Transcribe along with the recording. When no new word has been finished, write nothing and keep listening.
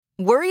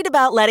Worried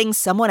about letting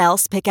someone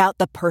else pick out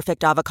the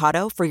perfect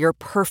avocado for your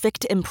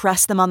perfect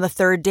impress them on the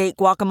third date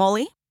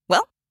guacamole?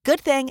 Well, good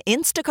thing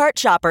Instacart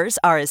shoppers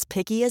are as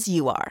picky as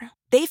you are.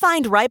 They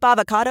find ripe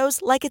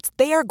avocados like it's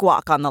their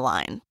guac on the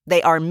line.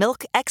 They are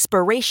milk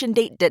expiration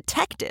date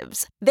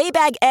detectives. They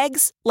bag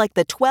eggs like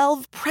the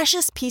 12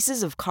 precious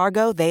pieces of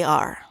cargo they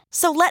are.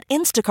 So let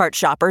Instacart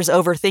shoppers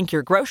overthink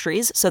your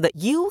groceries so that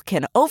you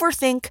can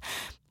overthink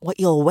what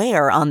you'll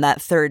wear on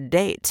that third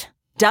date.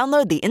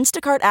 Download the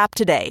Instacart app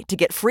today to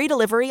get free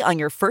delivery on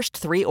your first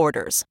 3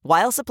 orders,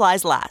 while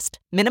supplies last.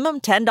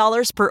 Minimum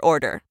 $10 per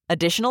order.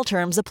 Additional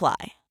terms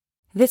apply.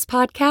 This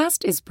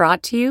podcast is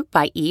brought to you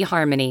by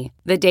eHarmony,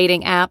 the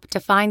dating app to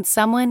find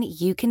someone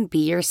you can be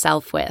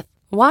yourself with.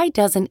 Why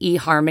doesn't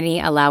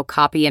eHarmony allow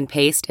copy and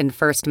paste in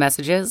first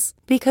messages?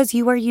 Because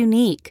you are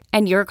unique,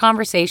 and your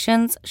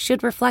conversations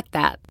should reflect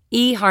that.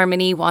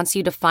 eHarmony wants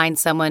you to find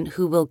someone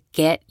who will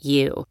get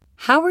you.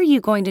 How are you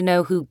going to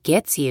know who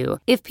gets you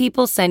if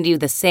people send you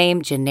the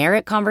same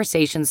generic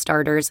conversation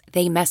starters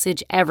they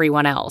message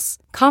everyone else?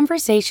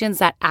 Conversations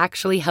that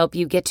actually help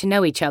you get to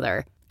know each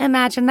other.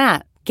 Imagine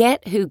that.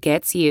 Get who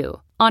gets you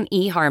on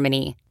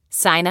eHarmony.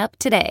 Sign up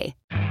today.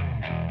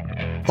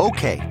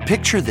 Okay,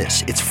 picture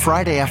this. It's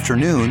Friday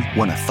afternoon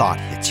when a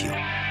thought hits you.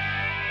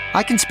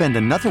 I can spend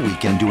another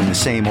weekend doing the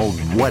same old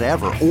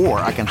whatever, or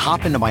I can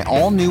hop into my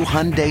all-new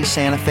Hyundai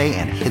Santa Fe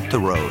and hit the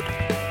road.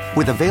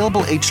 With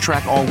available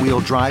H-Track all-wheel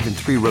drive and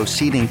 3-row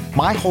seating,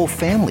 my whole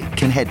family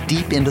can head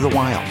deep into the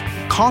wild.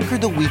 Conquer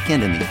the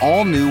weekend in the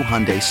all-new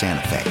Hyundai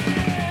Santa Fe.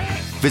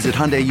 Visit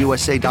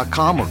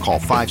HyundaiUSA.com or call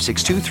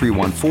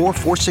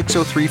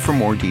 562-314-4603 for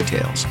more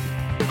details.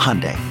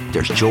 Hyundai,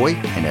 there's joy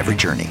in every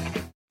journey.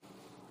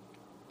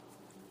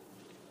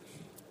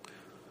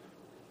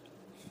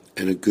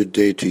 And a good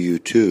day to you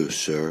too,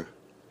 sir.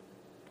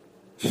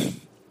 How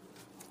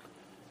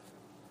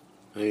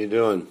you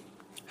doing?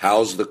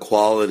 How's the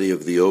quality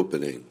of the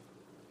opening?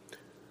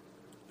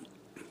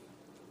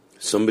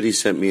 Somebody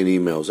sent me an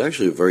email. It was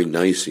actually a very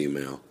nice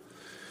email.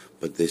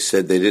 But they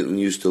said they didn't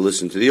used to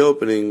listen to the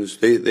openings.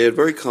 They had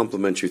very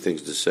complimentary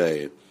things to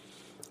say.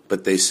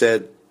 But they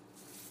said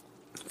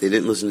they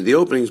didn't listen to the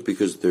openings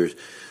because there's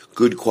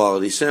good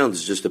quality sound.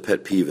 It's just a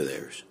pet peeve of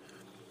theirs.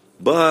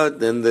 But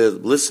then they're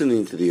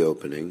listening to the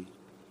opening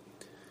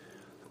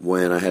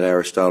when I had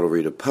Aristotle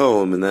read a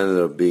poem, and that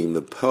ended up being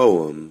the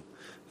poem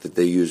that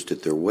they used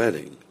at their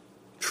wedding.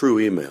 True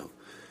email.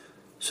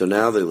 So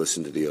now they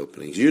listen to the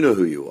openings. You know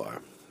who you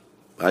are.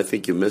 I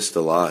think you missed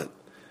a lot.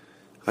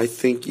 I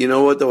think, you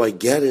know what, though, I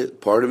get it.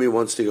 Part of me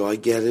wants to go, I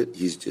get it.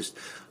 He's just,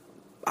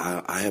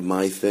 I have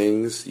my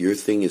things. Your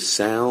thing is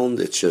sound.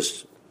 It's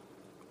just,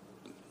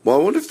 well,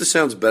 I wonder if the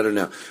sound's better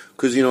now.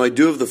 Because, I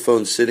do have the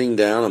phone sitting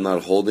down. I'm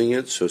not holding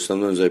it, so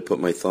sometimes I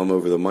put my thumb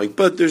over the mic.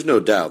 But there's no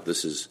doubt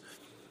it's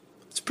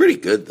pretty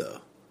good, though.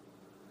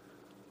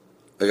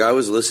 Like, I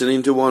was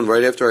listening to one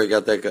right after I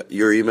got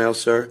your email,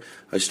 sir.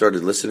 I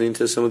started listening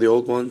to some of the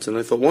old ones, and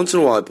I thought once in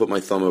a while I put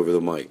my thumb over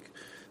the mic.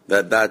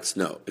 That's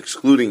no,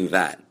 excluding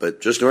that. But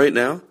just right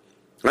now,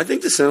 I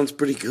think the sound's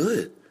pretty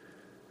good.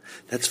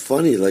 That's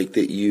funny, like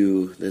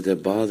that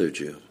bothered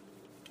you.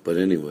 But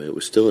anyway, it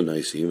was still a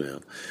nice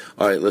email.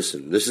 All right,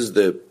 listen, this is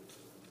the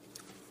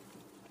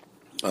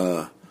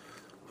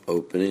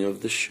opening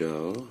of the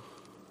show.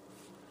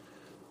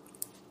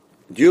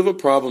 Do you have a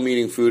problem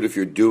eating food if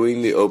you're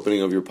doing the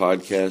opening of your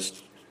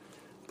podcast,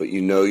 but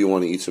you know you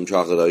want to eat some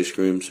chocolate ice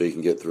cream so you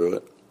can get through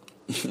it?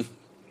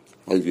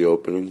 Like the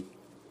opening?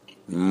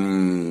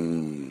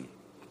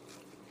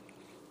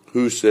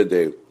 Who said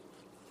they...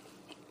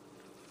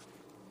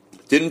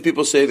 Didn't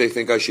people say they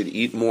think I should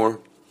eat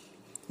more?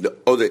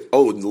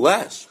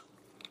 Less.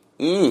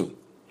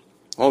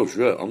 Oh,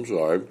 shit, I'm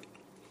sorry.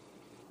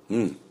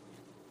 Yeah,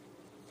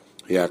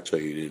 I'll tell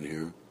you didn't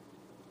hear.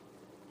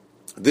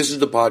 This is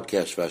the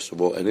podcast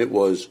festival, and it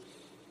was,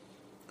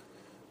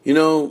 it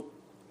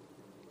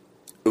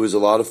was a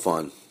lot of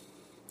fun.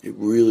 It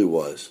really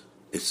was.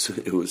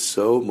 It was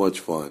so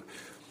much fun.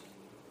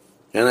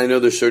 And I know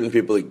there's certain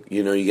people,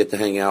 you get to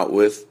hang out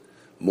with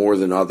more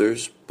than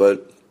others,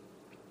 but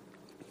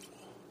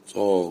it's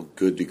all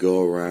good to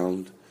go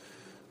around.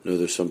 I know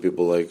there's some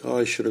people like,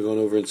 I should have gone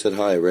over and said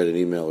hi. I read an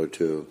email or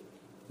two.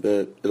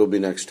 But it'll be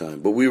next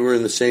time. But we were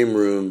in the same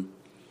room,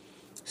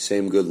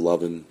 same good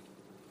loving,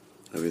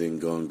 everything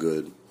going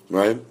good,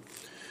 right?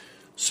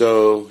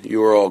 So you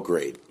were all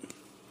great.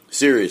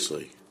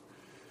 Seriously,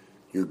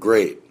 you're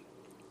great.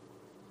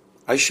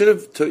 I should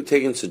have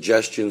taken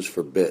suggestions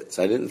for bits.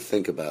 I didn't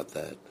think about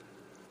that.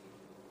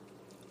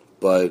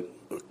 But,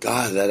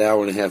 God, that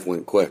hour and a half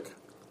went quick.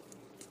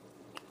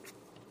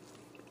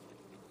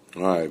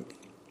 All right.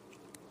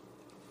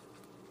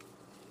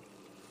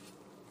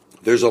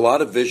 There's a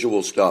lot of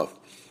visual stuff,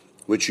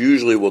 which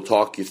usually will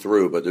talk you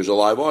through, but there's a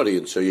live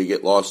audience, so you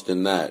get lost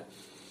in that.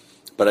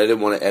 But I didn't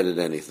want to edit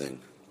anything.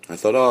 I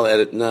thought, I'll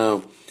edit.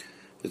 No,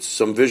 it's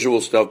some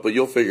visual stuff, but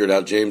you'll figure it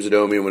out. James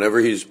Adomi, whenever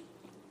he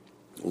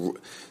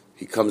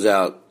comes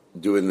out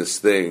doing this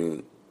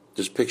thing,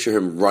 just picture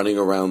him running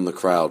around the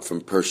crowd from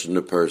person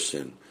to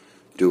person,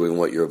 doing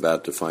what you're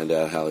about to find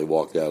out how he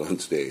walked out on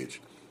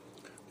stage.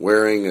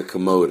 Wearing a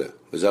Komoda.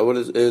 Is that what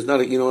it is? Not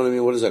a, you know what I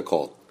mean? What is that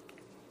called?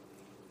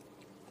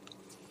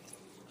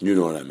 You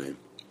know what I mean.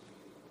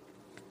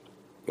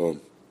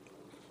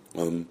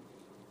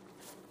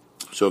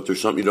 So if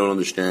there's something you don't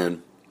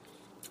understand,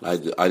 I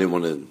didn't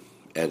want to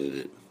edit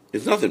it.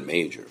 It's nothing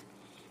major.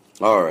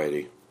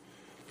 Alrighty.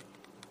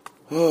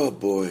 Oh,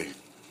 boy.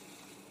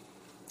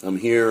 I'm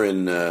here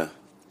in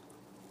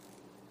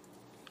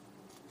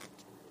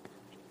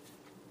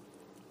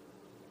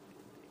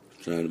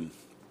San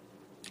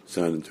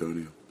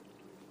Antonio.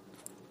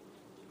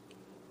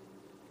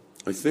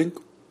 I think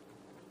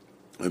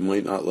I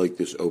might not like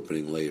this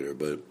opening later,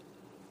 but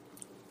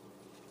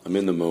I'm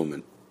in the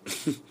moment.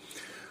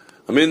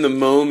 I'm in the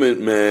moment,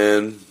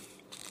 man.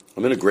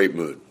 I'm in a great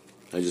mood.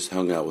 I just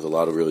hung out with a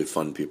lot of really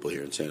fun people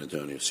here in San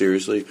Antonio.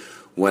 Seriously,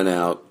 went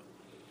out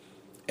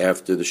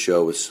after the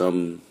show with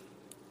some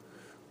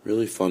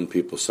really fun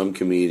people, some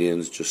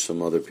comedians, just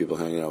some other people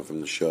hanging out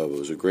from the show. It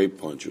was a great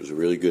bunch. It was a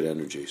really good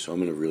energy, so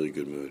I'm in a really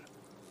good mood.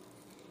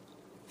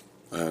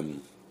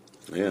 I'm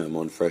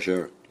on fresh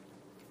air.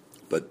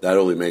 But that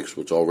only makes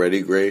what's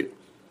already great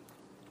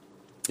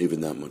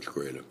even that much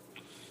greater.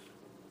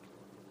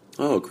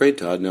 Oh, great,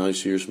 Todd. Now I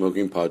see you're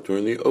smoking pot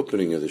during the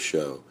opening of the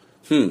show.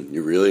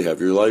 You really have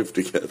your life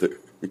together.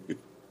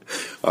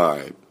 All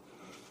right.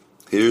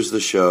 Here's the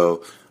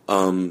show.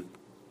 A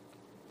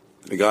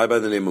guy by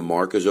the name of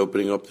Mark is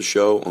opening up the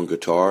show on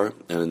guitar,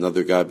 and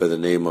another guy by the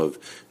name of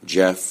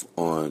Jeff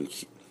on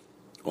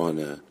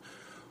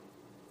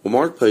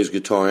Mark plays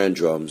guitar and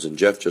drums, and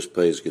Jeff just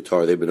plays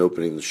guitar. They've been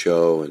opening the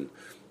show and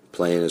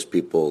playing as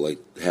people like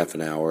half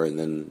an hour and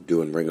then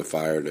doing Ring of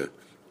Fire to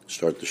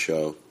start the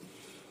show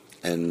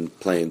and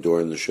playing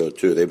during the show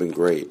too. They've been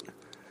great.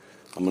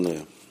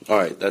 All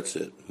right, that's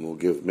it.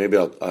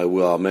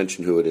 I'll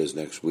mention who it is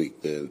next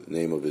week. The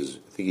name of his,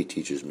 I think he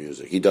teaches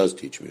music. He does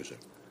teach music.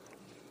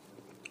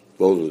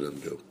 Both of them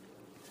do.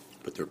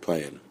 But they're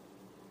playing.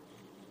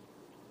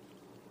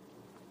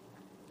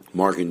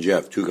 Mark and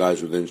Jeff, two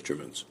guys with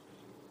instruments.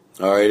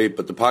 All righty,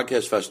 but the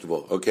podcast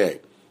festival, okay.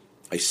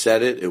 I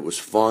said it. It was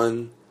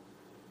fun.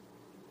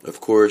 Of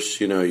course,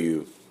 you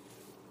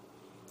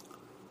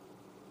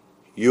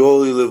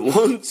only live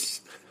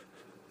once.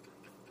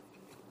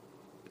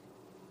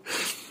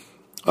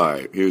 All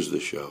right, here's the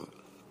show.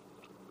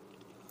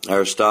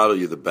 Aristotle,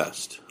 you're the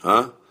best,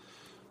 huh?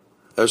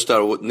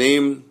 Aristotle, what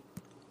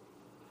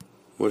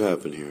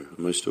happened here?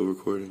 Am I still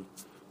recording?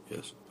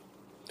 Yes.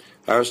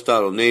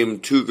 Aristotle, name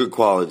 2 good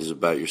qualities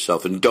about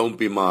yourself, and don't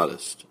be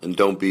modest, and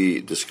don't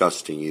be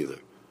disgusting either.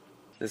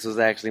 This was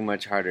actually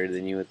much harder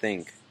than you would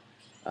think.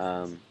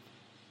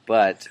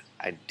 But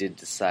I did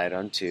decide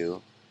on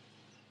 2,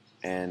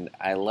 and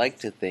I like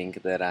to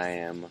think that I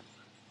am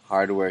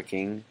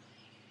hardworking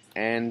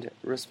and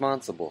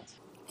responsible.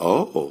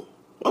 Oh,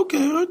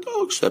 okay,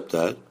 I'll accept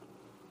that.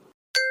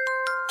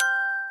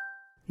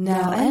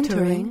 Now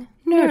entering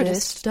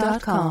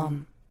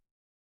Nerdist.com.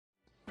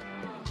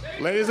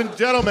 Ladies and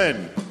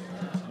gentlemen,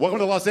 welcome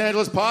to the Los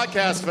Angeles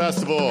Podcast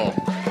Festival.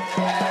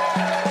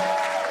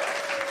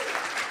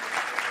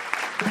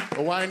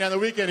 We're winding down the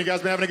weekend. You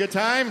guys been having a good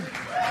time?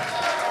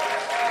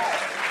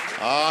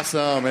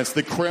 Awesome. It's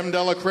the creme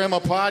de la creme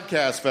of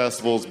podcast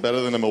festivals.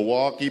 Better than the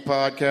Milwaukee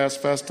Podcast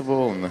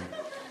Festival and the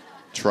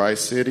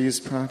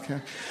Tri-Cities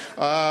Podcast.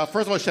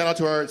 First of all, shout out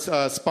to our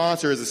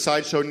sponsors, the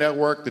Sideshow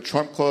Network, the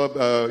Trunk Club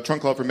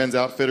for Men's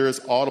Outfitters,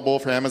 Audible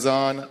for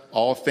Amazon,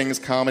 All Things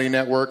Comedy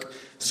Network,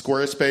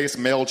 Squarespace,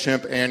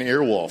 MailChimp, and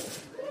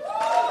Earwolf.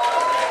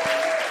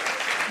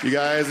 You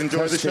guys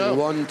enjoy the show?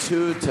 1,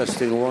 2,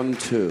 testing 1,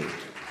 2.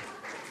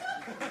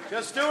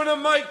 Just doing a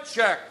mic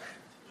check.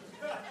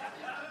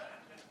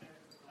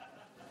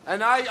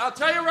 And I'll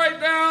tell you right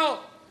now,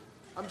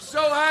 I'm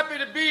so happy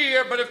to be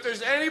here, but if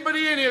there's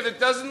anybody in here that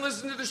doesn't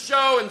listen to the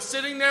show and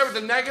sitting there with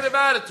a negative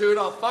attitude,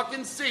 I'll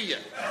fucking see you.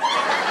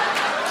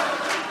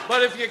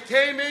 But if you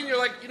came in, you're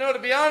like, to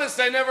be honest,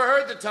 I never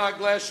heard the Todd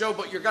Glass show,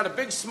 but you've got a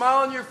big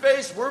smile on your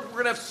face, we're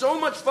going to have so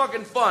much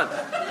fucking fun.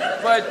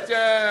 But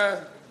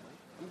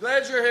I'm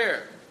glad you're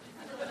here.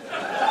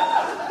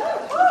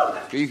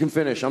 You can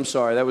finish. I'm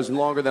sorry. That was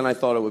longer than I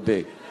thought it would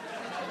be.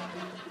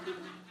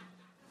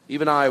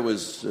 Even I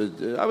was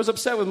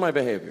upset with my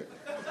behavior.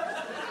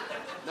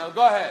 Now,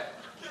 go ahead.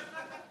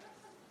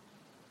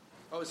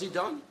 Oh, is he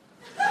done?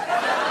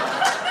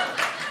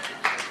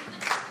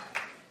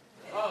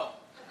 Oh.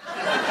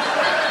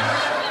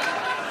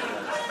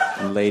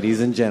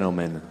 Ladies and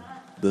gentlemen,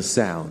 the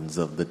sounds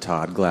of the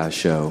Todd Glass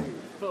Show.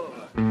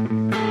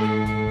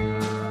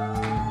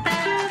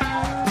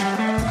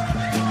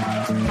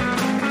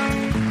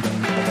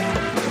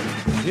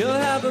 You'll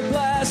have a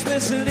blast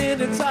listening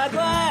to Todd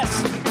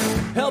Glass,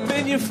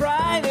 helping your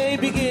Friday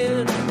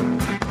begin.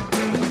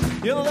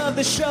 You'll love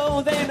the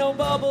show, they know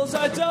bubbles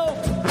are dope.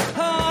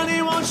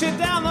 Honey, won't you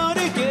download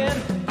again?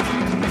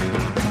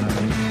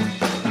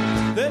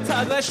 The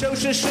Todd Glass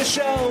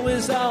Show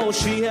is all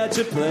she had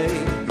to play.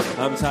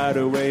 I'm tired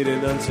of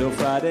waiting until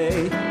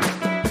Friday.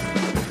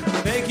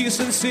 Thank you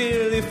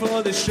sincerely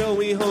for the show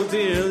we hold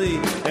dearly,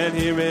 and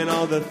hearing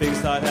all the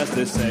things Todd has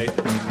to say.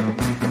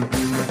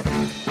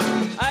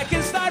 I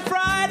can start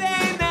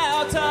Friday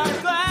now,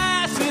 Todd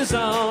Glass is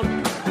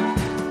on.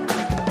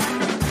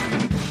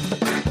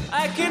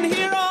 I can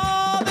hear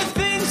all the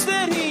things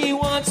that he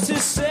wants to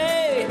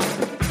say.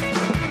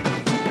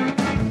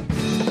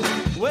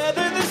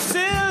 Whether the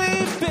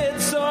silly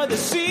bits or the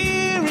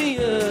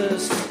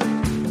serious,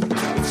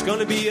 it's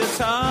gonna be a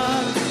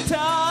Todd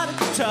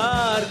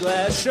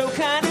Glass show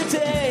kind of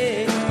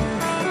day.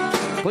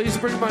 Please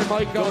bring my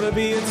mic up. Gonna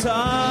be a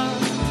Todd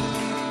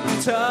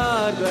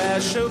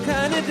Glass show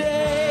kind of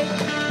day.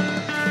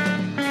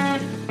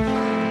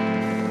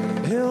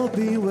 He'll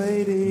be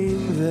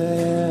waiting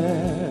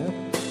there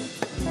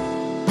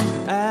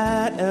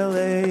at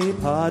LA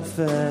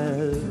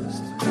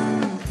Podfest,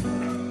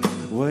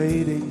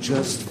 waiting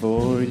just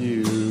for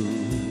you.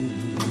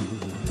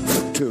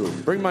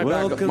 Bring my mic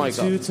up. Welcome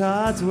to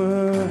Todd's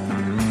World.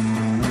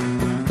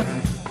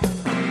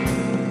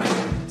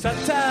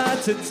 Ta-ta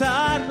to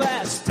Todd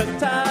Glass,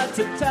 ta-ta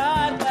to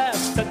Todd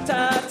Glass,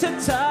 ta-ta to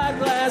Todd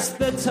Glass,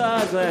 the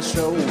Todd Glass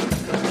Show.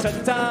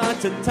 Ta-ta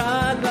to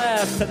Todd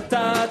Glass,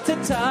 ta-ta to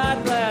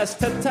Todd Glass,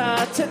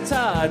 ta-ta to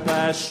Todd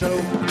Glass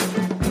Show.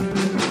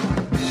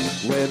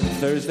 When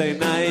Thursday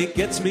night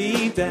gets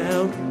me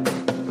down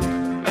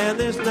and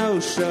there's no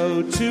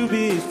show to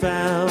be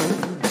found,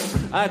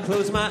 I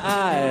close my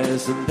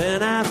eyes and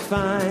then I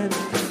find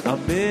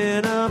I'm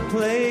in a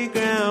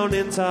playground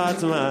in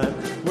Todd's mind,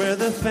 where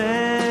the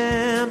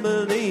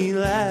family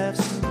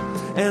laughs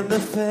and the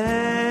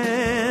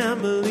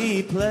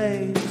family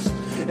plays,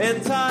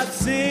 and Todd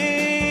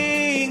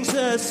sings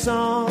a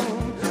song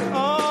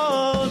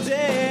all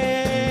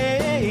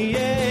day.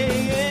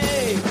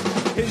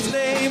 His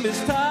name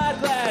is Todd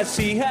Glass.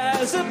 He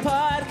has a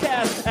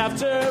podcast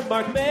after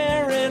Mark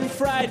Maron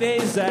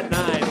Fridays at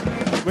 9.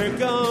 We're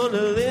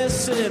gonna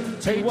listen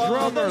to hey, all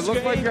drummer, those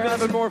look like you're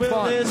having more we'll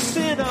fun.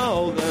 Listen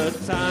all the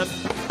time.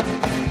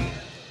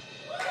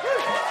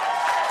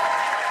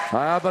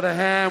 How about a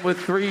hand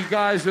with three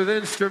guys with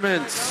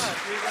instruments?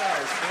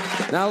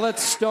 Now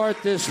let's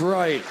start this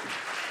right.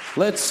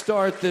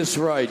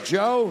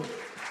 Joe?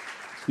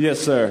 Yes,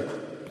 sir.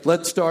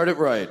 Let's start it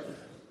right.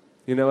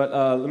 You know what?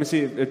 Let me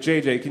see.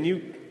 JJ, can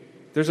you...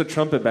 There's a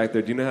trumpet back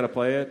there. Do you know how to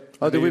play it?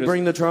 Oh, did we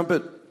bring the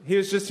trumpet? He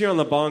was just here on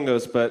the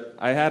bongos, but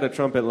I had a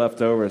trumpet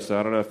left over, so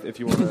I don't know if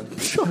you want to...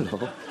 Shut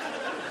up.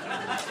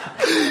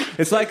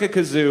 It's like a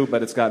kazoo,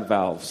 but it's got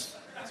valves.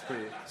 It's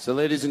pretty... So,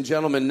 ladies and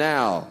gentlemen,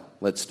 now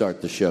let's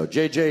start the show.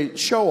 JJ,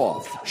 show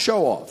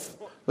off.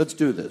 Let's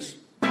do this.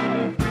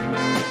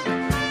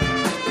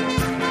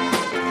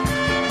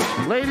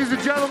 Ladies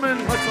and gentlemen,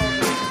 let's all do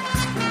it.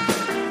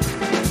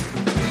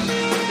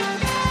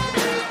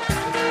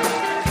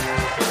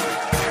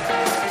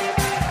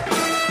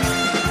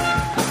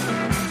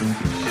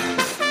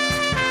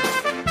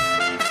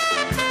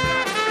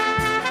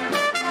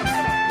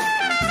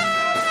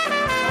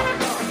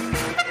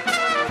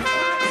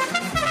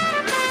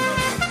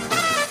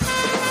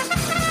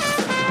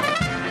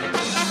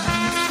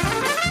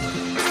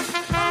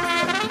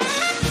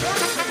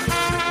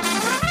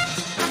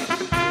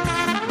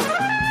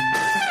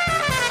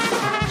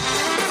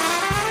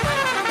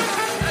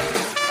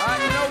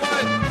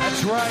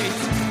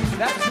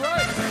 That's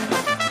right.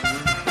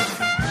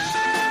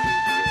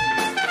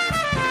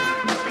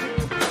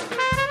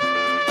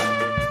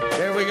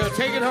 There we go.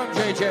 Take it home,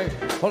 JJ.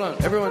 Hold on,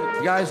 everyone.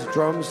 Guys,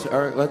 drums. All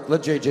right,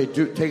 let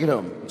JJ take it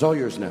home. It's all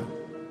yours now.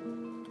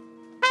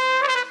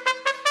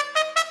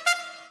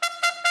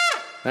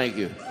 Thank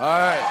you. All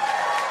right.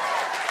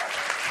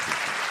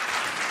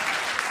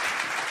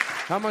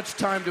 How much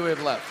time do we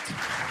have left?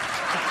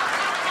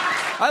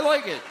 I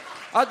like it.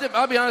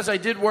 I'll be honest, I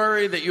did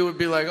worry that you would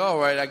be like, all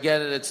right, I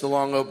get it, it's the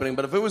long opening.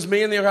 But if it was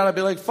me in the crowd, I'd be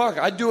like, fuck,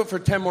 I'd do it for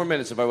 10 more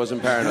minutes if I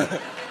wasn't paranoid.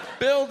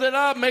 Build it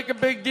up, make a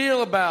big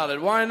deal about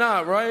it. Why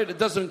not, right? It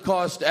doesn't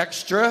cost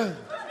extra.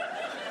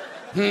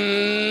 All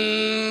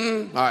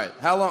right,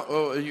 how long?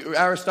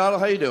 Aristotle,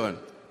 how you doing?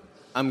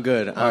 I'm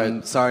good.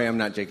 I'm sorry I'm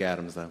not Jake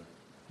Adams, though.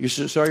 You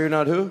sorry you're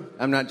not who?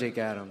 I'm not Jake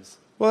Adams.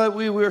 Well,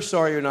 we're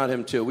sorry you're not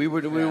him, too. We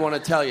want to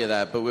tell you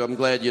that, but I'm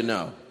glad you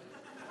know.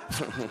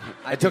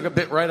 I took a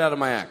bit right out of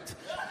my act.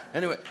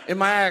 Anyway, in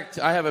my act,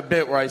 I have a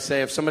bit where I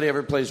say, if somebody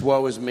ever plays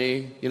Woe Is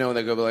Me, you know,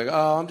 they go like,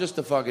 oh, I'm just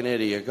a fucking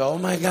idiot. Go, oh,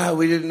 my God,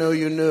 we didn't know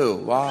you knew.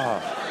 Wow.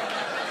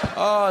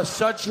 Oh,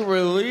 such a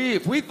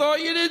relief. We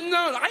thought you didn't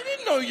know. I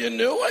didn't know you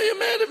knew. Why are you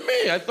mad at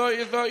me? I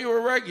thought you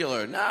were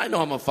regular. Nah, I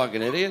know I'm a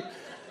fucking idiot.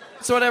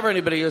 So whatever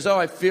anybody goes, oh,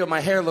 I feel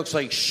my hair looks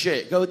like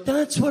shit. Go,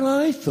 that's what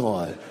I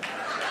thought.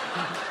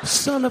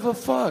 Son of a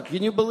fuck.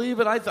 Can you believe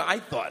it? I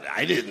thought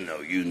I didn't know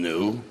you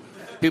knew.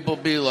 People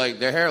be like,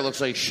 their hair looks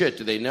like shit.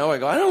 Do they know? I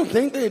go, I don't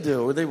think they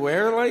do. Would they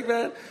wear it like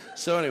that?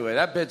 So anyway,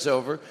 that bit's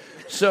over.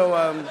 So,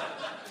 all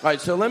right,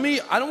 so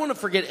I don't want to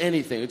forget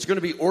anything. It's going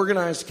to be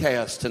organized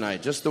chaos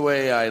tonight, just the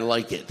way I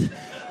like it.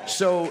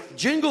 So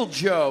Jingle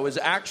Joe is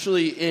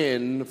actually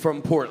in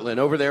from Portland,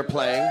 over there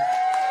playing.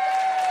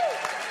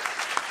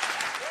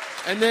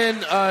 And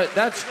then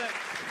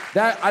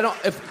That I don't,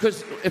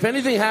 because if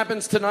anything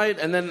happens tonight,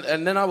 and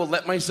then I will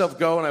let myself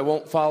go, and I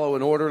won't follow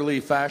an orderly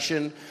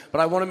fashion. But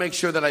I want to make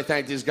sure that I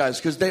thank these guys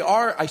because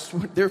I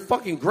swear, they're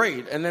fucking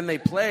great. And then they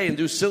play and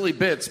do silly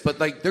bits, but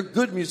like they're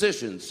good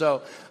musicians.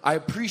 So I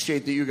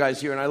appreciate that you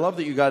guys here, and I love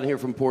that you got here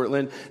from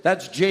Portland.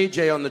 That's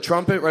JJ on the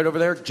trumpet right over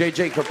there,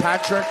 JJ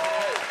Kirkpatrick.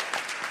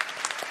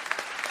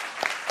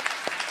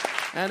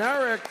 And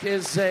Eric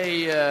is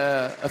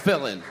a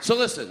fill-in. So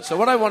listen. So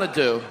what I want to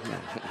do.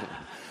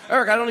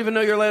 Eric, I don't even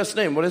know your last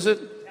name. What is it?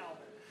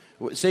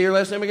 Calvin. Say your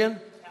last name again?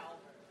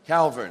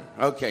 Calvin.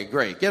 Okay,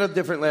 great. Get a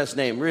different last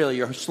name. Really,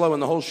 you're slowing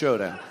the whole show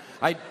down.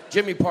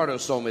 Jimmy Pardo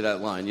sold me that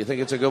line. You think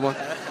it's a good one?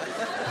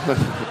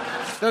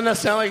 Doesn't that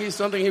sound like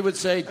something he would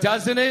say?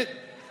 Doesn't it?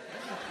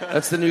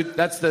 That's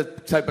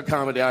the type of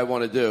comedy I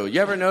want to do. You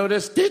ever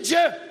notice? Did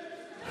you?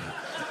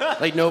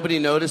 Like nobody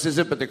notices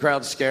it, but the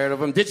crowd's scared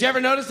of him. Did you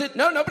ever notice it?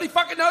 No, nobody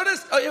fucking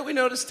noticed? Oh, yeah, we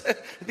noticed. I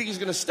think he's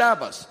going to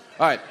stab us.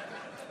 All right.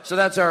 So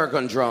that's Eric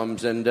on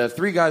drums, and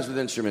 3 guys with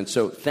instruments.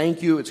 So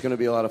thank you. It's going to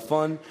be a lot of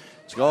fun.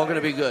 It's all going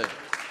to be good.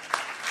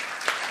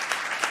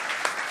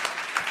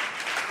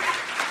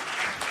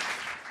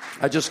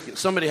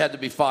 Somebody had to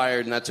be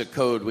fired, and that's a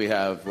code we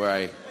have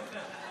where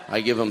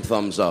I give them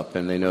thumbs up,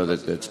 and they know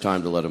that it's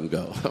time to let them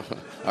go. All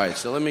right,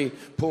 so let me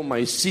pull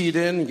my seat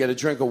in and get a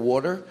drink of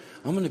water.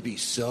 I'm going to be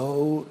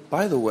so...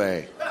 By the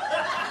way...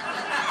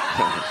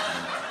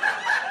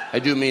 I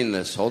do mean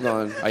this. Hold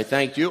on. I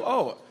thanked you.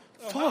 Oh,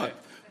 fuck.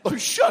 Oh,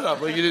 shut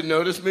up. Well, you didn't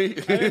notice me? I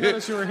didn't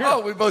notice you were here.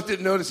 Oh, we both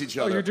didn't notice each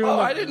other.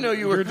 I didn't know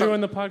you were... You're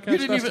doing the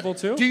podcast festival,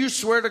 too? Do you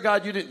swear to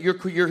God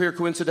you're here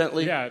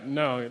coincidentally? Yeah,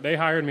 no. They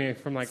hired me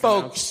from, like...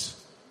 Folks,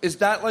 is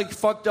that, like,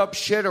 fucked up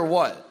shit or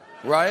what?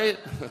 Right?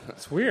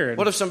 It's weird.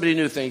 What if somebody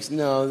new thinks,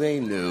 no, they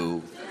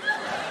knew?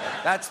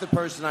 That's the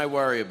person I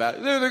worry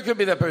about. There could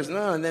be that person.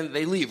 Oh, and then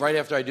they leave right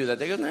after I do that.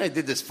 They go, I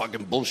did this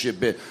fucking bullshit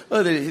bit.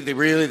 Oh, they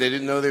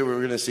didn't know they were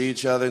going to see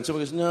each other. And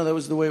someone goes, no, that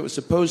was the way it was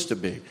supposed to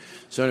be.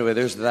 So anyway,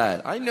 there's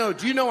that. I know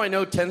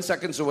 10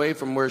 seconds away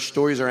from where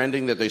stories are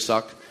ending that they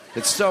suck?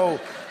 It's the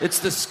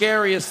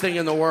scariest thing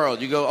in the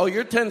world. You go, oh,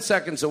 you're 10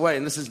 seconds away,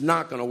 and this is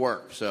not going to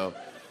work. So,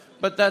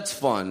 but that's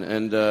fun.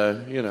 And,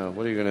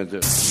 what are you going to do?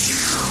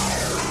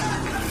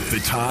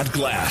 The Todd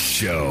Glass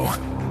Show.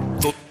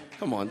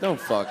 Come on, don't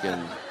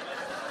fucking...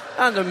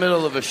 Not in the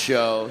middle of a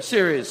show.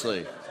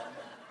 Seriously.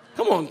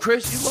 Come on,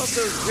 Chris. You love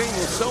those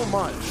jingles so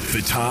much.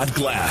 The Todd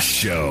Glass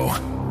Show.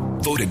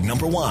 Voted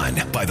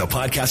 #1 by the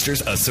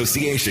Podcasters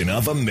Association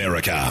of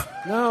America.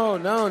 No,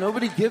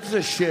 nobody gives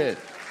a shit.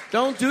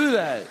 Don't do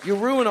that. You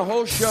ruin a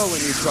whole show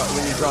when you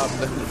drop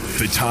them.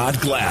 The Todd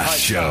Glass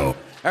Show.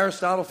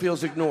 Aristotle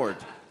feels ignored.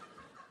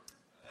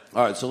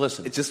 All right, so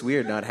listen. It's just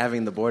weird not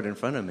having the board in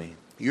front of me.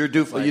 You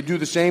do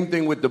the same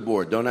thing with the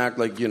board. Don't act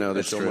like,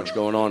 there's so much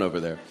going on over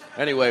there.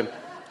 Anyway,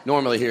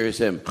 normally here's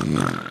him.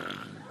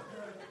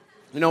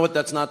 You know what?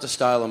 That's not the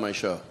style of my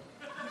show.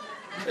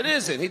 It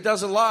isn't. He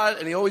does a lot,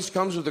 and he always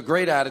comes with a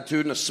great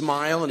attitude and a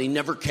smile, and he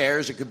never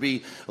cares. It could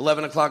be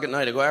 11 o'clock at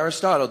night. I go,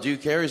 Aristotle, do you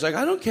care? He's like,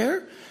 I don't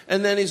care.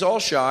 And then he's all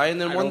shy, and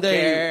then one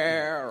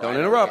day... Don't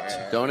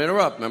interrupt. Don't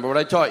interrupt. Remember what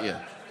I taught you.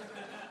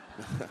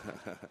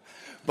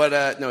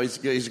 But, no,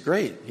 he's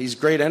great. He's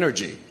great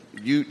energy.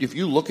 If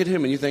you look at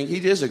him and you think he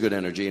is a good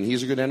energy, and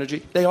he's a good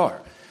energy, they are.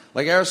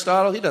 Like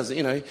Aristotle, he doesn't,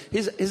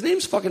 his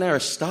name's fucking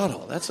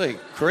Aristotle. That's, like,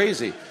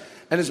 crazy.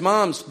 And his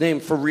mom's name,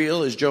 for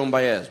real, is Joan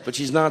Baez. But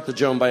she's not the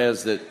Joan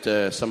Baez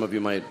that some of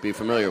you might be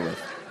familiar with.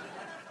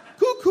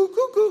 Cuckoo,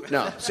 cuckoo.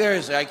 No,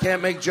 seriously, I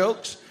can't make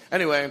jokes.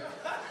 Anyway.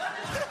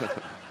 All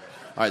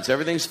right, so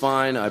everything's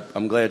fine.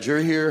 I'm glad you're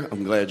here.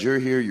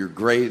 You're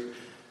great.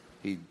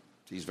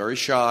 He's very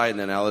shy, and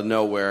then out of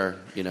nowhere,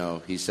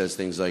 he says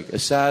things like,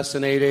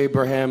 assassinate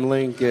Abraham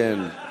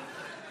Lincoln.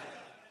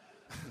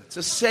 It's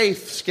a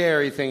safe,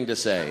 scary thing to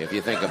say, if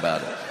you think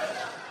about it.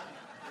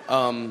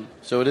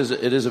 So it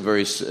is a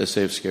very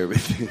safe, scary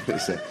thing to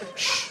say.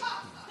 Shh.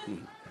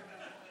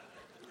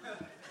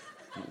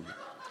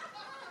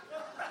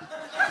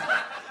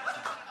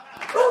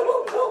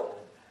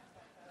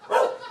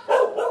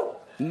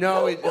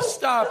 No,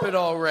 stop it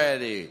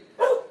already.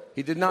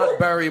 He did not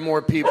bury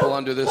more people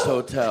under this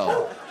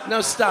hotel.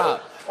 No,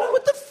 stop.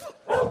 What the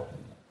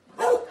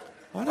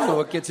I don't know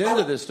what gets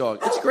into this dog.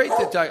 It's great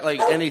that, like,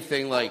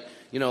 anything, like,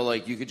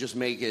 you could just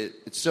make it,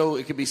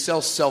 it could be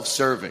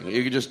self-serving.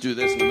 You could just do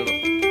this in the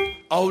middle.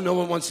 Oh, no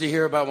one wants to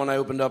hear about when I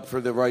opened up for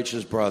the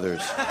Righteous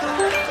Brothers.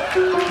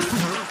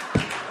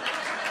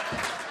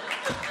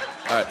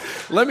 All right,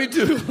 let me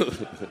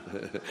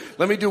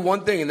do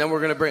one thing, and then we're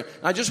going to bring...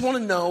 I just want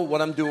to know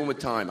what I'm doing with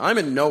time. I'm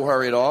in no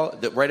hurry at all.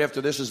 That right after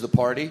this is the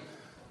party.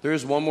 There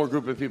is one more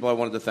group of people I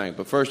wanted to thank.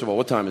 But first of all,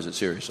 what time is it,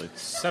 seriously?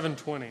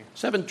 7:20.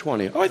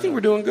 7:20. Oh, I think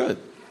we're doing good.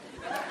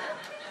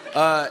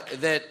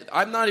 That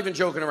I'm not even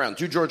joking around.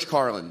 To George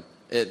Carlin.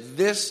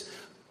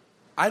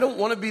 I don't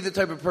want to be the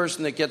type of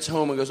person that gets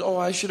home and goes, oh,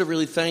 I should have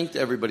really thanked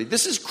everybody.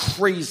 This is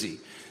crazy.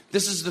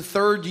 This is the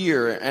 3rd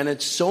year, and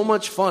it's so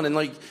much fun. And,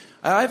 like...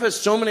 I have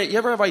so many. You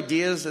ever have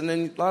ideas and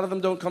then a lot of them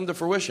don't come to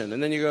fruition,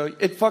 and then you go,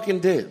 it fucking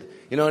did.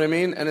 You know what I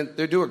mean? And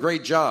they do a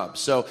great job.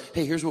 So,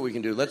 hey, here's what we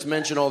can do. Let's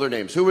mention all their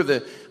names. Who were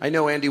the... I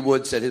know Andy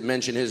Wood said he'd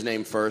mention his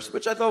name first,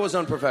 which I thought was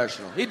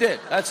unprofessional. He did.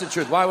 That's the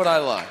truth. Why would I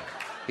lie?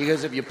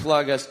 Because if you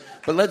plug us...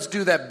 But let's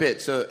do that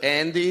bit. So,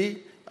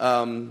 Andy,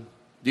 do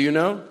you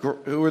know?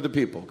 Who are the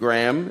people?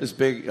 Graham is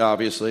big,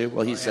 obviously.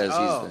 Well, he says he's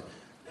the...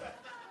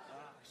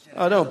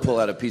 Oh, don't pull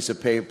out a piece of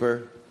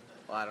paper.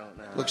 Well, I don't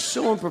know. Looks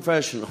so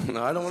unprofessional.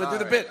 No, I don't want to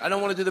do the bit. I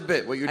don't want to do the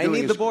bit. What you're doing I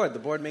need is... the board. The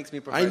board makes me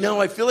professional. I know.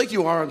 I feel like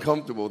you are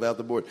uncomfortable without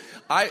the board.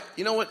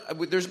 You know what?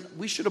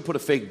 We should have put a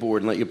fake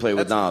board and let you play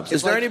with knobs.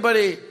 Is there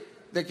anybody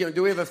that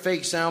do we have a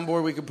fake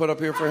soundboard we could put up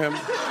here for him?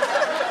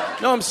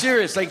 No, I'm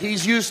serious. Like,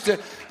 he's used to...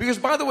 Because,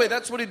 by the way,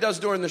 that's what he does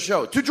during the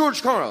show. To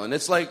George Carlin.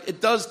 It's like,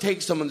 it does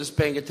take someone that's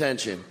paying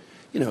attention.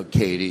 You know,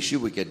 Katie, she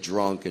would get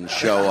drunk and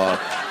show up.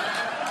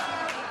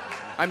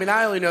 I mean,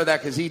 I only know that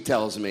because he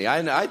tells me.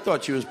 I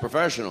thought she was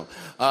professional.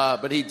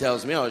 But he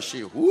tells me,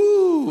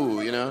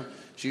 woo, you know.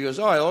 She goes,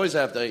 I always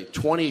have to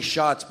 20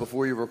 shots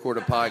before you record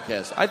a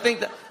podcast. I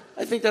think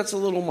that's a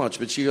little much.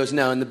 But she goes,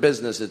 no, in the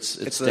business, it's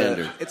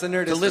standard. It's a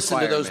Nerdist to listen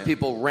to those requirement.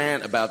 people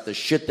rant about the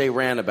shit they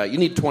rant about. You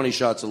need 20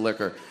 shots of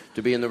liquor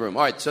to be in the room.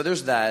 All right, so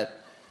there's that.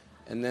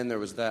 And then there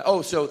was that.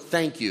 Oh, so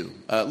thank you.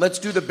 Let's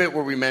do the bit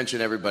where we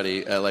mention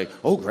everybody.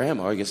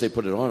 Grandma, I guess they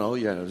put it on. Oh,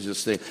 yeah. It was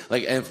just and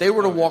if they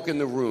were to walk in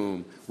the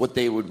room, what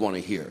they would want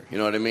to hear. You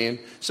know what I mean?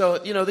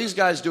 So, you know, these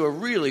guys do a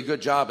really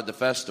good job at the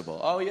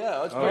festival. Oh,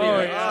 yeah. It's pretty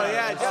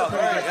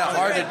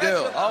hard to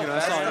do. Oh,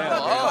 festival.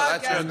 Oh,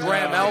 that's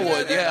Graham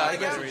Elwood. Yeah, I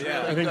guess.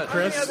 I think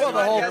Chris. Well,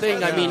 the whole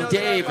thing, I mean,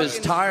 Dave is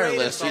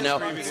tireless, you know.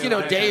 You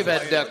know, Dave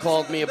had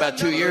called me about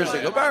 2 years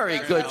ago. Very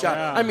good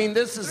job. I mean,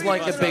 this is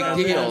like a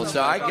big deal.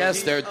 So I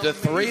guess they're the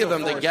three of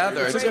them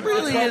together. It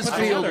really is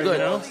feel good.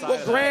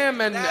 Well,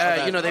 Graham and,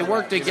 they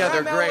work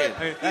together great.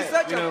 He's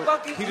such a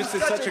fucking... He just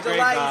is such a great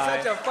guy.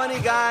 He's such a funny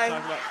guy.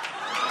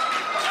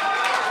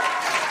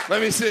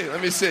 Let me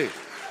see.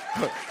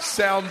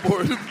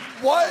 Soundboard.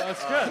 What?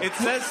 That's good. It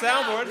says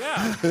soundboard.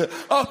 Yeah.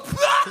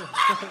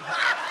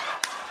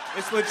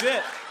 It's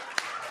legit.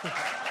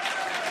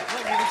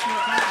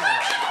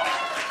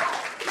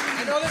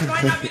 You know, this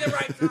might not be the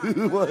right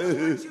time. Why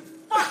aren't you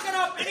fucking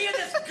up any of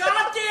this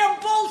goddamn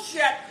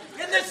bullshit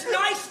in this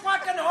nice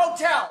fucking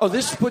hotel? Oh,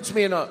 this puts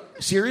me in a...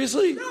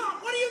 Seriously? No,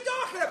 what are you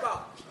talking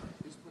about?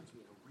 This puts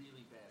me in a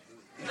really bad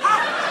mood.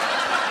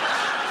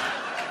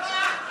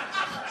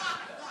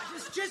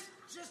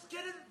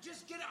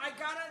 Just get it. I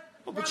gotta...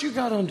 Oh, but you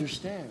gotta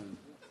understand.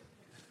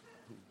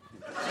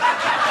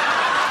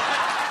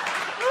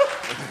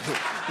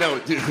 No,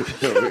 dude.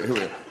 No,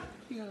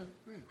 you gotta...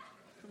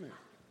 Come here.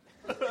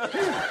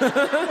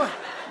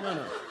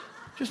 No.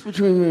 Just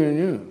between me and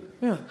you.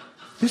 Yeah.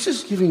 This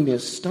is giving me a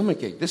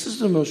stomachache. This is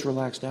the most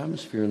relaxed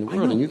atmosphere in the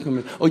world. And you come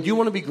in... Oh, you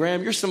want to be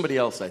Graham? You're somebody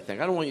else, I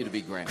think. I don't want you to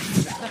be Graham.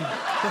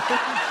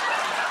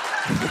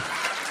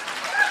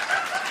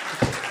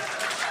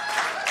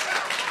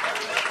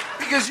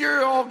 Because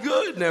you're all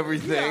good and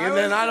everything, and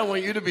then I don't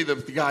want you to be the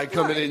guy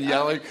coming in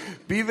yelling.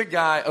 Be the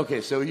guy.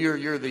 Okay, so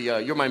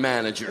you're my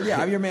manager. Yeah,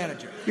 I'm your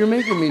manager. You're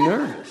making me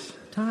nervous.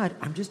 Todd,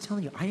 I'm just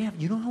telling you.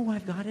 You know who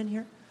I've got in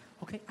here?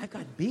 Okay, I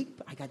got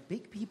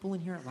big people in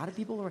here. A lot of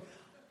people are.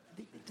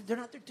 They're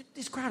not.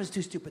 This crowd is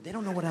too stupid. They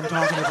don't know what I'm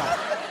talking about.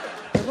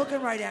 They're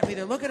looking right at me.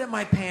 They're looking at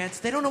my pants.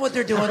 They don't know what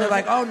they're doing. They're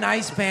like, "Oh,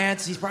 nice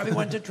pants." He's probably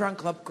went to Trunk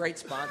Club. Great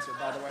sponsor,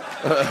 by the way.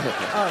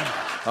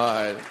 All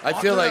right. I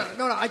feel like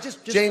no. I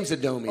just James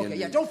Adomian. Okay,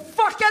 yeah. Don't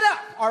fuck it up.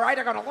 All right.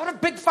 I got a lot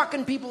of big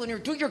fucking people in here.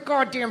 Do your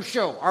goddamn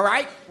show. All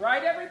right.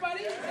 Right,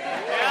 everybody.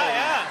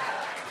 Yeah.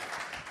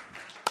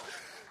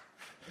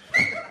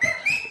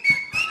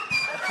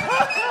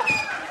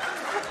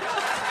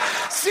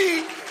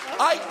 See,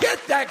 I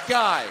get that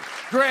guy.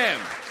 Graham,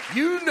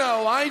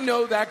 I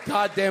know that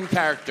goddamn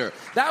character.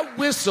 That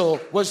whistle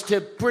was to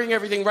bring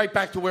everything right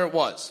back to where it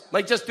was.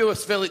 Like, just do a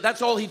Philly.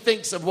 That's all he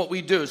thinks of what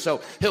we do.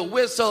 So he'll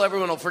whistle,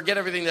 everyone will forget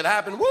everything that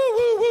happened. Woo,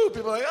 woo, woo.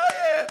 People are like, oh,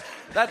 yeah.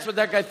 That's what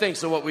that guy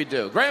thinks of what we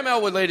do. Graham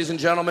Elwood, ladies and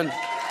gentlemen.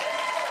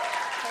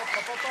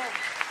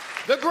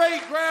 The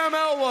great Graham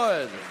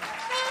Elwood.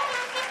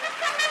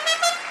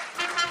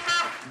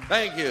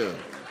 Thank you.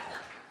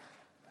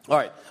 All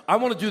right. I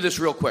want to do this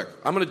real quick.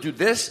 I'm going to do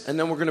this, and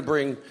then we're going to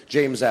bring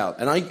James out.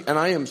 And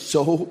I am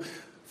so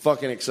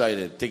fucking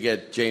excited to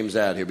get James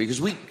out here because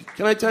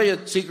can I tell you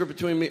a secret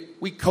between me?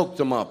 We coked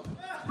him up.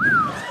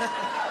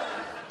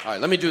 All right,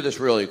 let me do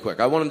this really quick.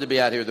 I want him to be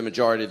out here the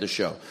majority of the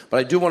show. But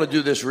I do want to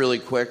do this really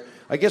quick.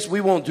 I guess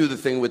we won't do the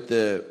thing with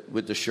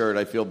the shirt.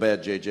 I feel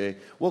bad, JJ.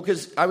 Well,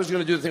 because I was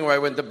going to do the thing where I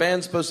went, the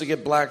band's supposed to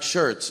get black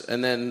shirts,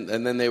 and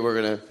then they were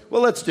going to...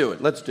 Well, let's do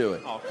it. Let's do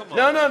it. Oh, come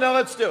on. No,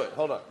 let's do it.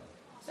 Hold on.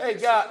 Hey,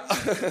 God.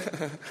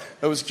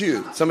 That was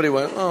cute. Somebody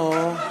went,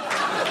 oh.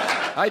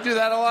 I do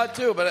that a lot,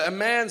 too. But a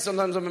man,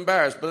 sometimes I'm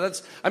embarrassed.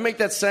 But I make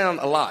that sound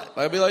a lot.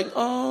 I'll be like,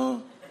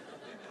 oh.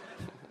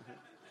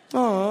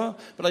 Oh.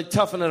 But I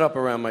toughen it up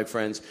around my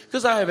friends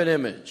because I have an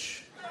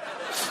image.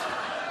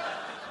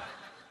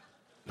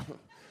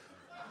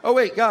 Oh,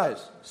 wait,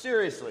 guys.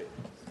 Seriously.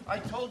 I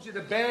told you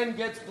the band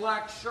gets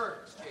black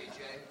shirts, JJ.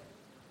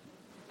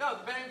 No,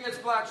 the band gets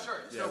black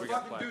shirts. Yeah, so we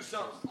got fucking black do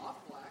something.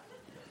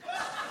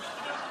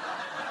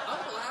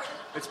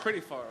 It's pretty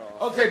far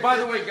off. Okay, by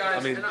the way,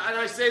 guys, I mean- and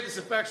I say this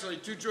affectionately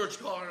to George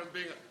Carlin,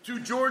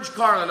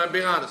 I'm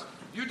being honest.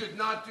 You did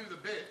not do the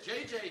bit.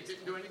 JJ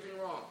didn't do anything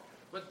wrong.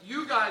 But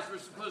you guys were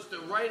supposed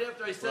to, right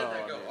after I said Well,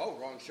 that, I go, mean- oh,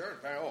 wrong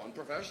shirt, oh,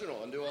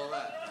 unprofessional, and do all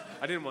that.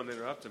 I didn't want to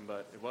interrupt him,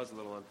 but it was a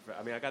little unprofessional.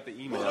 I mean, I got the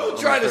email. Well, don't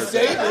on try the to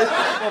Thursday. save it.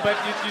 Well, but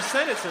you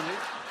sent it to me.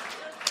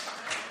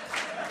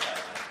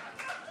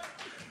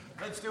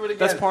 Let's do it again.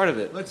 That's part of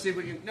it. Let's see if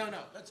we can. No,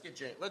 let's get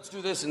James. Let's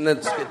do this and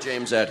let's get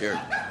James out here.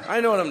 I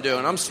know what I'm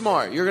doing. I'm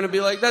smart. You're going to be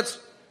like, that's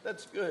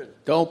good.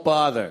 Don't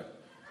bother.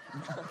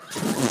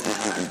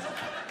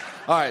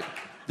 All right.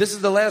 This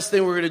is the last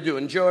thing we're going to do.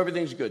 And Joe,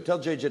 everything's good. Tell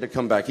JJ to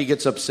come back. He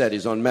gets upset.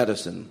 He's on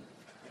medicine.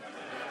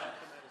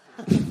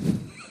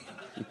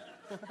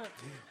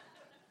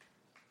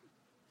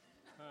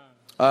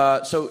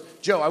 So,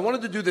 Joe, I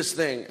wanted to do this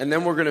thing, and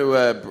then we're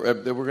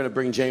going to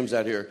bring James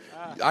out here.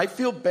 I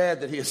feel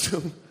bad that he has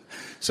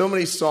so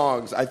many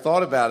songs. I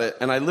thought about it,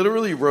 and I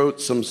literally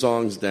wrote some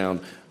songs down.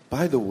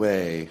 By the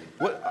way,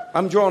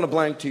 I'm drawing a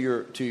blank to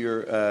your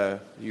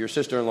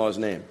sister-in-law's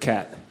name.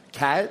 Kat.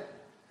 Kat?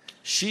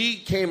 She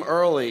came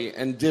early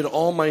and did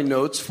all my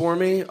notes for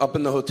me up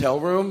in the hotel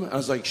room. I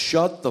was like,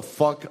 shut the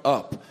fuck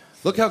up.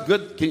 Look how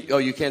good...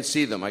 you can't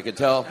see them. I could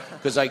tell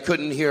because I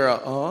couldn't hear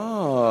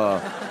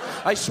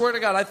I swear to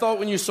God, I thought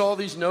when you saw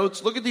these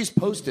notes, look at these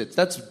Post-its.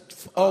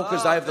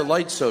 Because I have the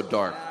lights so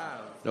dark.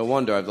 No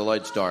wonder I have the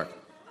lights dark.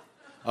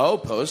 Oh,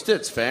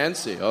 Post-its,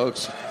 fancy. Oh,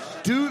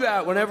 do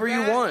that whenever you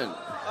want.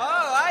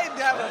 Oh, I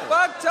have a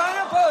fuck ton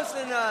of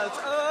Post-it notes.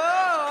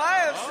 Oh, I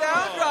have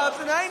sound drops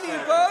and I need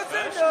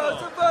Post-it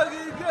notes to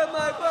fucking get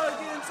my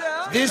fucking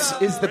sound This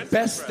drops. is the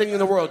best thing in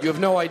the world. You have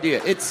no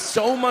idea. It's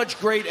so much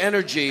great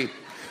energy.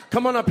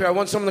 Come on up here. I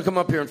want someone to come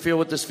up here and feel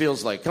what this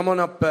feels like. Come on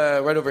up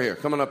right over here.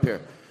 Come on up here.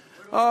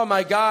 Oh,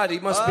 my God. He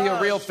must be a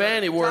real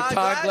fan. He wore a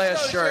Todd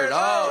Glass shirt.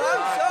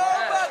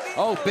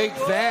 Oh, big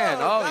fan.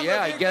 Oh,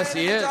 yeah, I guess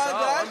he is.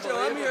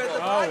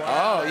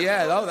 Oh,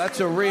 yeah. Oh,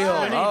 that's a real.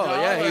 Oh,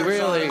 yeah, he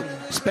really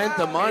spent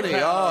the money.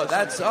 Oh,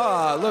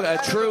 look, a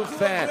true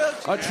fan.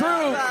 A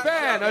true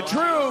fan. A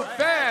true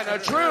fan. A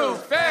true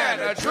fan.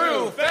 A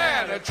true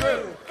fan. A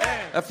true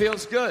fan. That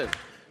feels good.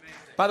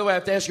 By the way, I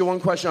have to ask you one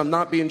question. I'm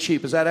not being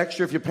cheap. Is that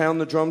extra if you pound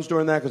the drums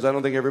during that? Because I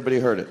don't think everybody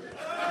heard it.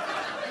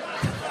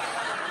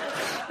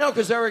 No,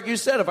 because Eric, you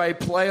said if I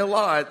play a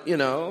lot, you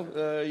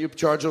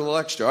charge a little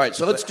extra. All right,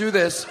 so let's do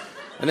this,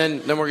 and then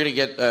we're going to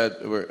get,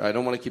 I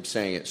don't want to keep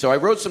saying it. So I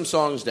wrote some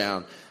songs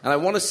down, and I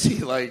want to see,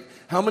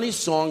 how many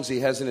songs he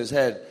has in his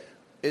head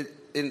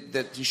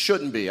that he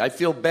shouldn't be. I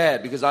feel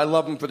bad, because I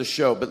love him for the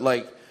show, but,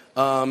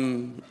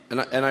 and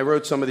I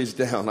wrote some of these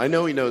down. I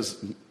know he knows,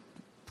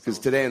 because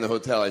today in the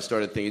hotel I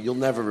started thinking, you'll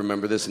never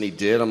remember this, and he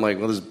did. I'm like,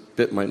 well, this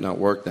bit might not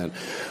work then.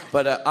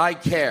 But I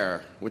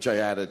Care, which I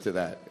added to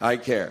that. I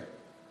Care.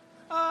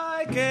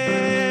 I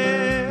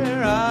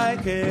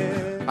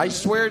care. I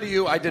swear to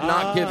you, I did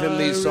not give him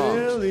these songs.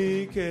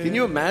 Really care. Can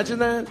you imagine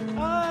that?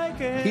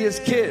 He has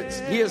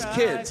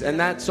kids, and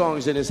that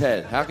song's in his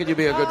head. How could you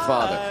be a good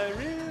father?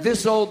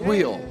 This old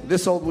wheel. The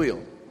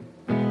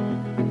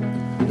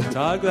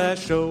Todd Glass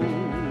Show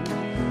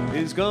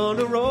is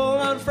gonna roll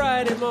on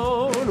Friday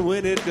morning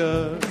when it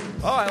does.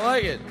 Oh, I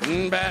like it.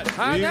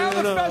 Now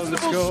the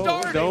festival's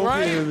starting,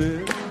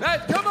 right?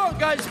 Come on,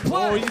 guys,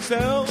 play.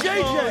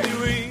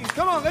 JJ,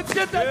 come on, let's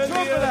get that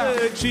trumpet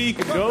out. Cheek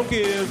and don't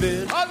give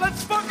in. Oh,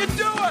 let's fucking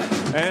do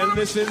it. And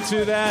listen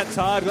to that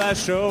Todd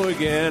Glass Show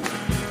again.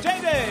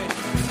 JJ.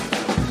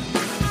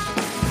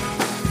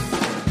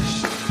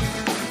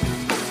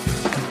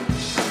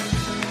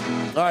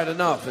 All right,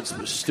 enough. It's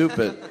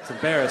stupid. It's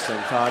embarrassing,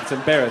 Todd. It's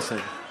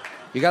embarrassing.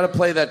 You got to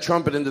play that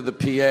trumpet into the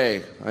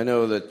PA. I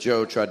know that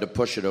Joe tried to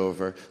push it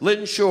over.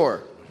 Lynn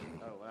Shore.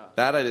 Oh, wow.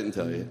 That I didn't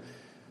tell you.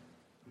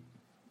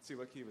 Let's see,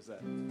 what key was that?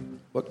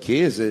 What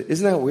key is it?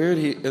 Isn't that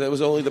weird? That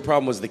was only the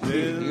problem was the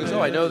key. He goes,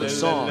 I know the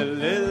song.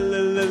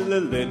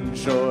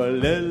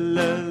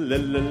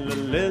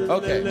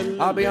 Okay,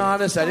 I'll be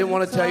honest. I didn't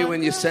want to tell you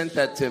when you sent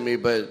that to me,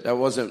 but that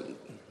wasn't,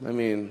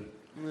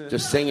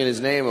 just singing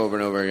his name over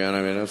and over again.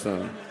 That's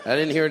not. I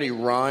didn't hear any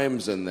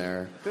rhymes in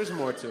there. There's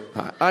more to it.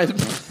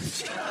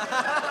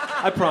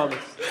 I promise.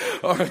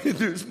 All right,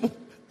 there's more.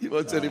 He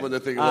wants anyone to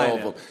think of all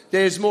of them.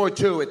 There's more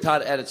to it.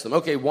 Todd edits them.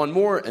 Okay, one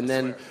more, and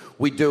then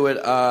we do it.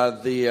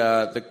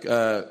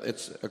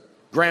 It's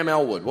Graham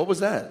Elwood. What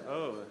was that?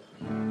 Oh,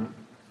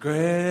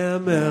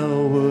 Graham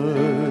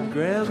Elwood,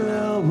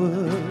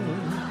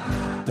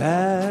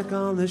 back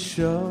on the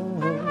show.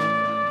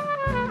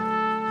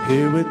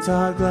 Here with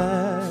Todd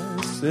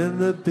Glass and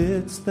the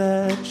bits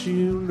that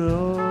you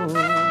know.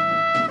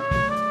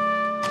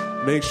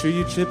 Make sure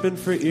you chip in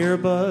for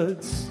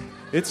earbuds.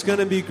 It's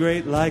gonna be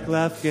great like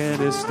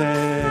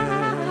Afghanistan.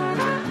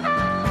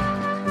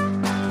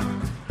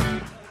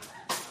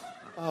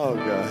 Oh,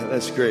 God,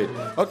 that's great.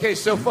 Okay,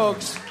 so,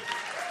 folks,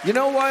 you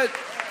know what?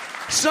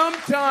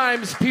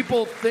 Sometimes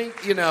people think,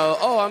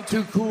 oh, I'm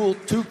too cool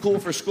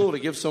for school to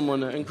give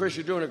someone. And Chris,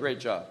 you're doing a great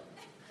job.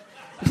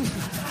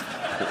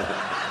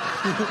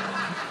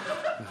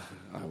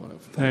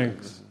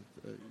 Thanks.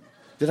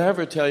 Did I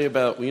ever tell you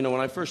about, when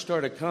I first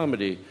started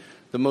comedy,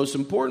 the most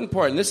important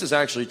part, and this is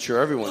actually true,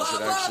 everyone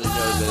should actually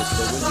know this,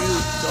 but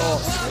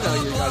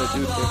when you got to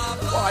do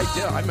things. Well, I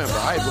did. I remember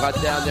I got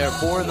down there at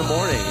 4 a.m.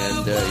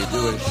 and you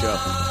do a show.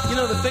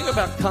 The thing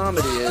about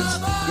comedy is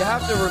you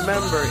have to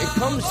remember it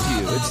comes to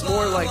you. It's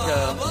more like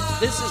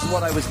this is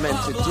what I was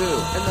meant to do.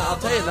 And I'll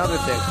tell you another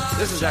thing.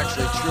 This is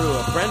actually true.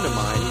 A friend of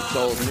mine, he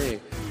told me.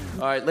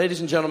 All right,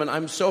 ladies and gentlemen,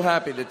 I'm so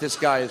happy that this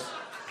guy is...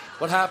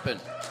 What happened?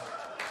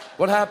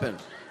 What happened?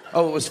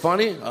 Oh, it was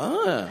funny?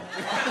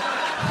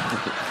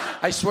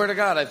 I swear to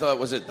God, I thought,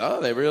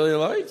 they really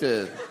liked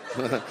it.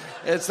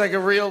 It's like a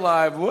real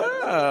live,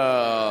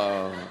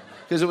 wow.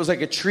 Because it was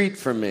like a treat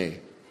for me.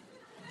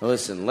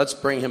 Listen, let's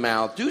bring him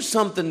out. Do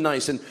something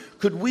nice. And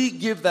could we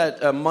give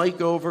that mic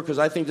over? Because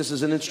I think this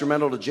is an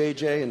instrumental to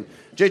JJ. And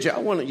JJ, I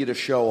want you to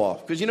show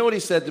off. Because you know what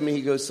he said to me?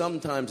 He goes,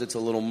 sometimes it's a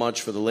little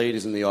much for the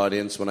ladies in the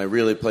audience when I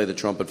really play the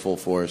trumpet full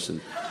force. And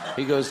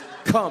he goes,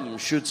 cum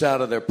shoots out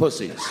of their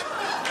pussies.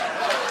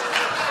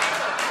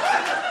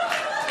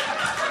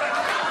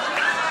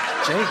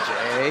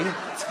 JJ.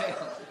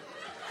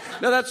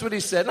 No, that's what he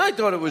said. And I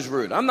thought it was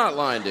rude. I'm not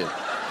lying to you.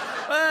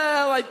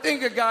 Well, I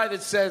think a guy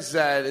that says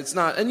that, it's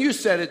not... And you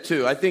said it,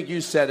 too. I think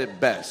you said it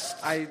best.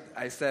 I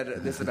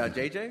said this about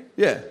JJ?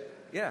 Yeah.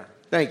 Yeah.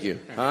 Thank you.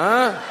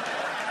 Huh?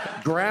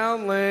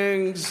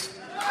 Groundlings.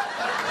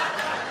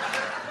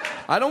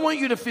 I don't want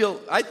you to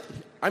feel...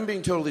 I'm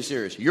being totally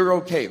serious. You're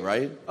okay,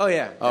 right? Oh,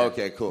 yeah. Oh,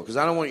 okay, cool. Because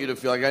I don't want you to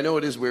feel like... I know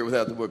it is weird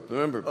without the word.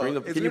 Remember,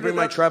 can you bring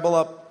my treble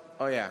up?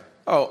 Oh, yeah.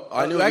 Oh,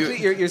 I knew actually,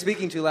 you're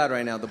speaking too loud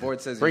right now. The board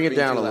says bring you're it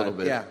down too a loud. little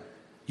bit. Yeah.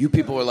 You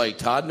people are like,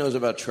 Todd knows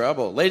about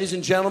treble. Ladies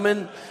and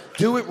gentlemen,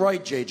 do it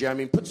right, JJ. I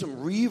mean, put some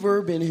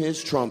reverb in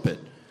his trumpet,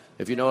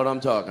 if you know what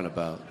I'm talking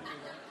about.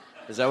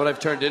 Is that what I've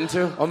turned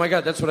into? Oh, my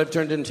God, that's what I've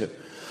turned into.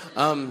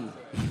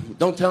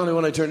 Don't tell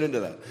anyone I turned into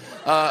that.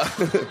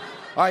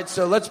 All right,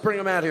 so let's bring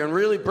him out here and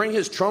really bring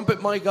his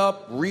trumpet mic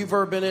up,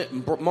 reverb in it.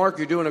 And Mark,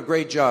 you're doing a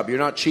great job. You're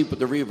not cheap with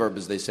the reverb,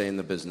 as they say in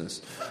the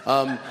business.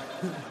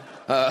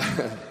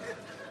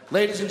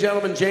 Ladies and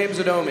gentlemen, James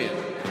Adomian.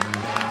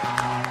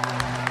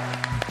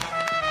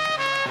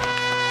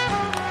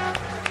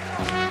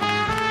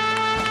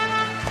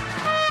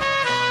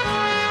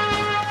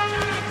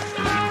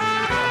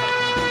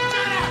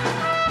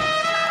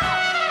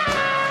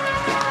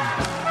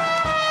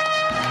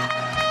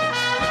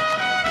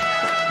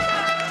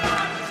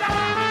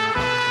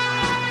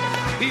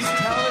 He's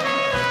telling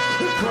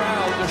the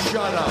crowd to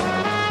shut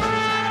up.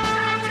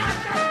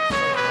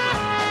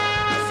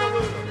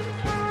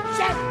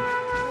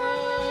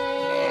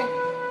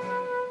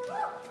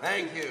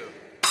 Thank you.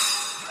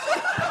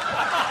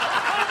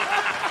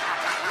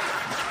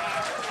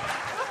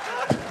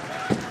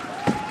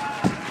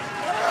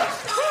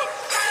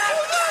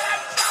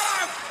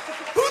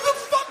 Who the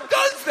fuck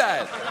does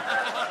that?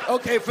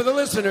 Okay, for the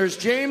listeners,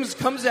 James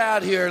comes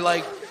out here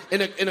like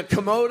in a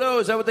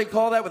Komodo, is that what they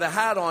call that, with a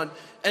hat on,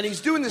 and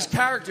he's doing this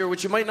character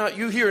which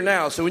you hear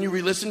now. So when you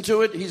re-listen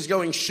to it, he's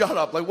going, "Shut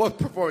up!" Like what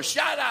performance?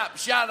 Shut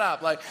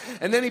up! Like,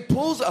 and then he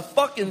pulls a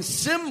fucking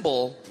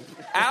cymbal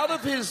out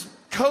of his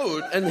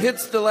coat and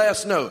hits the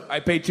last note.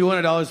 I paid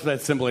 $200 for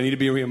that cymbal. I need to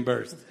be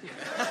reimbursed.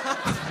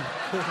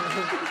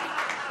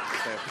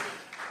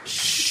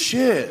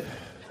 Shit.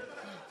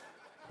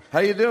 How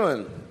you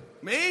doing?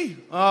 Me?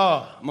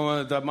 Oh,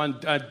 I'm on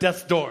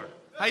death's door.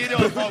 How you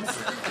doing, folks?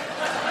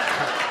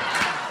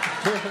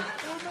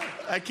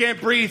 I can't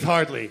breathe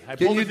hardly. I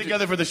pulled it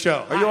together for the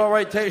show. Are you all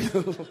right?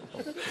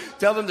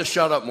 Tell them to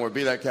shut up more.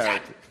 Be that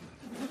character.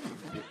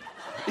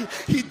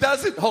 He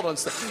doesn't. Hold on.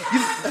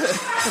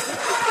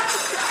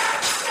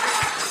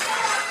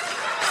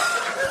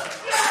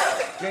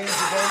 James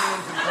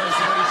Adomian's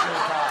impersonation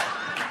of Todd.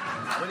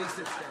 When he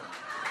sits down.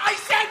 I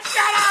said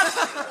shut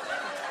up!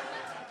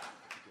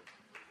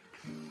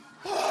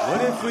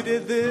 What if we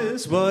did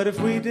this? What if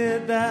we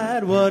did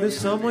that? What if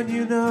someone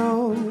you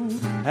know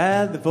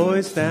had the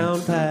voice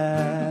down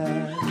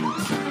pat?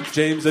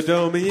 James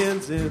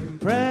Adomian's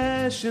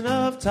impression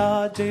of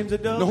Todd. James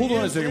Adomian. No, hold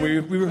on a second. We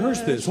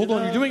rehearsed this. Hold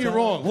on. You're doing it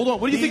wrong. Hold on.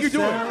 What do you think you're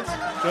doing?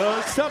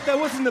 No, stop. That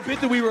wasn't the bit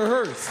that we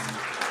rehearsed.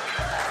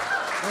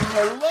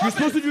 You're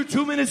supposed to do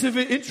 2 minutes of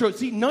an intro.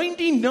 See,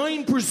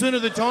 99%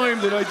 of the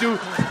time that I do...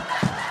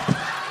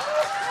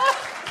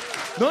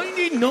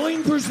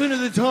 99% of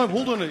the time.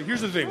 Hold on.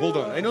 Here's the thing. Hold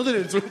on. I know that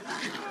it's... Do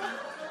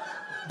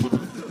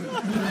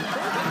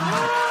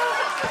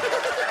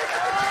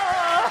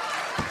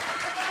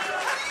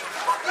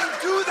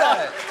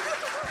that.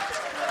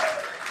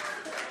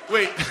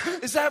 Wait,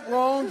 is that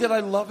wrong that I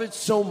love it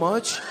so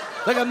much?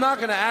 Like, I'm not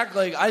going to act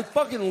like... I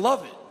fucking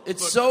love it.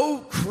 It's so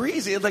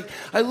crazy. Like,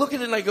 I look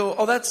at it and I go,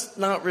 oh, that's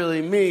not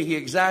really me. He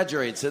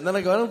exaggerates it. And then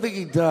I go, I don't think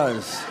he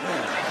does.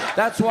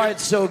 That's why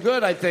it's so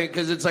good, I think,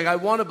 because it's like, I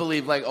want to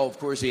believe, like, oh, of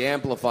course he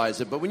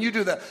amplifies it. But when you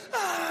do that,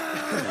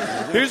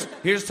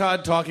 Here's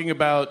Todd talking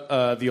about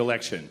the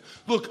election.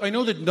 Look, I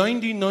know that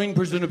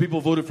 99% of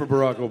people voted for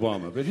Barack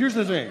Obama, but here's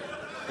the thing.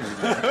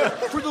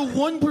 For the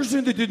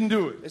 1% that didn't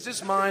do it. Is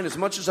this mine? As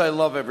much as I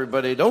love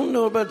everybody, don't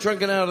know about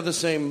drinking out of the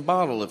same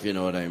bottle, if you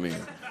know what I mean.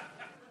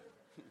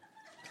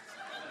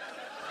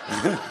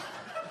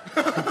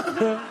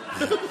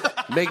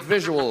 Make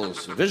visual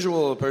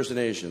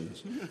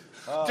impersonations.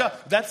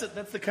 That's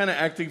the kind of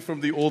acting from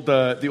the old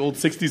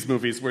 '60s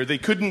movies where you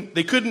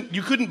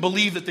couldn't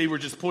believe that they were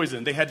just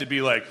poisoned. They had to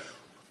be like.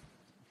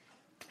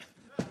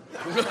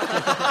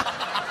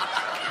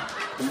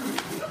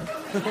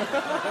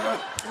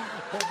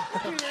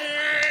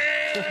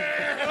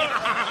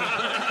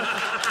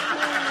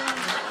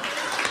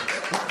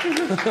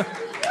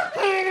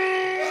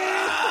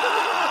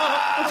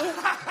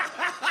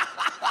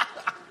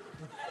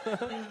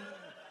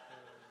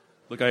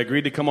 Look, I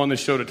agreed to come on this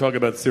show to talk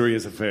about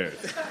serious affairs.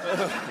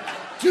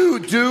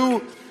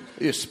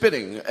 You're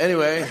spitting.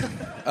 Anyway,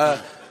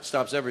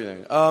 stops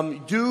everything.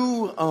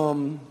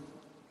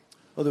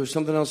 There was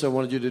something else I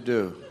wanted you to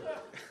do.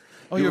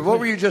 What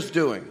were you just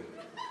doing?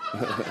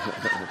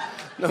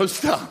 No,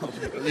 stop.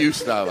 You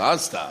stop. I'll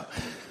stop.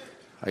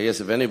 I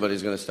guess if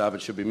anybody's going to stop,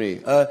 it should be me.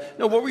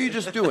 No, what were you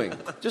just doing?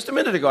 Just a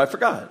minute ago, I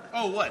forgot.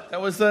 Oh, what? That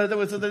was the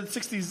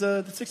 '60s.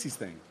 The '60s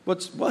thing.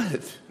 What?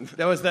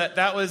 That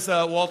was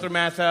Walter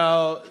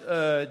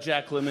Matthau,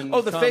 Jack Lemmon.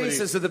 Oh, the comedy.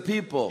 faces of the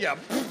people. Yeah.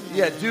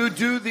 Yeah. Do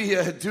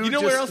the. You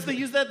know where else they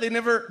use that? They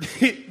never.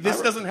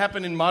 This doesn't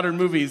happen in modern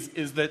movies.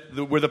 Is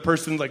that where the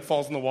person like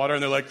falls in the water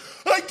and they're like,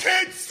 I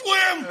can't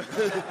swim.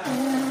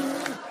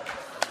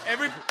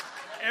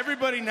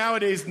 Everybody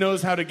nowadays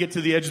knows how to get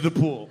to the edge of the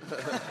pool.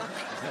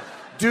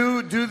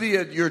 Do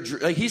the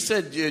like he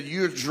said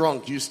you're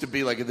drunk used to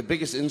be like the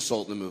biggest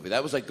insult in the movie.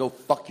 That was like go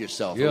fuck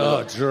yourself.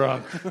 You're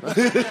drunk.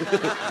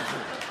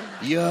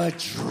 You're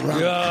drunk.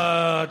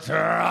 You're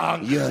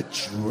drunk. You're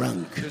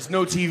drunk. There's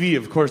no TV,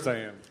 of course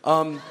I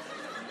am.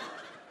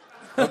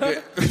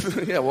 Okay.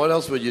 Yeah, what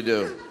else would you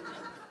do?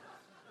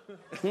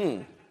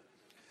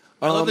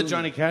 I love the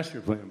Johnny Cash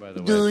you're playing, by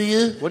the way. Do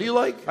you? What do you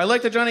like? I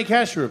like the Johnny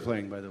Cash you were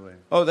playing, by the way.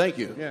 Oh, thank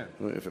you. Yeah.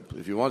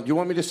 If you want, do you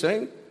want me to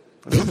sing?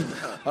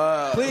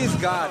 Please,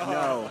 God,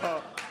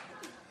 no.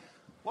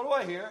 What do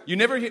I hear? You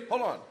never hear.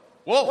 Hold on.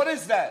 Whoa. What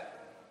is that?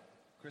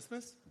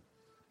 Christmas?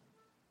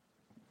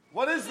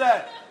 What is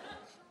that?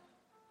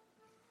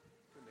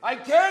 I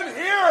can't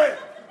hear it.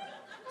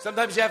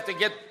 Sometimes you have to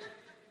get.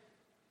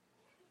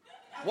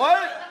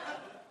 What?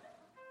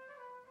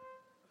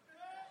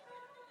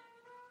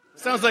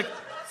 Sounds like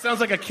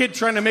a kid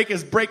trying to make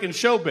his break in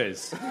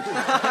showbiz.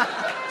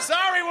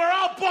 Sorry, we're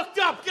all booked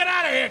up. Get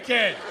out of here,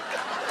 kid.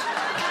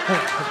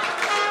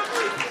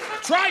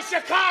 Try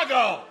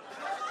Chicago.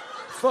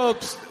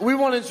 Folks, we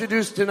want to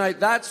introduce tonight,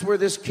 that's where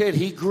this kid,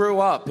 he grew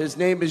up. His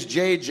name is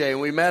JJ, and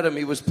we met him.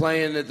 He was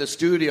playing at the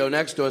studio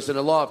next to us in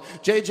the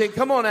loft. JJ,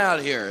 come on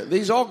out here.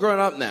 He's all grown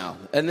up now.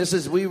 And this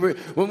is,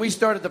 when we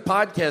started the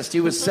podcast, he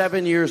was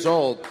 7 years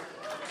old.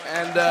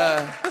 And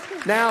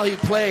now he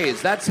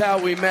plays. That's how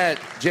we met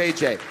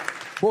JJ.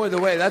 Boy, the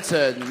way, that's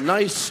a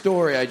nice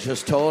story I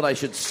just told. I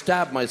should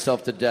stab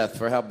myself to death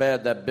for how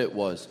bad that bit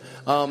was.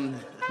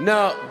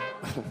 No.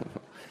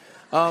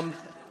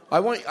 I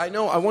want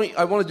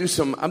to do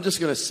some, I'm just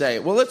going to say,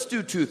 well, let's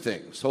do two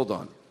things. Hold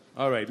on.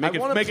 All right, make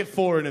it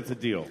four and it's a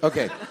deal.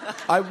 Okay.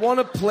 I want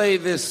to play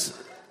this.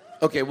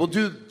 Okay, I want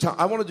to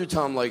do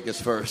Tom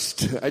Leykis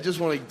first. I just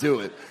want to do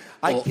it.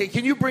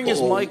 Can you bring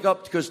his mic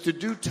up? Because to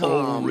do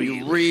Tom,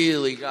 you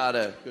really got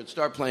to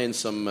start playing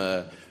some,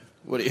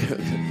 what do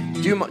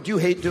you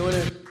hate doing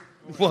it?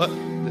 What?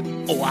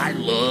 Oh, I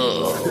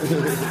love.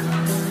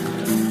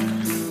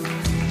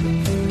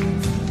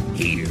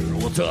 Here,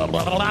 what's up?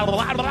 My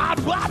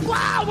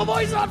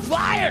boy's on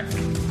fire.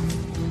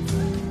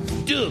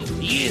 Do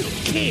you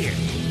care?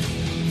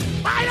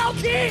 I don't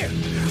care.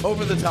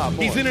 Over the top.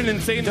 More. He's in an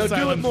insane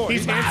asylum. Do it more.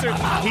 He's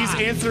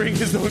answering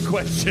his own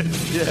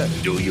questions. Yeah.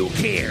 Do you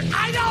care?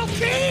 I don't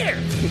care.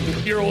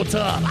 You're on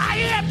Tom. I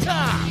am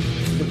Tom.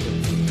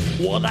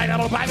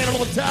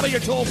 1-900-5800 Tom.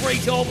 Your toll-free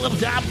Tom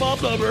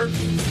phone number.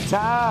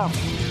 Tom.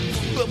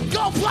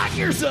 Go fuck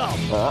yourself.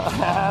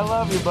 I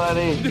love you,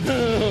 buddy.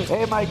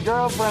 Hey, my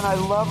girlfriend, I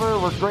love her.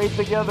 We're great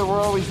together.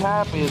 We're always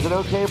happy. Is it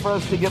okay for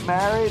us to get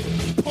married?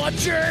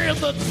 Punch her in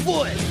the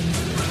foot.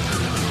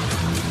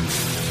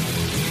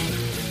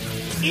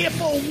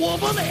 If a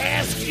woman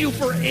asks you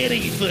for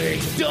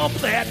anything, dump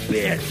that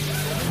bitch.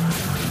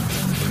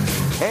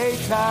 Hey,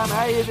 Tom,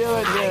 how you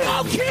doing here?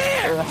 I don't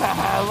care.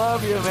 I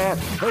love you, man.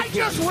 I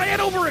just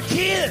ran over a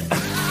kid.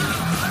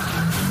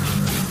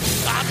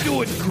 I'm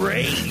doing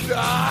great.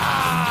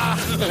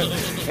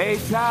 Hey,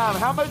 Tom,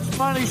 how much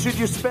money should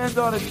you spend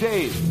on a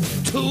date?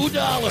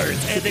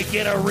 $2 and to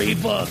get a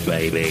refund,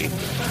 baby.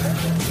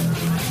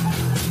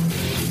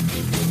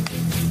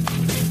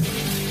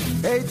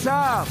 Hey,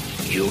 Tom.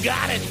 You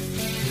got it.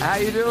 How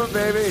you doing,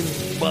 baby?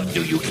 But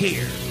do you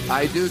care?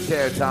 I do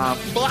care, Tom.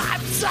 Well,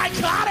 I'm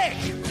psychotic.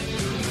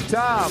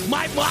 Tom.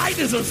 My mind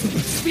is a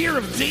sphere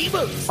of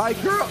demons. My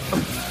girl.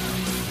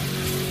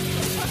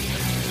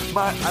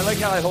 I like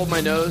how I hold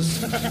my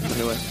nose.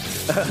 Anyway.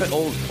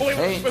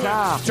 Wait,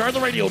 Tom. Turn the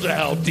radio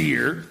down,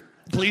 dear.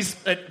 Please,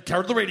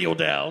 turn the radio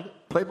down.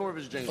 Play more of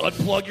his jingle.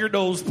 Unplug your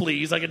nose,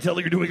 please. I can tell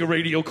you're doing a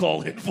radio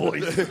call-in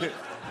voice. Play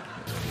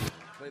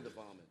the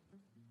vomit.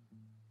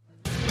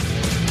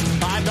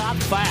 I'm not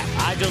fat.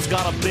 I just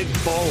got a big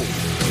bowl.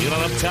 You know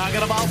what I'm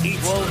talking about? Eat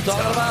what I'm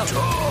talking about?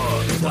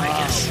 Talk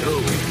like a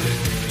show.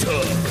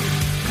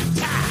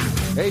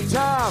 Hey,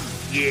 Tom.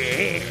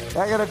 Yeah.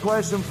 I got a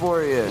question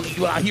for you.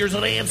 Here's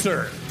an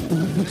answer.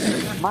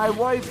 My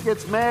wife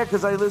gets mad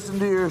because I listen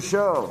to your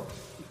show.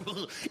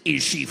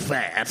 Is she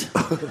fat?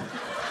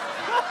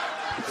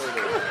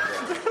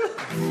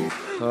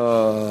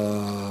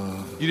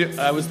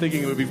 I was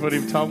thinking it would be funny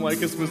if Tom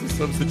Likas was a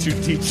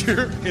substitute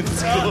teacher in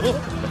school.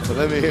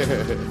 Let me hear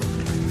it.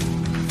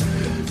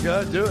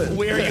 Go do it.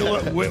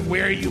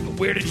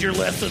 Where did your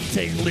lesson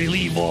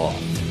leave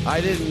off? I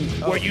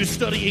didn't. Were you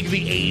studying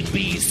the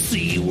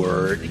ABC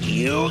word?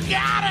 You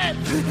got it.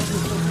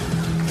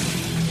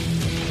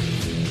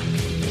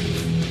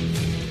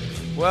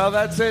 Well,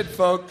 that's it,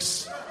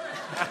 folks.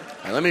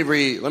 Let me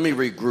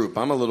regroup.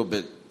 I'm a little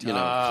bit,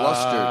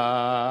 flustered.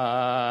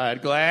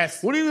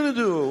 Glass. What are you gonna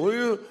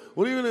do?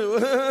 What are you gonna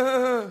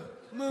do?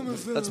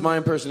 That's my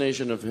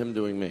impersonation of him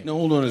doing me. No,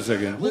 hold on a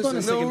second. Hold on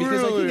a second,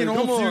 because I think in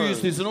all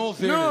seriousness, in all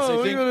fairness, I think...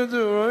 what are you gonna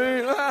do,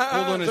 right?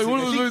 Hold on a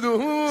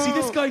second. See,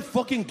 this guy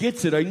fucking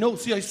gets it. I know.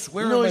 See, I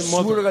swear on my mother. I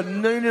swear to God,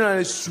 99,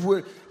 I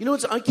swear. You know,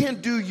 I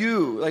can't do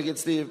you. Like,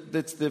 it's the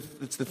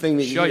thing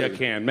that you Sure do. you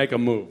can. Make a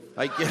move.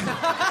 I can't.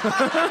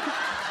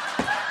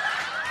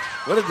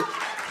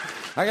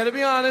 I gotta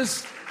be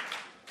honest.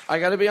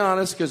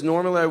 Because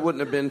normally I wouldn't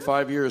have been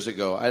 5 years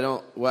ago.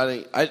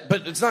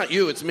 But it's not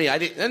you, it's me.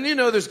 And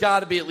there's got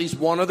to be at least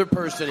one other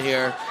person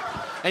here.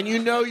 And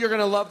you're going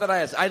to love that I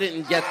asked. I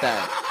didn't get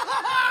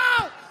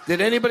that. Did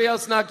anybody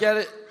else not get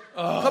it?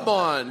 Come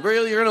on.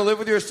 Really? You're going to live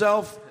with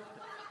yourself?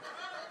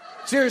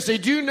 Seriously,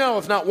 do you know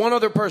if not one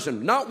other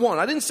person, not one,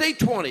 I didn't say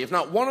 20, if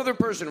not one other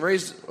person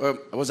raised,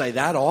 was I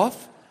that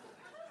off?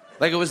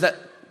 Like it was that...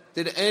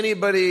 Did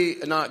anybody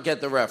not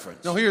get the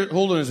reference? No, here,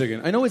 hold on a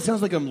second. I know it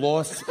sounds like I'm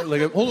lost. Hold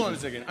on a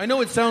second. I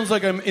know it sounds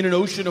like I'm in an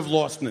ocean of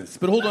lostness,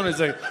 but hold on a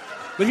second.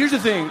 But here's the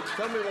thing.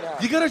 Tell me what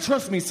happened. You gotta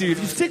trust me, Steve.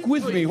 If you stick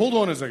with me, hold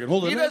on a second.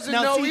 Hold on. He doesn't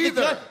know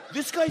either.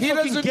 This guy He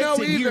fucking doesn't gets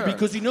know it here either.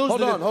 because he knows Hold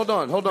that. Hold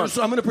on.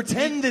 So I'm gonna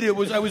pretend that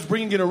I was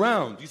bringing it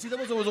around. You see, that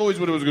was always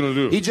what I was gonna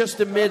do. He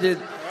just admitted.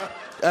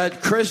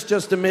 Chris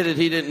just admitted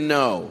he didn't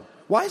know.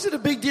 Why is it a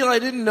big deal? I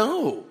didn't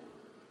know.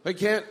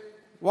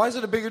 Why is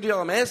it a bigger deal?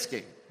 I'm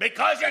asking.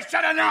 Because you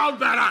should have known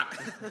better.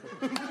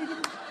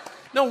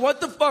 No, what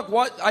the fuck?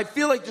 What? I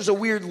feel like there's a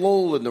weird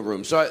lull in the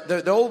room. So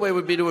the old way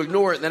would be to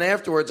ignore it, and then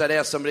afterwards I'd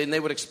ask somebody, and they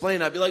would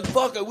explain. I'd be like,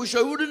 "Fuck! I wish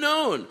I would have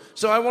known."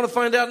 So I want to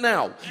find out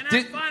now.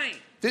 You're not funny.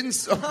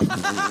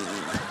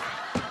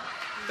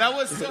 That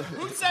was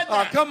who said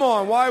that? Oh, come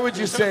on! Why would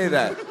you say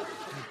that?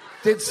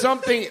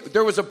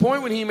 There was a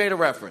point when he made a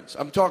reference.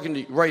 I'm talking to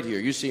you right here.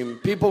 You see him.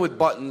 People with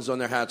buttons on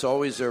their hats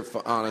always are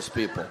honest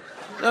people.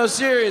 No,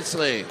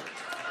 seriously.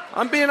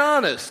 I'm being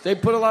honest. They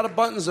put a lot of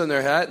buttons on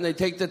their hat, and they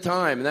take the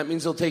time, and that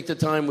means they'll take the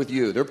time with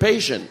you. They're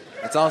patient.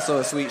 It's also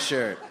a sweet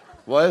shirt.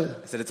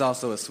 What? I said it's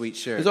also a sweet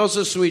shirt. It's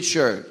also a sweet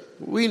shirt.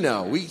 We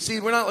know.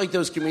 We're not like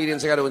those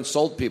comedians that got to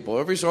insult people.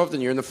 Every so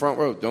often, you're in the front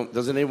row.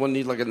 Doesn't anyone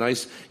need like a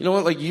nice... You know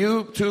what? Like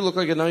you two look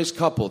like a nice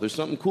couple. There's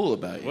something cool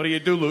about you. What do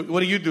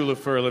you do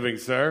for a living,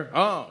 sir?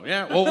 Oh,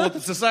 yeah. Well,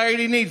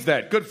 society needs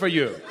that. Good for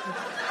you.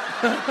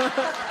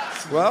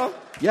 Well,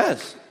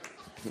 yes.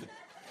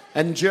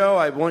 And Joe,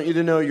 I want you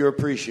to know you're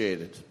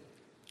appreciated.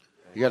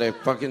 You gotta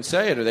fucking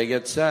say it or they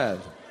get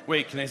sad.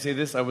 Wait, can I say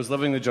this? I was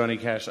loving the Johnny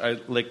Cash.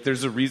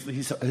 There's a reason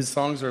his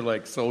songs are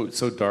like so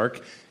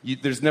dark.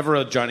 There's never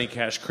a Johnny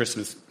Cash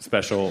Christmas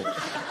special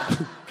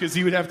because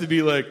he would have to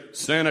be like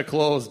Santa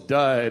Claus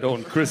died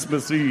on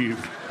Christmas Eve.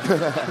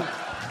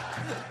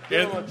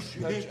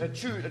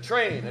 A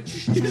train.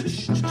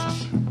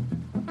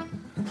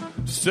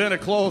 Santa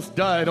Claus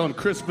died on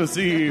Christmas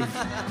Eve.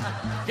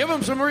 Give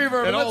him some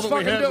reverb. And all let's that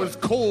we fucking had was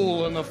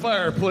coal in the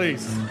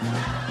fireplace.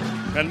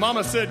 And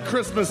Mama said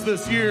Christmas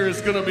this year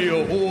is going to be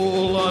a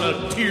whole lot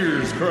of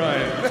tears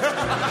crying.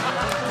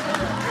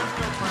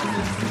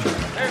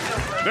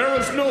 There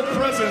was no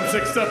presents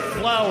except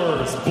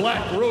flowers,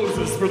 black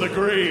roses for the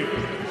grave.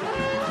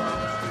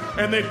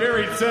 And they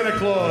buried Santa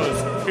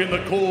Claus in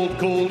the cold,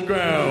 cold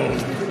ground.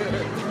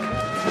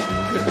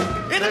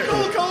 In the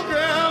cold, cold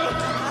ground.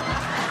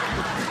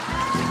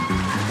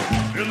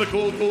 In the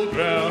cold, cold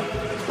ground.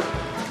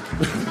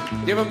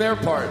 Give them their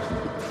part.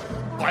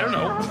 I don't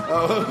know.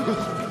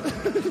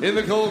 In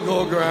the cold,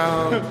 cold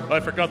ground. I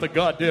forgot the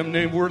goddamn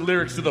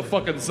lyrics to the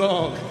fucking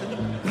song.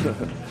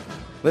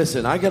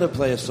 Listen, I got to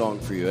play a song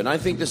for you, and I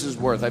think this is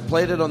worth. I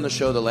played it on the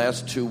show the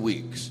last 2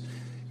 weeks,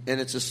 and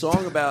it's a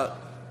song about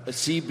a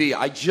CB.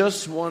 I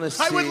just want to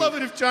see... I would love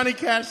it if Johnny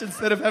Cash,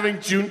 instead of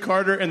having June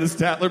Carter and the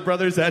Statler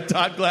Brothers, had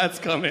Todd Glass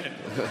come in.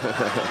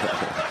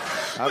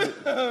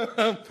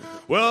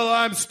 Well,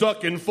 I'm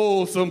stuck in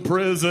Folsom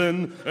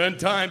Prison, and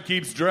time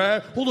keeps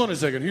dragging. Hold on a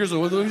second. Here's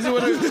what I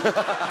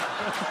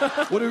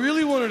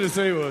really wanted to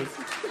say was...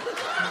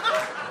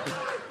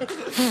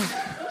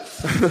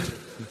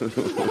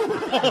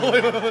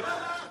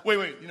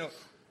 Wait. You know,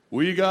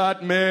 we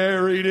got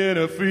married in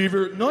a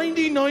fever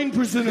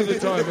 99% of the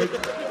time.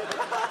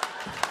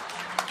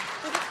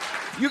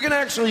 You can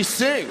actually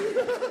sing.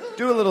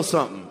 Do a little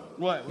something.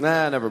 What?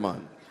 Nah, never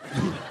mind.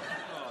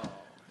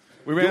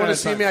 We you want to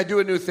see me? I do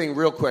a new thing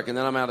real quick, and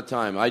then I'm out of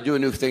time. I do a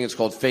new thing. It's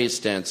called face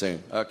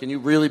dancing. Can you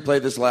really play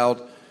this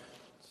loud?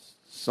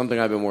 Something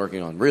I've been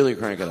working on. Really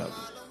crank it up.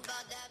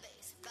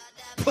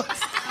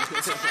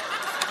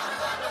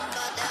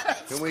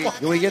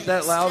 Can we get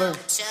that louder?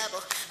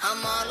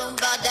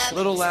 A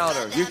little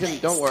louder. You can.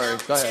 Don't worry.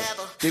 Go ahead.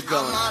 Keep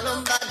going. I'm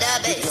all about that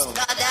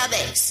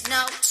bass,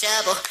 no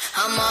trouble.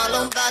 I'm all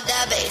about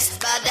that bass,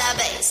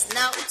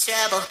 no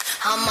trouble.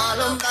 I'm all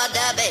about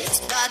that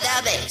bass,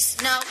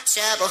 no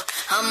trouble.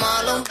 I'm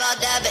all about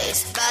that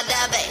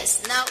bass,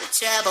 no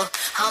trouble.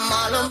 I'm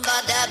all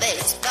about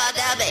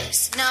that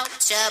bass, no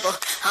trouble.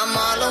 I'm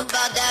all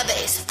about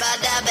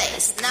that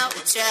bass, no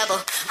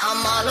trouble.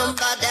 I'm all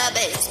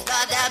about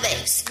that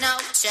bass,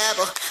 no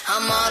trouble.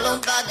 I'm all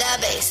about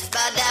that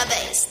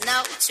bass,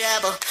 no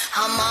trouble.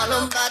 I'm all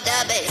about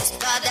that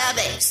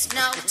bass,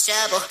 no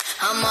trouble.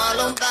 I'm all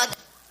about.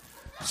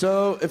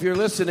 So, if you're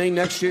listening,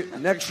 next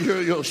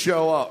year you'll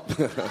show up.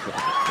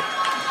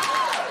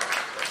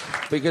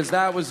 Because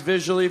that was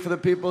visually for the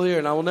people here,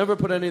 and I will never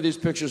put any of these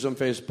pictures on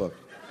Facebook.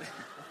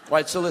 All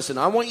right, so listen,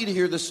 I want you to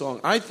hear this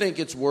song. I think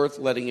it's worth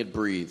letting it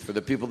breathe for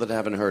the people that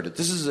haven't heard it.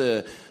 This is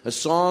a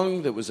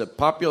song that was a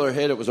popular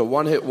hit. It was a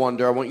one-hit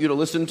wonder. I want you to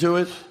listen to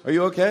it. Are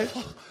you okay?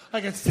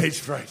 I got stage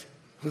fright.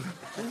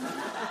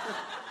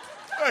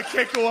 I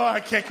can't go on. I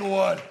can't go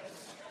on.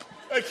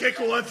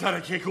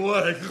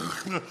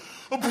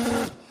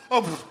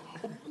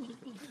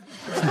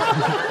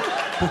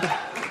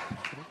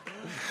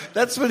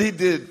 That's what he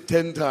did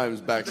 10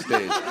 times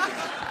backstage.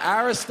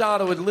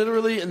 Aristotle would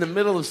literally, in the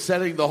middle of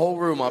setting the whole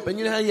room up, and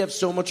you know how you have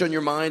so much on your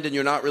mind and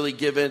you're not really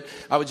giving?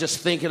 I was just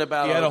thinking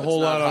about it. He had a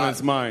whole lot on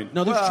his mind.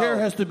 No, this chair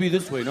has to be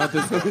this way, not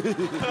this way.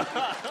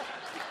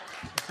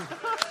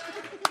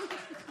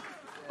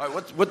 All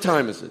right, what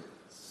time is it?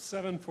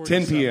 7:47.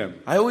 10 p.m.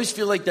 I always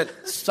feel like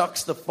that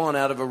sucks the fun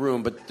out of a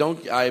room, but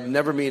I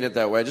never mean it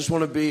that way. I just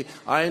want to be,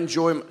 I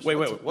enjoy... Wait.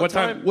 What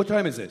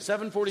time is it?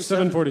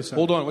 7:47. 7:47.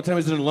 Hold on. What time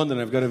is it in London?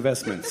 I've got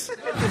investments.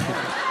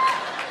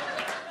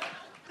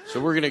 So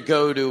we're going to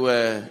go to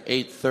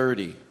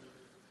 8:30.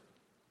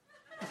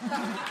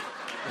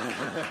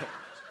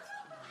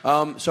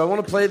 So I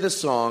want to play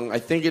this song. I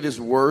think it is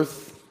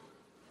worth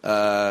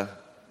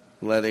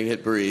letting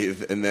it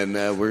breathe, and then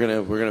we're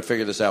gonna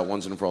figure this out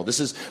once and for all.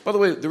 This is, by the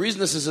way, the reason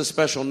this is a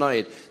special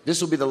night.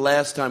 This will be the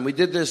last time we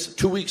did this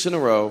 2 weeks in a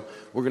row.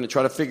 We're going to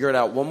try to figure it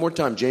out one more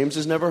time. James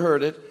has never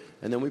heard it,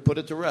 and then we put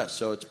it to rest.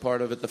 So it's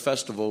part of it. The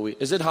festival.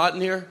 Is it hot in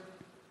here?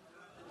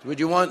 Would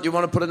you want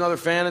to put another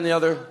fan in the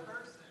other?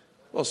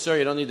 Well, sir,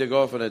 you don't need to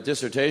go off on a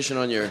dissertation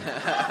on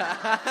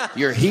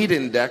your heat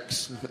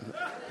index.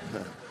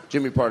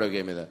 Jimmy Pardo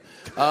gave me that.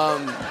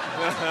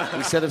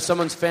 He said if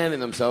someone's fanning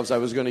themselves, I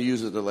was going to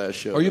use it the last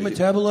show. Are you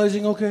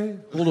metabolizing okay?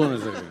 Hold on a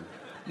second.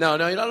 No,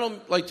 I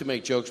don't like to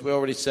make jokes. We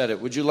already said it.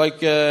 Would you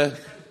like... It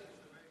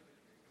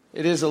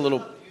is a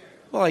little...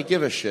 Well, I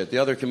give a shit. The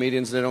other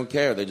comedians, they don't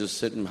care. They just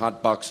sit in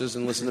hot boxes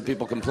and listen to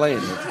people complain.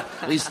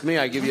 At least me,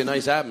 I give you a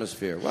nice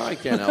atmosphere. Well, I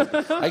can't help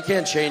it. I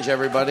can't change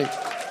everybody.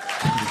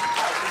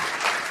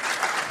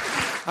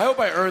 I hope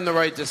I earned the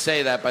right to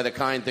say that by the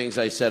kind things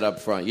I said up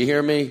front. You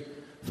hear me?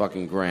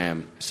 Fucking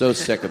Graham. So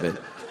sick of it.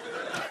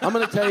 I'm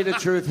going to tell you the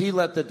truth. He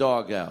let the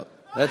dog out.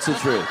 That's the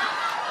truth.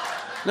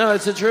 No,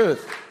 it's the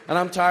truth. And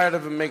I'm tired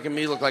of him making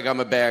me look like I'm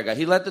a bad guy.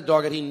 He let the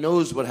dog out. He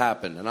knows what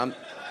happened. And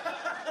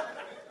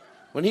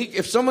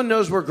if someone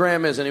knows where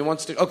Graham is and he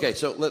wants to... Okay,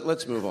 so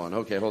let's move on.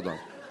 Okay, hold on.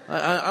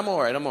 I'm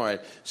all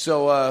right.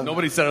 So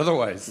nobody said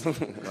otherwise.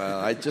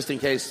 Well, just in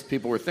case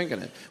people were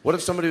thinking it. What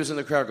if somebody was in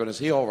the crowd going, is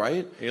he all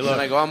right? Hey, look. And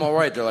I go, I'm all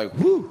right. They're like,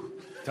 whew.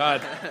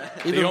 Todd.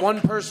 Even one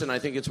person, I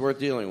think it's worth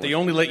dealing with. They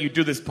only let you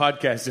do this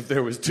podcast if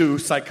there was 2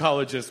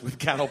 psychologists with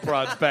cattle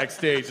prods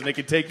backstage, and they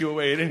could take you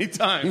away at any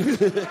time.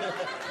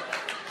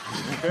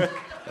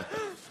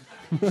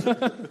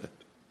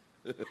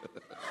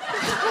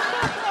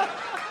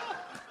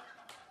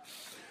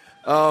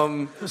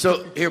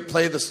 So here,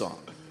 play the song.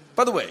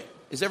 By the way,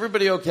 is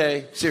everybody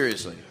okay?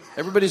 Seriously,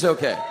 everybody's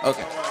okay.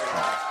 Okay.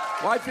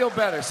 Well, I feel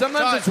better.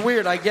 Sometimes it's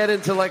weird. I get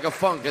into like a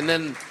funk, and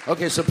then go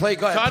ahead.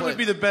 Todd would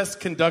be the best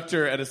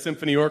conductor at a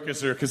symphony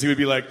orchestra because he would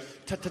be like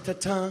ta ta ta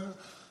ta.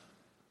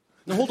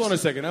 Now hold on a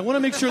second. I want to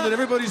make sure that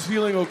everybody's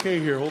feeling okay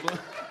here. Hold on.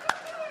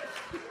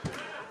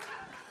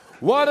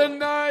 What a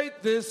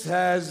night this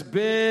has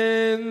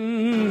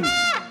been.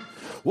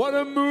 What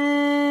a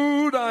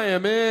mood I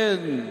am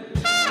in.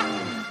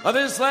 Of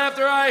this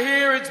laughter I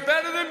hear, it's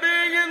better than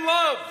being in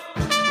love.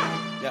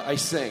 Yeah, I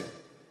sing.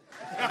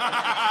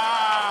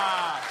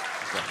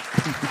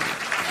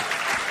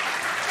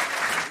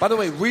 By the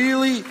way,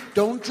 really,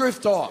 don't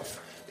drift off.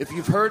 If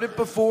you've heard it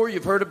before,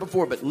 you've heard it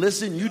before. But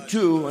listen, you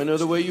too, I know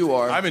the way you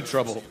are. I'm in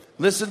trouble.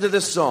 Listen to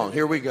this song.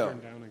 Here we go.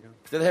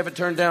 Did I have it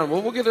turned down?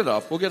 Well, we'll get it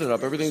up. We'll get it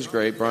up. Everything's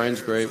great.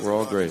 Brian's great. We're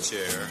all great.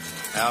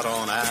 Out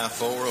on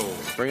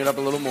I-4O. Bring it up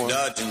a little more.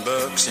 Dodging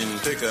bucks in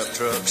pickup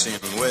trucks in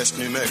West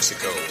New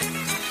Mexico.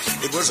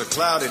 It was a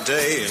cloudy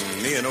day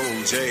and me and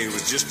old Jay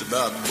was just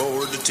about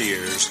bored to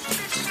tears.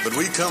 But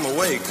we come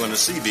awake when a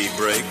CB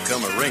break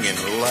come a-ringing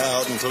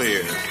loud and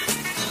clear.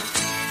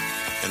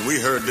 And we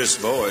heard this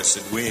voice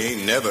that we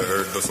ain't never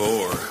heard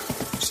before,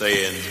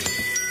 saying,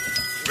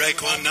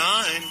 Break 19,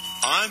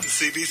 I'm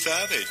CB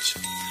Savage.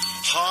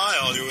 Hi,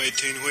 all you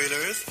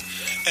 18-wheelers.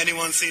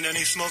 Anyone seen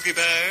any Smoky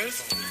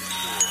Bears?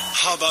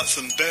 How about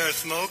some Bear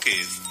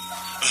Smokies?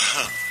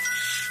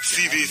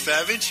 CB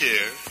Savage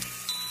here.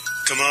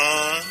 Come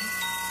on.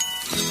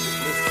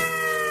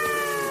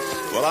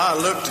 Well, I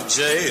looked at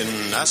Jay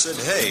and I said,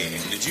 hey,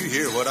 did you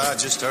hear what I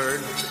just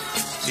heard?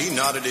 He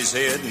nodded his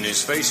head and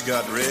his face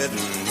got red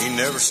and he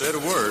never said a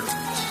word.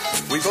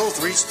 We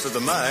both reached for the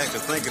mic,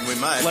 thinking we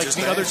might just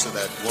answer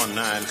that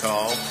 19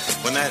 call,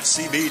 when that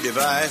CB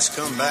device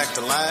come back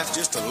to life,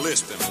 just a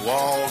lisping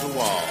wall to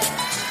wall.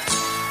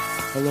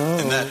 Hello.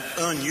 And that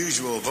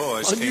unusual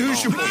voice came on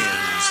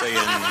again, saying,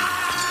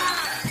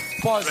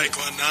 Pause it.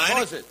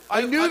 Pause it.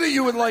 I knew that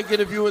you would like it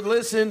if you would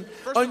listen.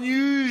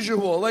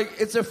 Unusual. Like,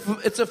 it's a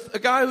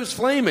guy who's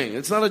flaming.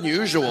 It's not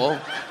unusual.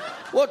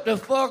 What the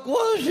fuck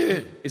was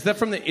it? Is that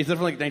from like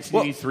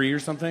 1983 or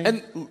something?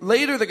 And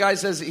later the guy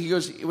says, he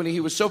goes, when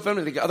he was so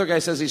feminine, the other guy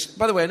says,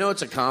 by the way, I know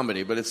it's a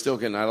comedy, but it's still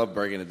good, and I love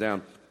breaking it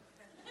down.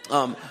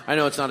 I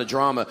know it's not a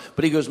drama,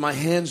 but he goes, my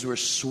hands were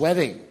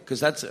sweating, because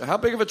that's, how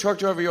big of a truck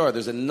driver you are?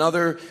 There's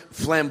another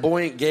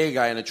flamboyant gay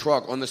guy in a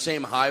truck on the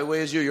same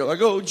highway as you. You're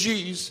like, oh,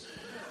 geez.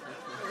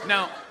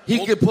 Now,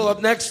 he could pull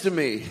up next to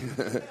me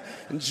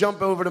and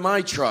jump over to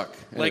my truck.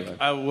 Anyway.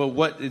 Well,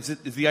 what is it?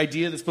 Is the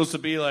idea that's supposed to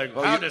be like,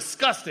 how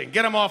disgusting?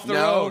 Get him off the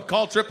road.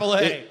 Call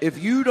AAA. If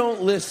you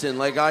don't listen,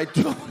 like I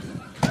do,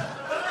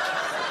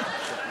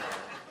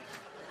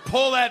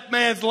 pull that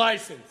man's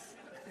license.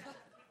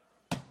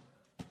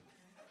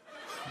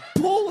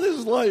 Pull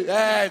his license.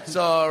 That's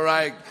all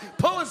right.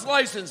 Pull his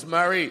license,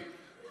 Murray.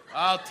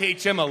 I'll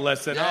teach him a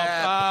lesson.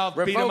 Yeah,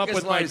 I'll beat him up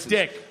with my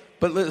dick.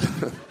 But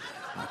listen.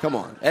 Come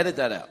on, edit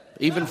that out.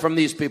 Even from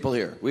these people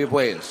here, we have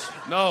ways.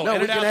 No,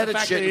 we can edit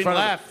shit in front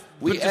of them.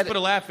 We just put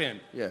a laugh in.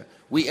 Yeah,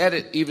 we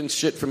edit even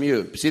shit from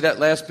you. See that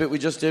last bit we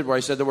just did where I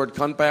said the word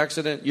cunt by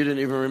accident? You didn't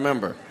even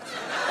remember.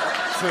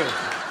 True.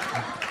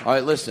 All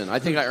right, listen. I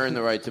think I earned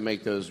the right to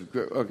make those.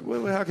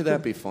 How could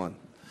that be fun?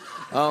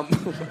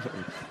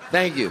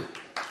 Thank you.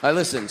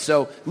 Listen.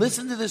 So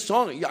listen to this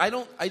song. I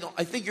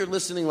think you're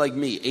listening like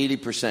me,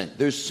 80%.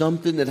 There's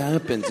something that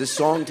happens. This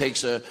song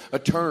takes a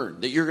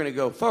turn that you're going to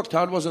go, fuck,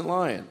 Todd wasn't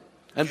lying.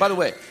 And by the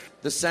way,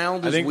 the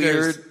sound is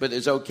weird, but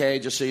it's okay.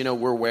 Just so you know,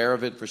 we're aware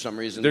of it for some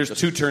reason. There's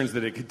two turns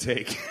that it could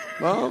take.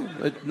 Well,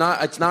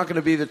 it's not going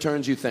to be the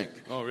turns you think.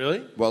 Oh,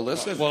 really? Well,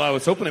 listen. Well, I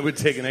was hoping it would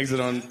take an exit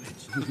on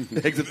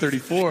exit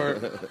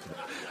 34.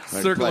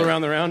 Circle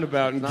around the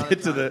roundabout and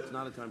get to the... It's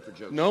not a time for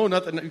jokes. No,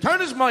 nothing.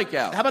 Turn his mic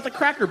out. How about the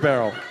Cracker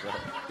Barrel?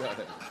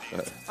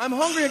 I'm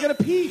hungry. I got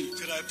to pee.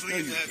 Could I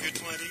please have your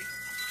 20?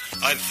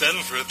 I'd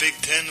settle for a big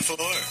 10-4.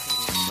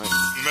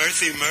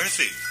 Mercy,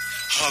 mercy.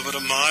 How about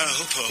a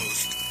mile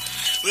post?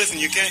 Listen,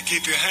 you can't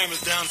keep your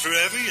hammers down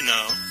forever, you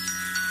know.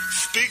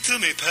 Speak to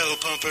me, pedal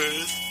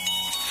pumpers.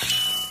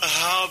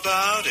 How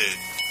about it?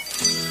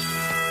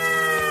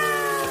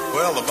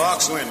 Well, the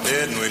box went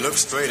dead and we looked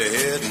straight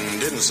ahead and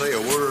didn't say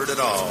a word at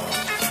all.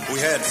 We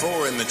had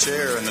 4 in the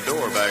chair and the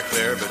door back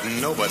there, but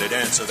nobody'd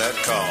answer that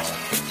call.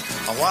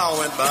 A while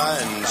went by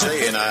and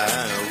Jay and I,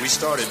 we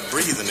started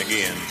breathing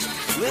again.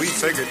 We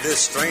figured this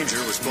stranger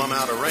was plumb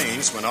out of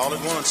range when all at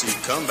once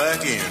he'd come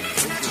back in.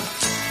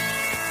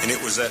 And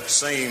it was that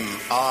same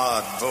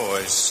odd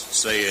voice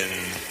saying,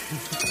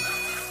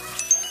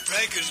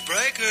 Breakers,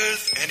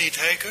 breakers, any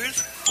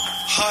takers?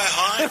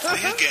 Hi, it's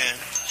me again.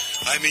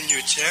 I'm in your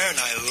chair and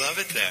I love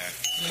it there.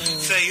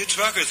 Say, you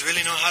truckers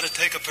really know how to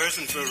take a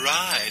person for a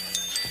ride.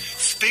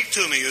 Speak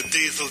to me, you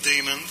diesel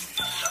demons.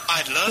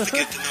 I'd love to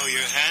get to know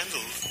your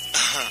handles.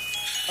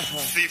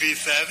 CB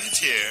Savage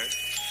here.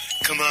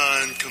 Come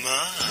on, come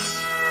on.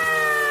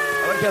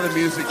 I like how the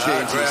music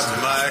changes. I grabbed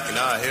the mic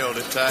and I held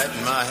it tight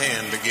and my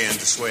hand began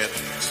to sweat.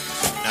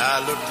 Now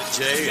I looked at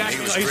Jay and he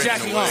was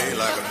grinning away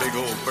like a big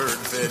old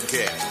bird-fed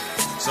cat.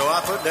 So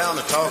I put down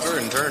the talker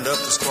and turned up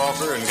the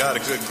squawker and got a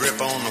good grip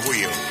on the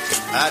wheel.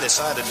 I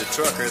decided the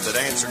trucker that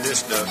answered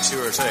this duck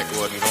sure as heck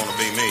wasn't going to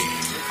be me.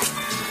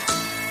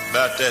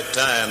 About that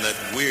time, that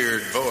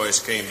weird voice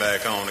came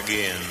back on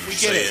again,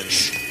 saying,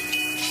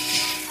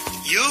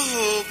 Yo,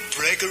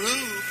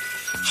 breakaroo.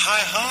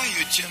 Hi,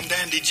 you Jim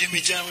Dandy Jimmy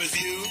Jammers,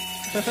 you.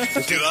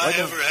 Do I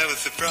ever have a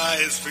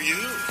surprise for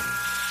you?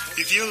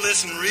 If you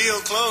listen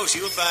real close,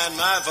 you'll find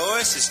my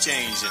voice is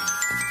changing.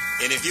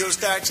 And if you'll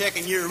start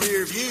checking your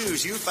rear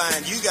views, you'll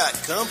find you got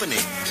company.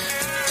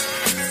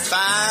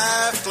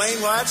 5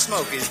 plain white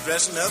smokies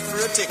dressing up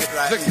for a ticket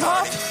writing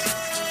party.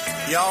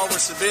 Y'all were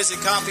so busy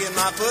copying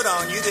my put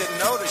on, you didn't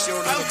notice your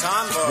little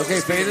convo Okay,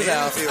 was fade being it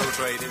out.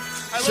 infiltrated.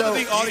 I love that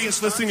the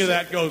audience listening to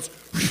that goes,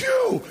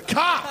 phew,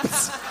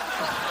 cops!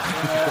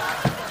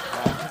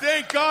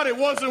 Thank God it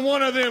wasn't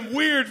one of them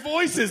weird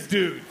voices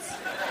dudes.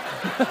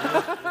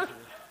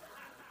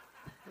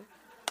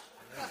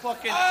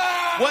 What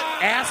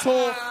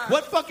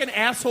fucking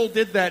asshole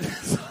did that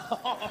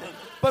song?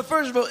 But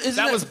first of all,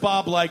 that was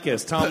Bob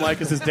Likas, Tom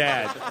Likas'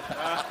 dad.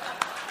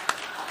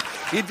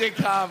 He did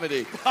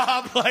comedy.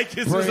 Bob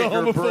Likas was a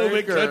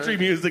homophobic country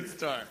music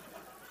star.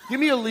 Give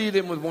me a lead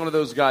in with one of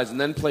those guys,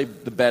 and then play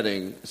the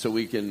betting so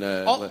we can.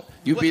 I'll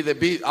be the.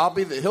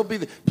 He'll be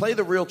the. Play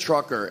the real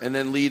trucker, and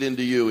then lead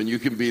into you, and you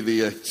can be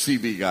the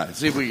CB guy.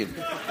 See if we can.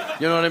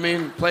 You know what I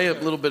mean? Play a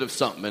little bit of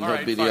something, and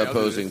he'll be the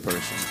opposing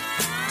person.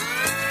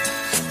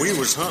 We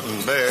was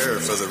hunting bear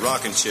for the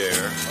rocking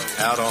chair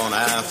out on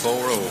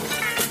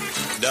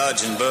I-40,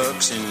 dodging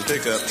bucks in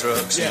pickup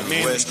trucks in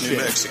West New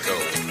Mexico.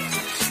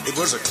 It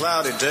was a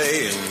cloudy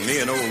day, and me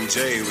and old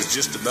Jay was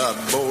just about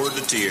bored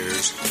to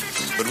tears.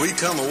 But we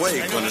come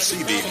awake when a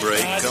CD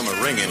break come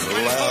a-ringing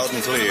loud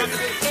and clear.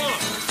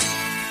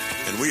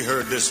 And we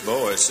heard this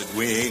voice that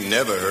we ain't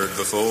never heard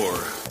before,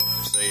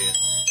 saying,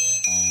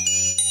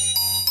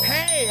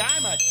 Hey,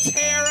 I'm a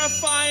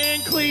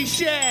terrifying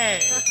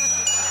cliche.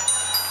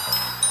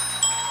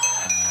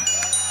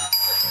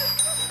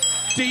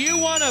 Do you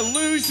want to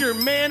lose your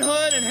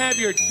manhood and have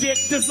your dick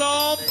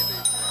dissolved?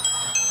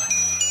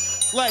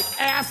 Like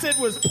acid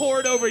was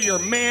poured over your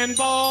man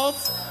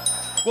balls?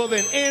 Well,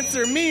 then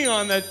answer me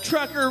on the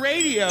trucker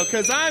radio,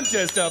 because I'm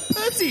just a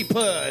pussy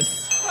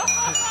puss.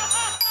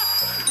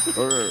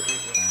 Oh,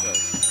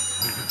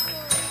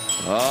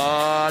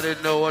 I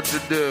didn't know what to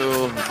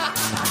do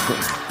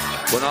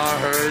when I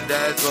heard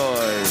that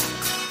voice.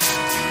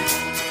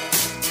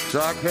 So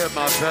I kept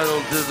my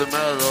pedal to the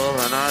metal,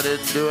 and I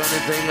didn't do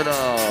anything at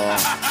all.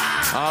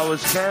 I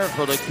was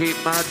careful to keep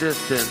my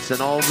distance,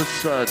 and all of a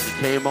sudden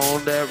came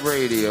on that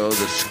radio,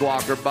 the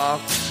Squawker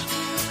Box.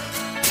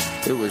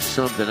 It was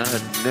something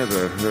I'd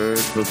never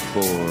heard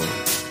before.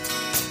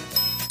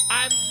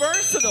 I'm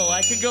versatile.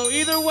 I can go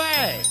either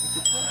way.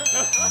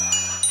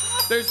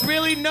 There's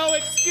really no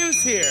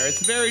excuse here.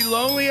 It's very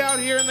lonely out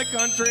here in the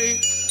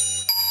country.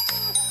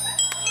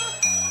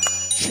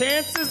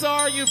 Chances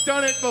are you've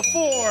done it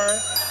before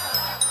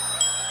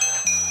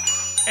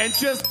and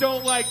just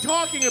don't like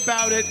talking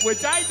about it,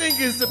 which I think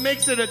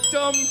makes it a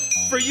dumb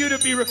for you to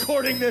be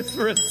recording this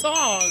for a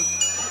song.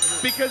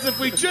 Because if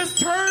we just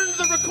turned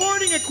the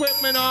recording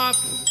equipment off,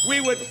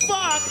 we would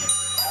fuck,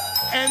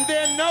 and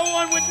then no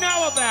one would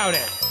know about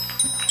it.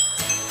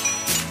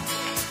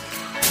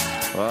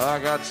 Well, I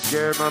got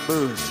scared in my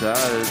boots. I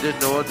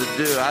didn't know what to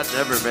do. I'd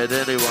never met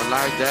anyone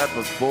like that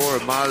before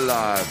in my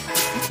life.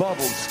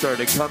 Bubbles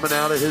started coming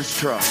out of his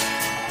truck.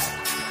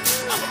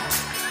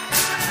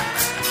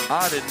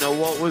 I didn't know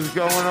what was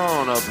going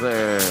on up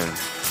there.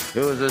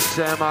 It was a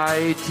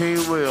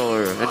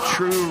semi-18-wheeler and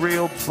true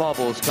real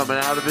bubbles coming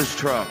out of his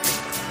truck.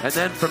 And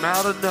then from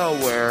out of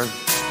nowhere,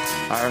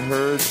 I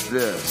heard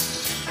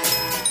this.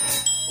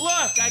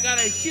 Look, I got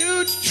a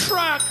huge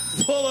truck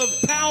full of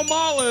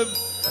Palmolive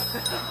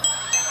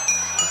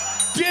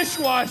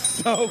dishwash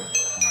soap.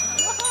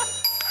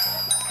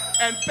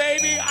 And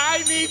baby,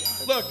 I'm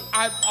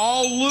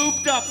all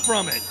lubed up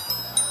from it.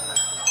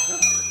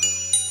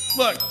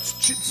 Look,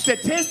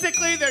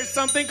 statistically, there's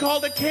something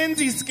called a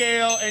Kinsey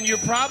scale, and you're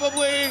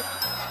probably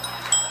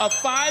a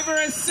 5 or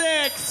a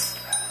 6.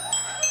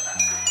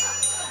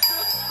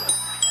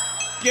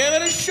 Give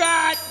it a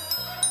shot.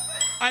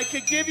 I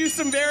could give you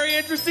some very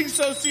interesting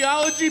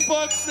sociology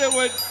books that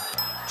would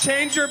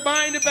change your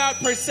mind about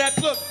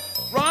perception. Look,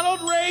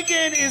 Ronald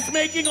Reagan is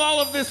making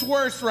all of this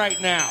worse right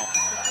now.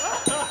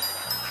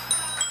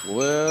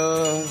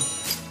 Well,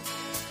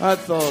 I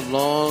thought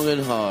long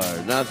and hard,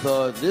 and I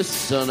thought this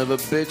son of a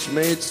bitch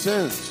made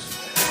sense.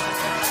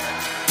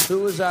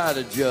 Who was I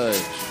to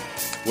judge?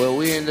 Well,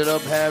 we ended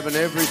up having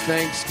every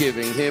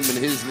Thanksgiving, him and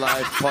his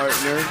life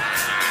partner,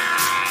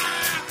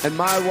 and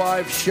my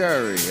wife,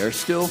 Sherry, are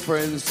still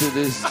friends to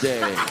this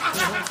day.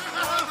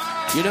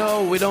 You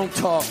know, we don't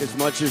talk as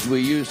much as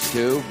we used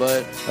to,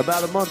 but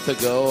about a month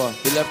ago,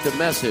 he left a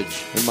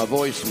message in my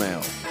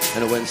voicemail,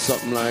 and it went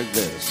something like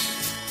this.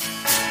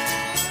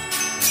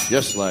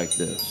 Just like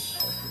this.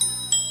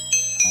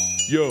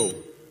 Yo,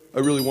 I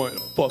really want to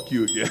fuck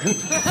you again.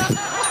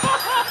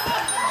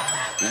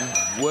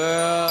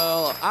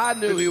 Well, I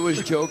knew he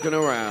was joking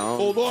around.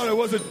 Hold on, I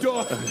wasn't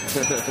done.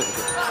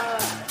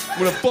 I'm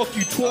going to fuck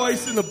you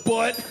twice in the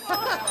butt.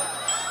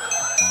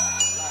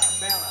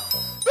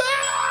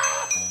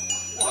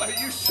 What?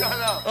 You shut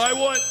up.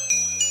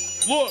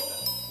 Look,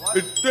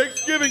 it's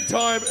Thanksgiving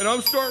time, and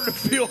I'm starting to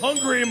feel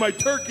hungry in my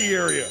turkey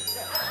area.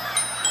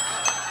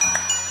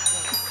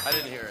 I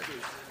didn't hear it.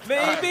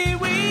 Maybe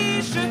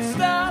we should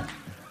stop.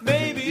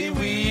 Maybe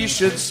we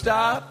should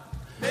stop.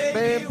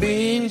 Bing,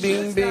 bing,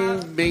 bing,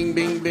 bing, bing,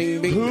 bing,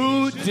 bing, bing.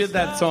 Who did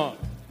that song?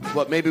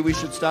 What, maybe we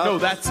should stop? No,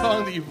 that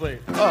song that you played.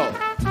 Oh.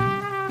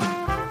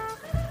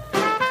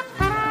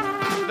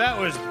 that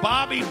was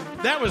Bobby.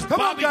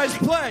 Come on, guys,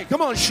 play.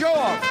 Come on, show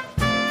off.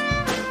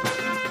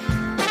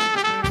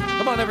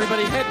 Come on,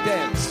 everybody, head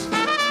dance.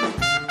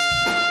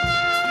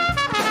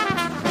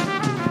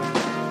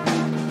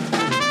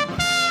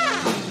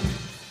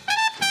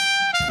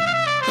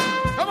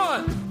 Come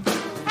on.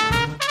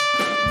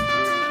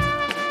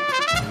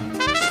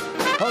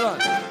 Hold on.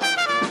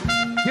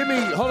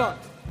 Hold on.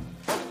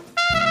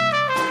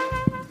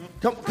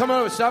 Come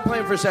over. Stop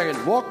playing for a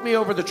second. Walk me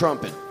over the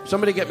trumpet.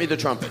 Somebody get me the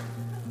trumpet.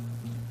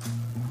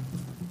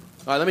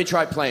 All right, let me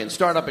try playing.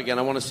 Start up again.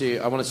 I want to see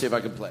if I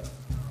can play.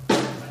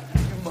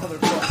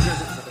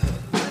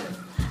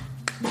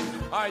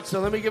 All right,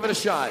 so let me give it a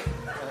shot.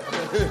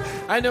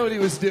 I know what he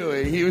was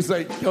doing. He was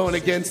like going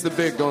against the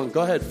big, going, go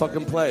ahead,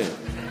 fucking play it.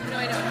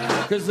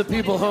 Because the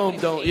people home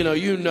don't,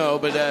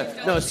 but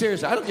no,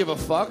 seriously, I don't give a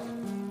fuck.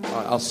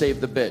 I'll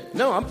save the bit.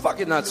 No, I'm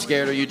fucking not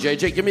scared of you,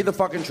 JJ. Give me the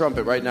fucking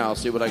trumpet right now. I'll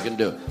see what I can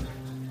do. 1,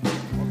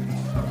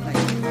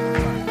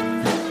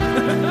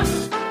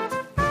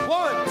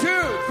 2,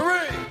 3,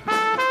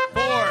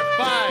 4,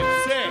 5,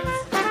 6,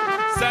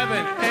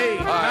 7,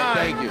 8, 9,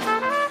 thank you.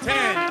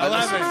 10,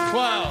 11,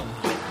 12,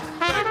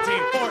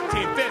 13,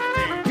 14,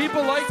 15.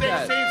 People like 16,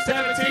 that.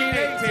 17,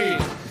 18,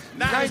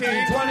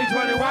 19, 20,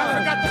 21. I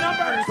forgot the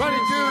numbers. 22,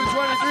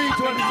 23,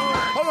 24.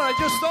 Hold on, I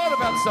just thought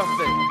about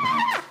something.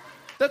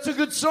 That's a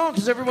good song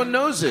because everyone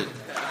knows it.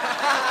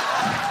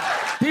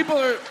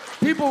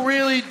 People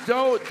really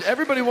don't.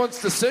 Everybody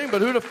wants to sing,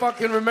 but who the fuck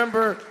can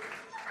remember?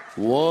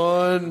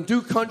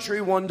 Do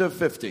country 1 to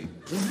 50.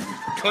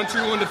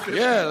 Country 1 to 50.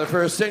 Yeah,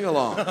 for a sing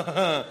along.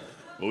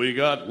 We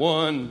got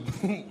one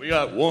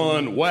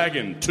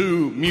wagon,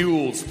 2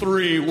 mules,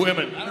 3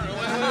 women.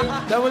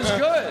 That was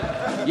good.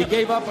 You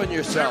gave up on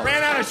yourself. I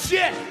ran out of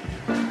shit.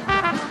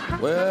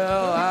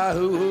 Well, I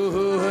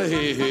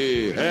hee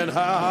hee and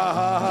ha ha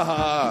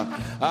ha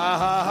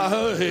ha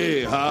ha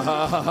hee ha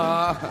ha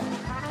ha.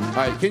 All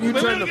right, can you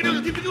turn the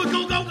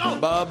go.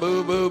 Ba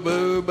boo boo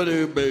boo ba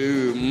doo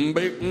boo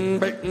bing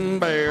bing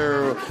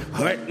bear.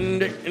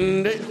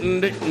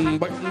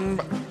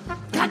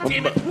 God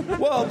damn it.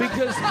 Well,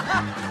 because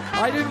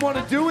I didn't want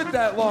to do it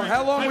that long.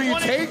 How long were you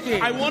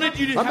taking? I wanted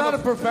you to. I'm not a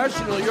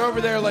professional. You're over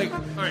there like,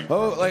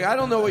 I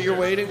don't know what you're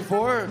waiting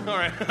for. All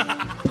right.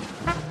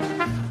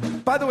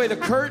 By the way, the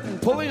curtain,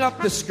 pulling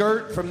up the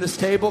skirt from this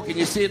table, can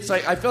you see? It's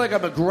like I feel like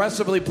I'm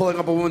aggressively pulling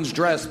up a woman's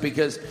dress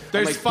because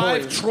there's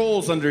 5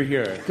 trolls under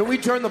here. Can we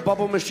turn the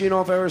bubble machine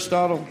off,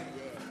 Aristotle?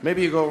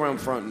 Maybe you go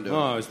around front and do it. Oh,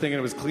 I was thinking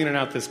it was cleaning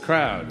out this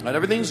crowd. And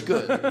everything's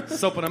good.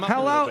 Soaping them up a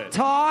Hello, little bit.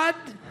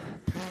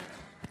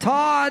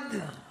 Todd.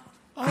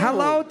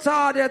 Hello,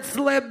 Todd. It's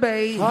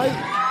Libby.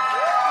 Hi.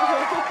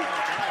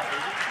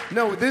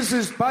 No, this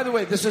is, by the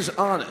way, this is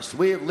honest.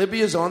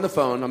 Libby is on the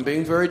phone. I'm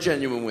being very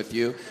genuine with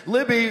you.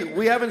 Libby,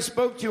 we haven't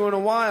spoke to you in a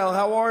while.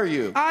 How are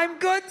you? I'm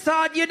good,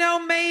 Todd. You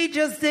know me,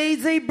 just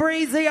easy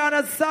breezy on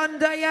a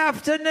Sunday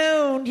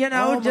afternoon.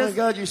 Oh, my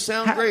God, you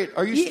sound great.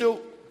 Are you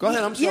still... Go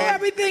ahead, I'm sorry. Yeah,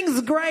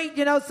 everything's great.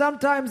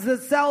 Sometimes the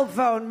cell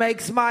phone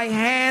makes my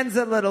hands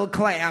a little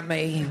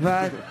clammy,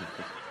 but...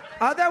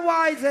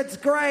 Otherwise, it's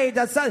great.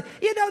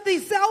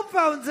 These cell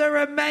phones are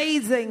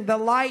amazing. The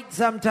light,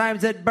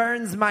 sometimes it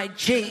burns my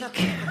cheek.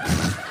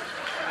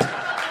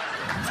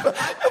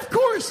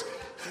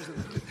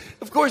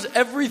 Of course,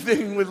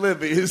 everything with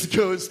Libby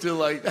goes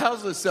to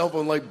how's the cell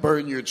phone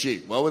burn your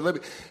cheek? Well,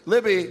 with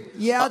Libby.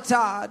 Yeah,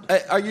 Todd.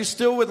 Are you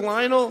still with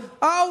Lionel?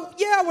 Oh,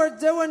 yeah, we're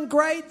doing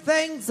great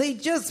things. He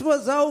just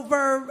was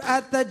over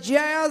at the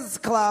jazz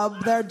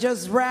club. They're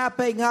just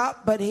wrapping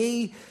up, but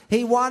he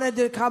wanted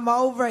to come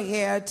over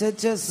here to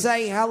just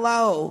say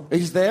hello.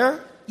 He's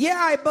there? Yeah,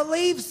 I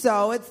believe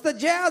so. It's the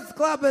jazz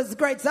club is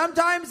great.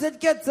 Sometimes it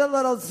gets a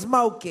little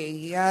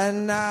smoky.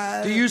 And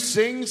do you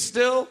sing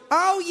still?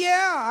 Oh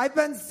yeah, I've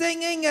been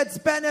singing. It's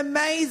been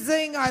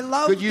amazing. I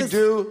love. Could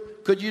you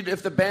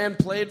if the band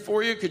played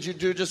for you? Could you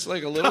do just a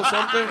little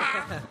something?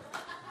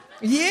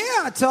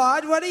 Yeah,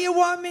 Todd. What do you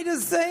want me to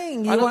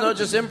sing? I don't know.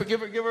 Just give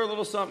her a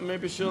little something.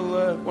 Maybe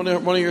she'll one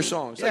of your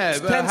songs. Yeah,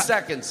 10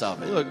 seconds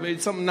of it. Look, maybe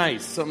something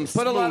nice, something.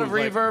 Put a lot of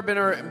smooth, reverb in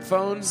her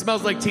phone.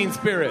 Smells like Teen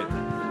Spirit.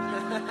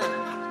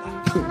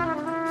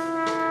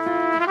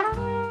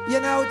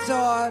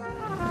 Todd,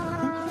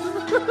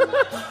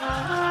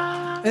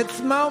 it's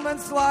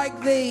moments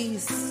like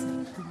these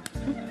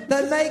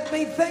that make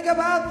me think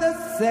about the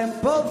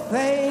simple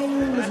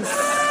things.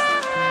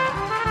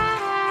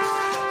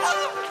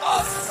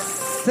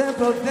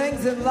 Simple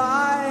things in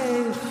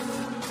life.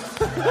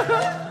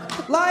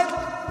 Like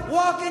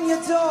walking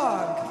your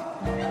dog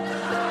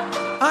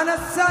on a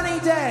sunny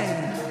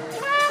day.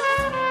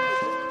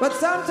 But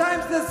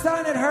sometimes the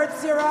sun, it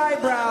hurts your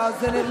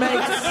eyebrows and it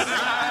makes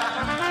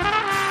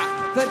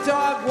the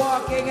dog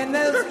walking. And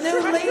those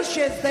new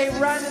leashes, they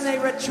run and they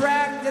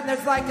retract and there's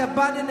a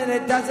button and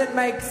it doesn't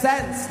make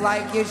sense.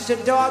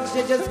 Dogs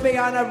should just be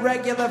on a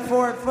regular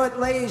 4-foot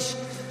leash.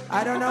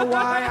 I don't know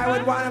why I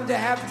would want them to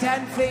have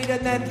 10 feet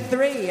and then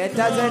 3. It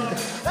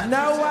doesn't,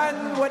 no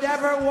one would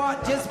ever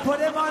just put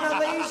him on a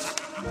leash.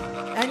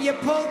 and you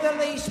pull the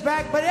leash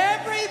back, but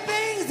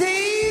everything's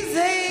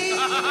easy.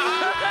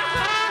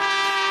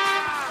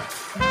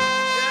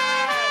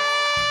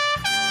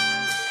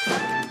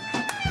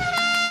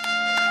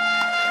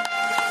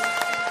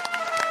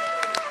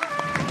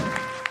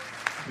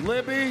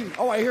 Libby?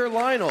 Oh, I hear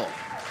Lionel.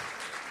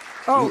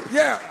 Oh,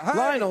 yeah. Hi.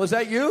 Lionel, is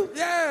that you?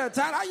 Yeah,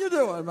 Todd, how you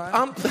doing,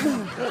 man?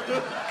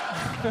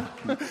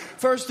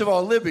 First of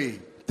all, Libby,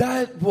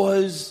 that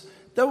was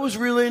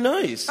really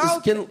nice.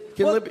 Can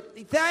Libby...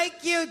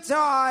 Thank you,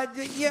 Todd.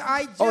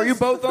 Are you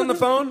both on the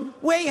phone?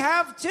 We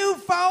have two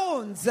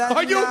phones. And,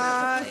 Are you?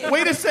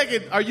 Wait a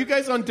second. Are you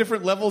guys on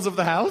different levels of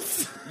the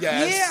house?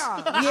 Yes.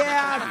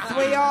 Yeah,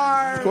 we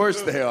are. Of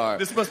course they are.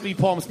 This must be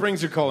Palm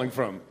Springs you're calling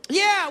from.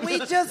 Yeah, we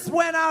just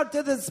went out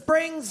to the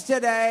springs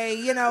today.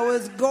 You know, it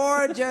was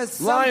gorgeous.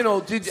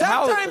 Lionel,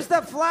 sometimes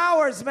the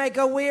flowers make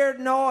a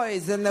weird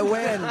noise in the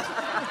wind.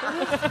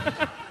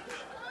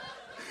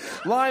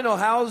 Lionel,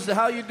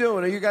 how you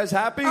doing? Are you guys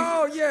happy?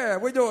 Oh, yeah,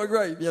 we're doing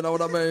great, you know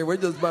what I mean? We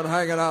just been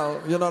hanging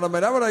out, you know what I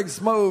mean? Everything's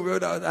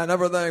smooth and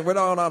everything. We're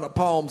down out of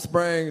Palm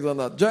Springs, and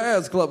the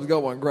jazz club's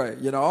going great.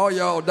 You know, all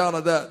y'all down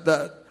at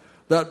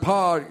that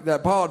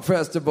pod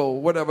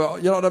festival, whatever,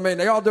 you know what I mean?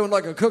 They all doing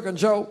like a cooking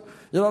show.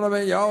 You know what I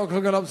mean? Y'all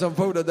cooking up some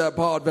food at that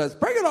pod fest.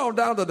 Bring it on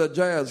down to the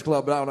jazz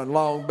club down in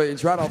Long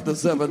Beach, right off the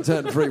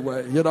 710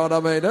 freeway. You know what I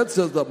mean? That's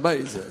just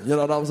amazing. You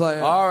know what I'm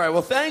saying? All right.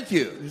 Well, thank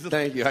you.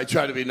 Thank you. I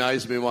try to be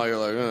nice. Meanwhile,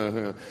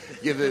 you're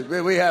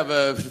like, we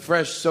have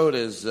fresh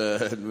sodas,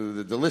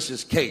 the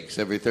delicious cakes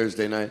every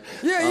Thursday night.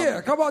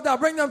 Yeah. Come on down.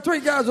 Bring them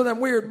three guys with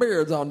them weird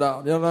beards on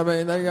down. You know what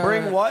I mean?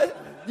 Bring what?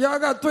 Y'all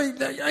got three.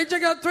 Ain't you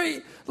got three?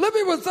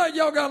 Libby was saying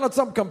y'all got on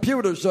some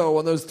computer show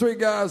and there's three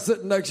guys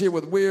sitting next to you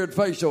with weird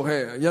facial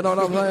hair. You know what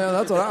I'm saying?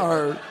 That's what I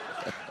heard.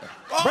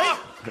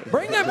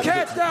 Bring them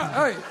cats down.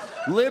 Hey.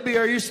 Libby,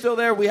 are you still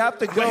there? We have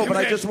to go, but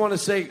I just want to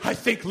say... I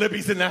think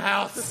Libby's in the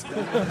house.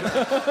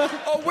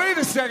 Oh, wait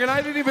a second.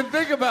 I didn't even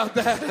think about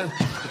that.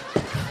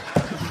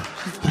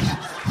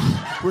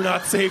 We're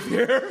not safe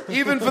here.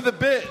 Even for the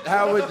bit,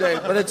 how would they?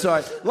 But it's all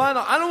right.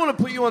 Lionel, I don't want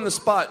to put you on the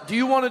spot. Do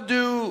you want to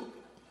do...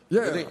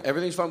 Yeah.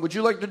 Everything's fine. Would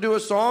you like to do a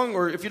song?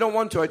 Or if you don't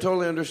want to, I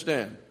totally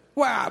understand.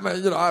 Well, I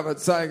mean, I haven't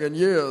sang in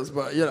years,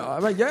 but, I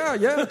mean,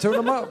 yeah, tune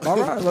them up. All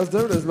right, let's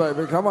do this,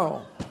 baby. Come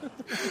on.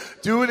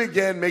 Do it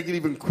again. Make it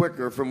even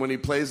quicker from when he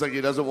plays like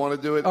he doesn't want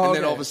to do it. And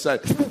then all of a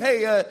sudden,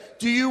 hey,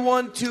 do you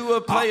want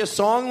to play a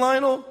song,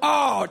 Lionel?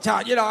 Oh,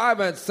 Todd, I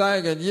haven't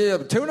sang in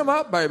years. Tune them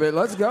up, baby.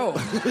 Let's go.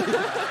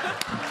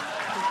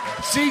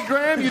 See,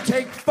 Graham, you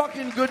take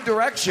fucking good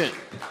direction.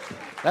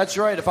 That's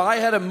right. If I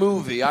had a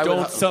movie, I would...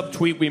 Don't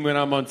subtweet me when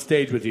I'm on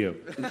stage with you.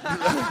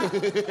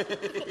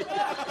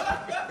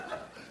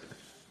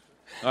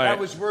 That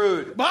was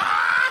rude. All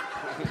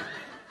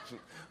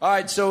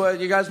right, so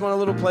you guys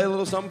want to play a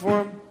little something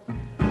for him?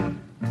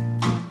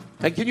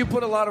 And can you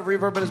put a lot of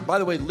reverb in this? By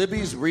the way,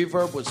 Libby's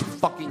reverb was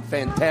fucking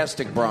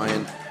fantastic,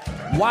 Brian.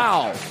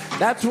 Wow.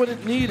 That's what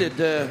it needed.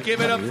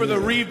 Give it up for the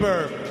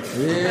reverb.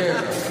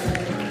 Yeah.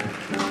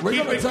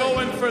 Keep it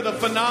going for the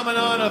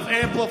phenomenon of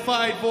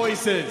amplified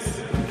voices.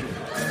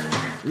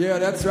 Yeah,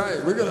 that's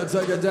right. We're going to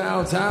take it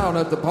downtown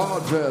at the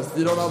Podfest.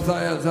 You know what I'm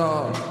saying,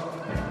 Tom?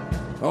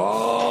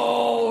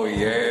 Oh,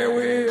 yeah,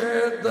 we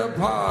at the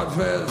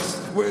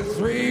Podfest with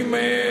three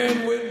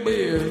men with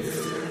beards.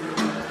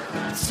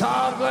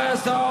 Top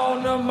glass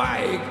on the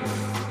mic.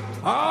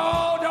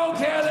 Oh, don't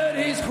care that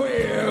he's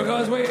queer,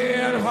 because we're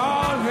at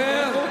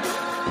Podfest.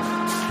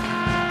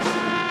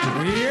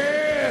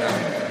 Yeah.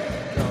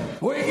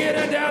 We get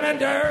it down and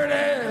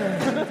dirty.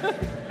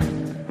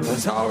 We're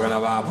talking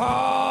about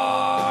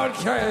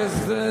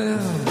podcasting.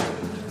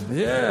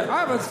 Yeah,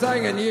 I haven't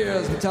sang in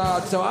years,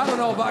 Todd, so I don't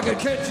know if I could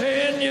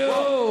continue.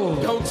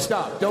 Don't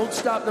stop, no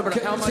matter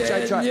how much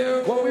I try.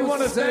 Well, we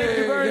want to thank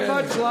you very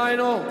much,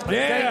 Lionel.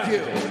 Yeah. Thank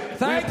you.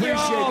 Thank you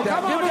all.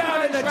 That. Come on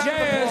down to the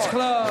Jazz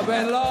Club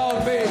in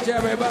Long Beach,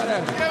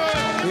 everybody.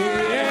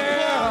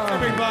 Yeah.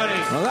 Everybody.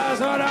 Well, that's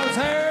what I'm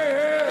saying.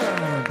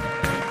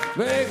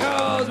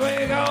 Because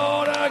we're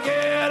gonna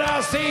get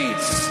our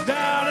seats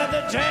down at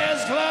the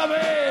Jazz Club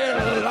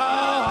in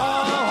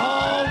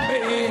Long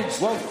Beach.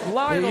 Well,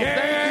 Lionel,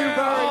 thank you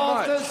very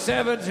much. The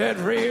 710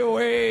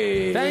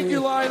 freeway. Thank you,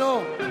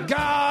 Lionel.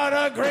 Got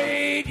a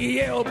great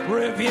Yelp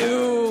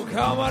review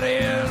coming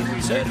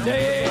in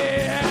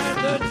today.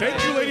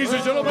 Thank you, ladies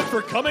and gentlemen,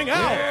 for coming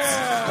out.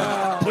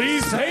 Yeah.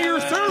 Please pay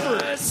your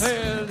servers.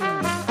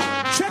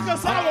 Check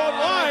us out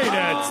online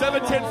at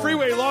 710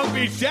 Freeway Long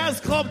Beach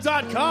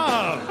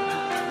JazzClub.com.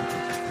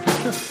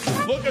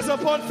 Look us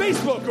up on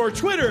Facebook or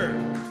Twitter.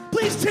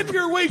 Please tip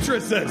your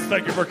waitresses.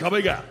 Thank you for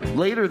coming out.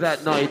 Later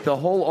that night, the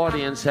whole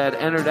audience had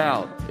entered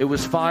out. It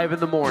was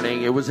 5 a.m.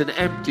 It was an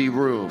empty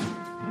room.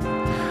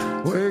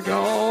 We're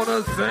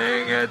gonna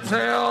sing it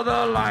till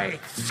the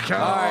lights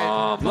come.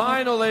 All right.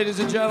 Lionel, ladies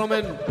and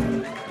gentlemen.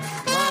 Lionel.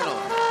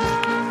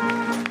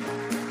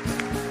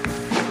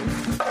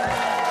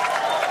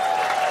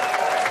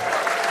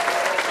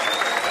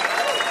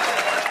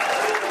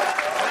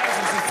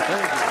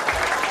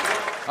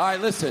 All right,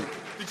 listen.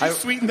 Did you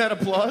sweeten that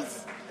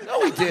applause? No,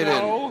 we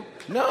didn't.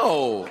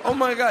 No. Oh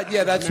my God.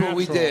 Yeah, that's what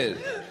we did.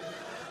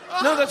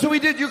 No, that's what we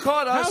did. You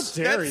caught us.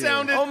 How dare you.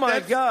 Sounded. Oh my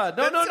God.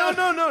 No.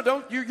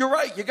 Don't. You're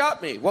right. You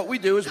got me. What we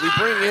do is we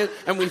bring it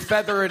and we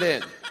feather it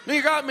in.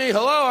 You got me.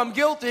 Hello, I'm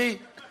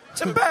guilty.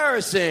 It's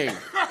embarrassing.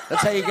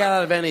 That's how you get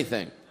out of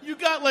anything. You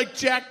got like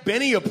Jack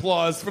Benny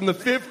applause from the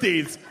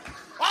 50s.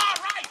 All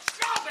right,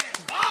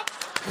 showbiz, Bob.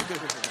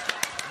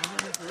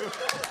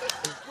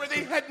 Where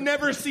they had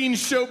never seen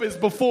showbiz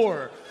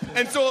before.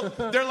 And so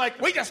they're like,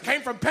 we just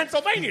came from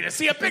Pennsylvania to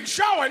see a big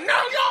show in New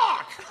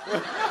York.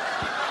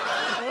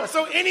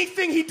 So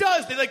anything he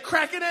does, they like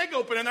crack an egg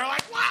open and they're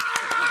like, wow!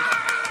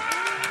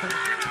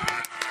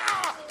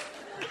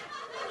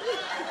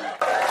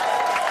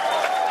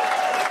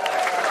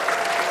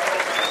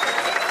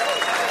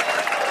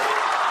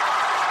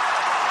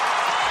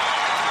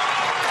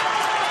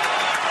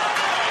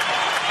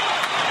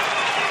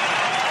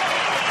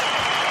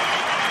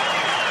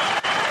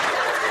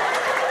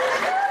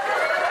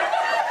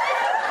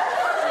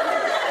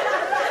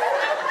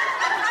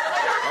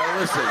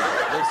 Listen.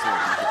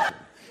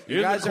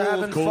 You guys are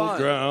having fun.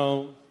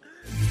 Ground.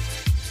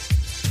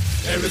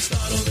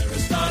 Aristotle.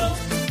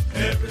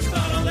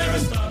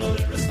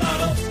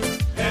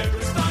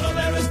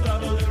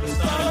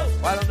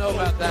 Well, I don't know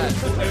about that.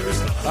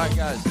 All right,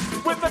 guys.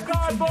 With the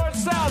cardboard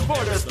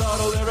soundboard,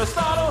 Aristotle.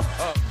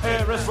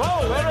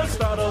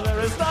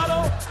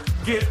 Aristotle.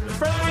 Getting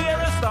friendly,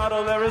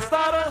 Aristotle.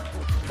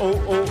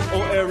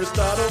 Oh,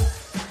 Aristotle.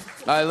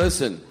 All right,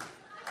 listen.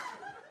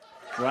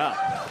 Wow.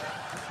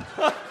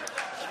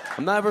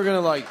 I'm never going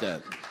to like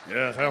that.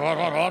 Yes, what?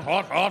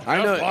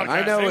 I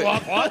know it.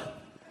 What?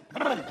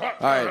 All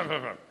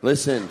right,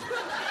 listen.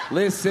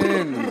 Wait,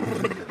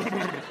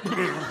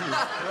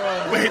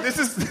 this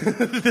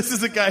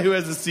is a guy who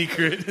has a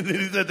secret and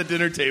he's at the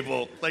dinner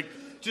table. Like,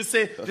 just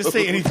say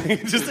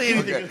anything. Just say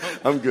anything. Okay,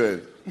 I'm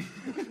good.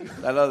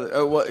 That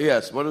other, what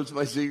was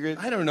my secret?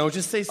 I don't know.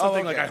 Just say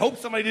something like, I hope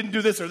somebody didn't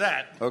do this or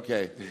that.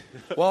 Okay.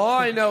 Well, all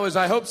I know is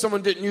I hope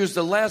someone didn't use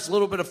the last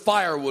little bit of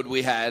firewood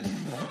we had.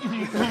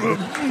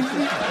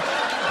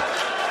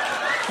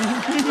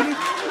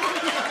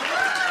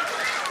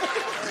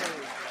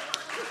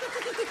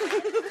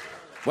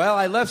 Well,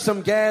 I left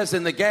some gas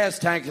in the gas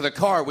tank of the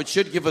car, which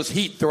should give us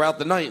heat throughout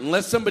the night,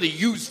 unless somebody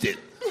used it.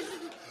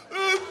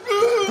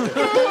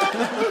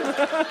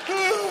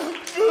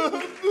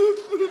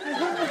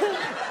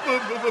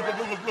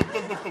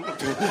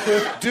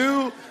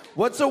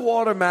 What's a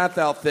water math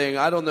out thing?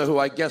 I don't know who.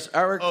 I guess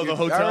Eric. Oh, the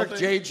hotel Eric,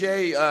 thing?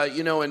 JJ,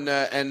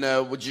 and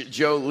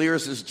Joe.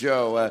 Lyricist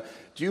Joe.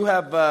 Do you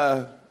have?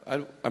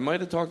 I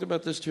might have talked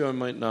about this too. I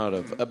might not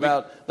have.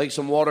 About like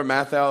some water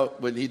math out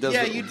when he does.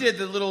 Yeah, you did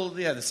the the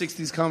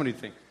 60s comedy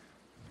thing.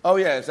 Oh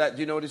yeah, is that?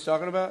 Do you know what he's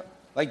talking about?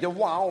 Like the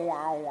wow,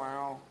 wow,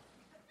 wow.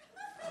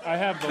 I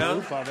have the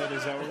loop of it.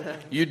 Is that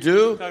what You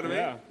do?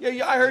 Yeah.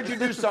 Yeah, I heard you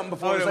do something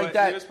before. Oh, It was no, like what,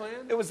 that. he was playing?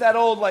 It was that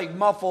old like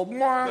muffled.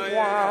 Wah,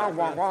 wah,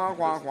 wah, wah,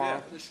 wah,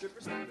 wah.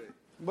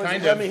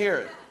 Let me hear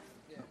it.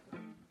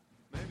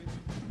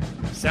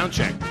 Sound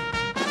check.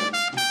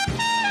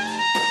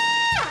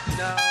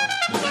 No.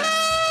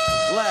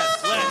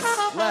 Less. A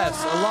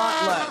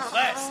lot less.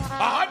 Less.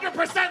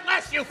 100%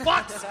 less, you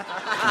fucks.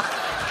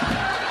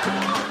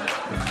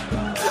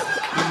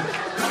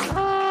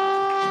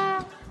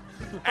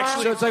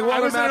 Actually, So it's like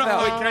water math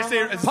out. Can I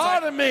say?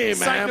 Pardon me,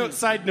 ma'am.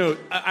 Side note.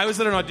 I was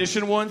at an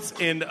audition once,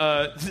 and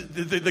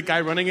the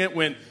guy running it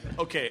went,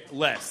 "Okay,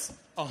 less,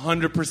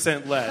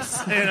 100%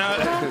 less," and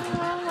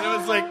I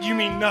was like, "You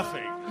mean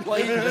nothing?"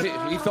 Well,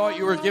 he thought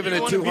you were giving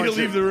it 200. He wanted me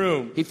to leave the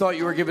room. He thought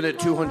you were giving it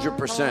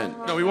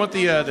 200%. No, we want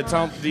the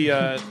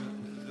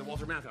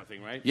Walter Matthau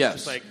thing, right? Yes.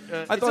 It's like I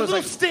it's thought a it was little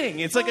like sting.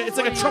 It's like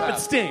a trumpet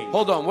sting.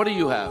 Hold on. What do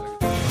you have? All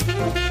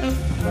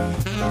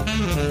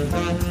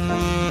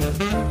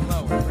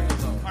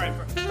right.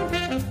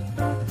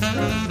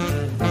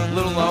 A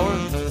little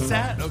lower.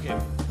 Sad. Okay.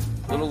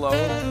 A little lower.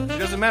 It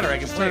doesn't matter. I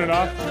can turn it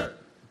off?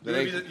 You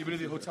been to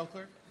the hotel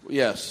clerk?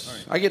 Yes.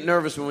 Right. I get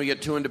nervous when we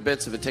get too into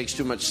bits if it takes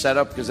too much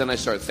setup because then I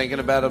start thinking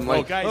about it. I'm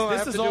like, guys, I this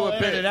have is to do all a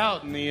bit. edited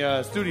out in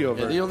the studio.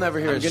 Yeah, you'll never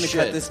hear I'm going to shit.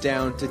 cut this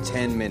down to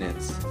 10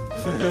 minutes.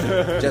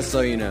 Just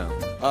so you know.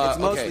 It's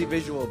mostly okay.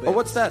 visual bits. Oh,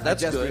 what's that?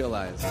 That's I just good.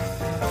 realized.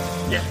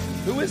 Yeah.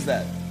 Who is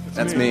that?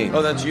 That's me.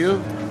 Oh, that's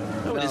you?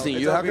 No, it isn't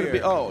it's you. How over could it be?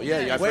 here. Oh,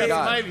 yeah, I Wait,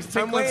 forgot. He's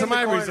I'm way tinkling in some the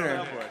ivories corner.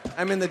 around.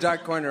 I'm in the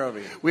dark corner over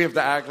here. We have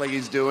to act like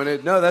he's doing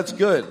it. No, that's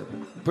good.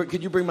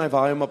 Could you bring my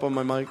volume up on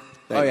my mic?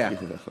 Oh, yeah.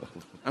 you.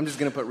 I'm just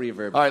going to put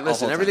reverb. All right,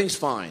 listen, all the everything's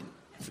fine.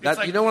 That,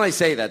 like- you know when I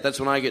say that, that's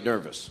when I get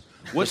nervous.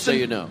 Just so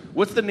you know.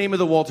 What's the name of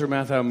the Walter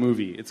Matthau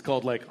movie? It's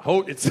called it's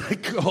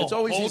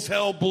always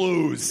Hotel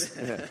Blues.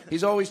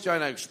 He's always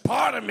trying to,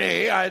 pardon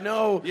me, I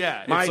know.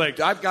 Yeah, my, it's like-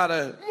 I've got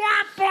to.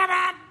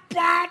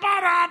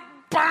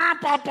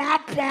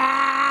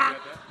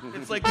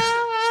 It's like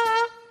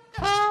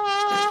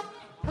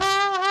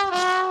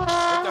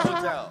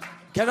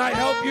Can I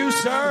help you,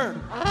 sir?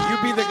 You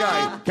be the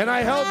guy. Can I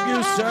help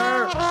you,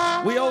 sir?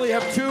 We only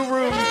have 2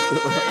 rooms.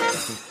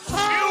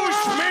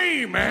 Excuse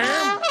me,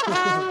 ma'am.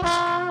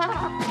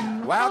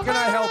 How can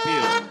I help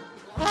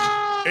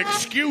you?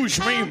 Excuse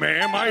me,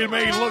 ma'am, I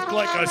may look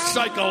like a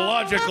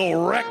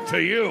psychological wreck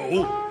to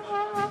you,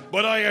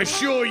 but I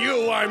assure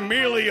you I'm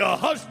merely a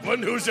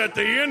husband who's at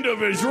the end of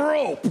his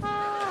rope.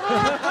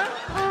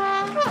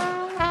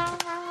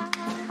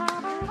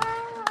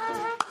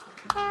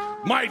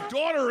 My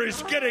daughter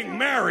is getting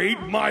married,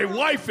 my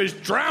wife is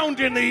drowned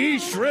in the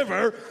East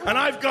River, and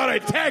I've got a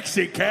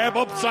taxi cab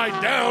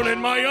upside down in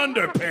my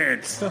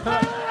underpants.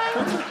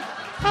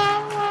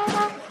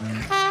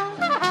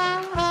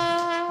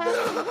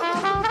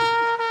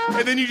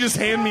 And then you just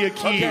hand me a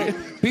key. Okay,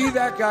 be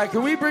that guy.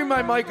 Can we bring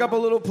my mic up a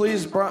little,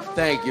 please?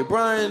 Thank you.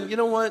 Brian, you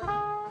know what?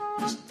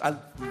 I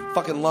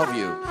fucking love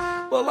you.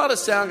 Well, a lot of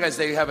sound guys,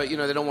 they have it,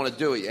 they don't want to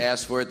do it. You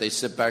ask for it, they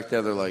sit back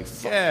there, they're like,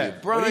 fuck you.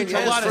 Brian,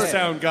 a lot of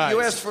sound guys.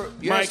 You asked for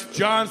Mike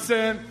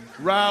Johnson,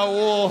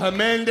 Raul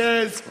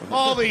Jimenez,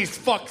 all these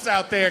fucks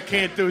out there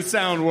can't do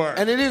sound work.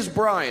 And it is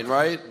Brian,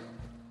 right?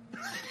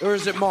 Or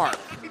is it Mark?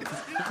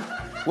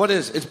 What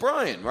is? It's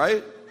Brian,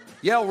 right?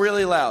 Yell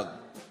really loud.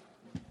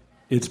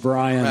 It's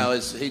Brian. Well,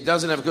 he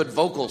doesn't have good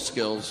vocal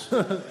skills.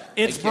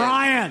 It's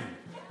Brian.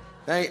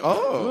 Not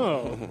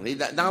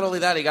only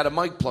that, he got a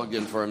mic plugged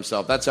in for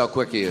himself. That's how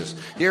quick he is.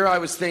 Here I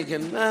was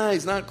thinking,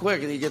 he's not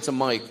quick. And he gets a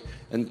mic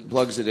and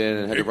plugs it in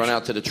and had to run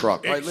out to the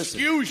truck. Right, listen.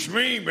 Excuse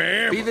me,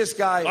 ma'am. Be this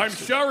guy. I'm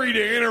sorry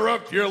to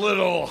interrupt your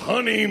little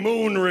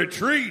honeymoon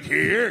retreat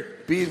here,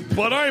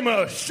 but I'm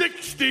a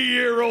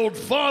 60-year-old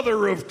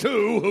father of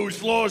two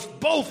who's lost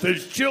both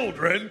his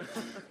children.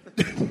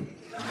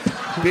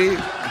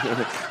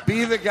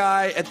 Be the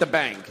guy at the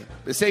bank.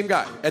 The same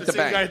guy at the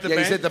bank. Guy at the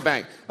bank? He's at the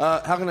bank.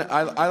 How can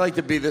I like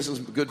to be, this is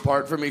a good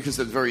part for me because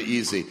it's very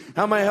easy.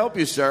 How may I help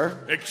you, sir?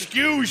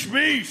 Excuse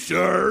me,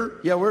 sir.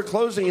 Yeah, we're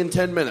closing in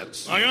 10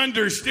 minutes. I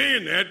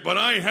understand that, but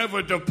I have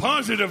a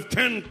deposit of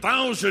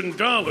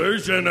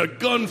 $10,000 and a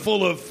gun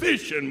full of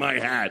fish in my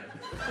hat.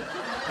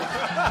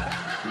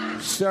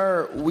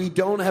 Sir, we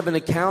don't have an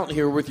account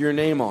here with your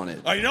name on it.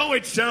 I know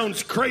it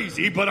sounds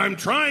crazy, but I'm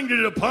trying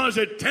to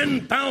deposit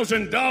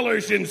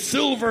 $10,000 in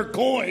silver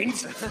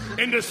coins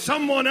into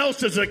someone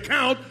else's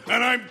account,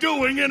 and I'm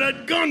doing it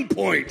at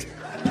gunpoint.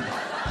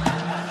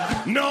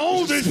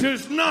 No, this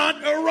is not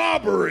a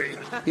robbery.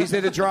 He's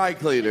at a dry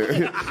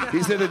cleaner.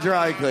 He's at a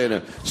dry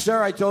cleaner.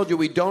 Sir, I told you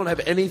we don't have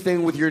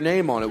anything with your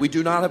name on it. We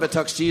do not have a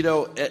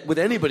tuxedo with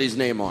anybody's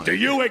name on it. Do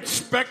you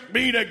expect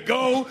me to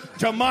go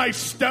to my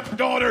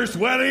stepdaughter's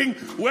wedding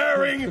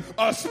wearing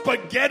a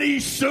spaghetti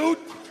suit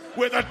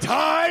with a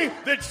tie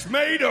that's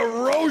made of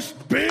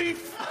roast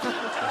beef?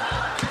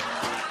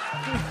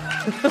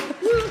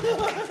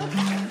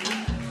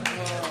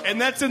 And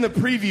that's in the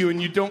preview,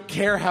 and you don't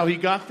care how he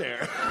got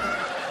there.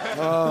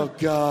 Oh,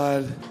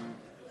 God.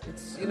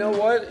 You know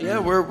what? Yeah,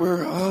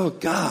 we're oh,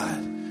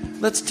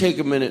 God. Let's take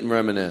a minute and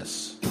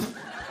reminisce.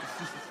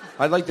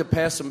 I'd like to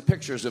pass some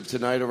pictures of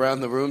tonight around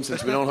the room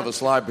since we don't have a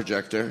slide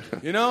projector.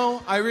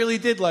 I really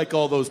did like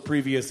all those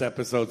previous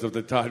episodes of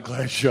the Todd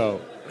Glass Show.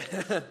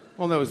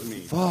 Well, that was me.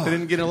 Fuck. I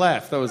didn't get a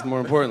laugh. That was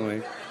more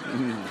importantly.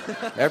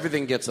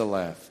 Everything gets a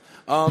laugh.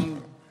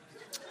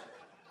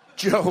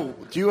 Joe,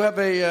 do you have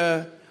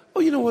a... oh,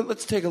 you know what?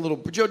 Let's take a little...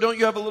 Joe, don't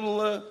you have a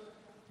little...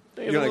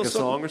 You like a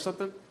song or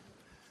something?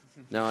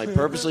 Now, I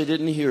purposely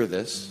didn't hear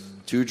this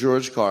to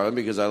George Carlin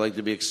because I like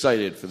to be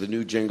excited for the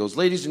new jingles.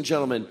 Ladies and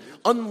gentlemen,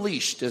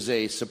 Unleashed as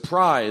a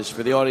surprise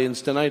for the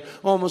audience tonight,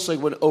 almost like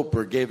when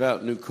Oprah gave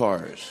out new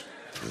cars.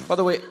 By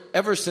the way,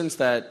 ever since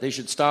that, they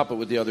should stop it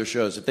with the other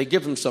shows. If they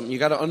give them something, you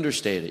got to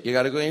understate it. You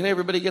got to go, and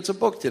everybody gets a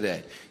book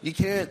today. You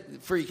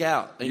can't freak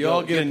out. You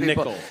all get a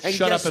nickel. And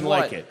shut up and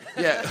what? like it.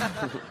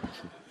 Yeah.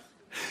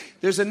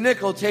 There's a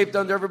nickel taped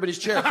under everybody's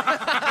chair.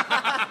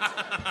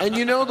 And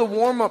the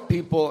warm-up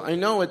people, I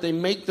know it, they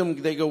make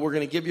them, they go, we're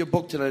going to give you a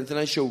book tonight. And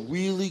tonight's show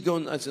really go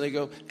nuts. And they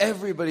go,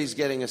 everybody's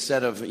getting a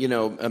set of, a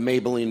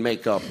Maybelline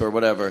makeup or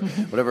whatever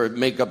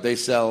makeup they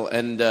sell.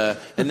 And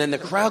then the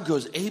crowd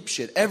goes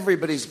apeshit.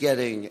 Everybody's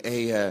getting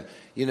a,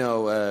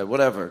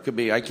 whatever. It could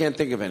be, I can't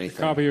think of anything.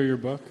 Copy of your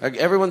book?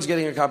 Everyone's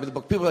getting a copy of the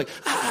book. People are like,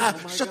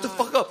 shut the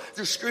fuck up.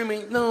 They're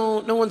screaming.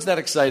 No one's that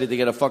excited to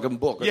get a fucking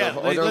book. Or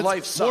their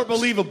life sucks. More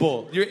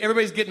believable.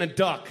 Everybody's getting a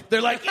duck.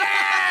 They're like,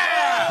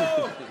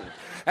 yeah!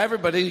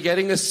 Everybody's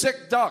getting a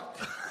sick duck.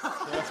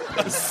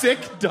 A sick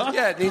duck?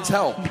 Yeah, it needs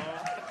help.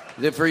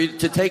 For you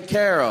to take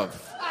care of.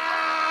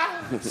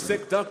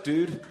 Sick duck,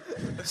 dude.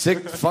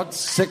 Sick fuck.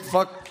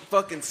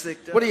 Fucking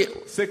sick duck. What are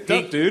you? Sick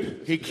duck,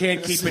 dude. He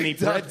can't keep any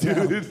bread,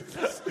 dude.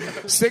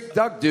 Sick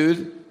duck,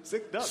 dude.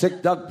 Sick duck.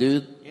 Sick duck,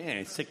 dude.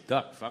 Yeah, sick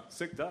duck. Fuck.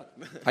 Sick duck.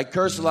 I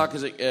curse a lot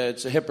because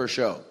it's a hipper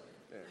show.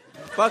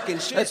 Fucking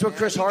shit. That's what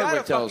Chris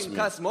Hardwick tells me. me.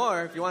 Cuss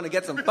more if you want to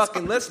get some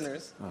fucking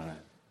listeners. All right.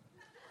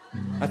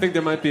 I think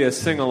there might be a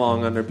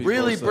sing-along under people's...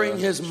 Really bring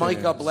his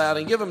mic up loud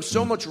and give him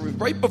so much...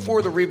 right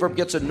before the reverb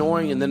gets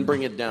annoying and then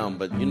bring it down.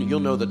 But you'll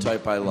know the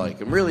type I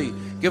like. And really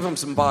give him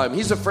some vibe.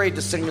 He's afraid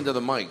to sing into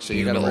the mic, so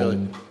you got to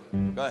really...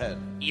 Go ahead.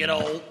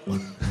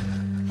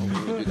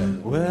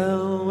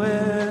 Well,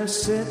 we're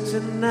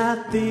sitting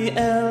at the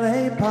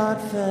LA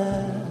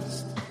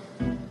Podfest,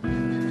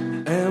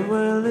 and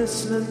we're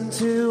listening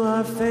to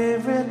our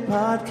favorite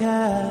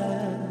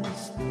podcast.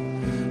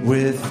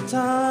 with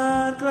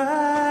Todd Glass,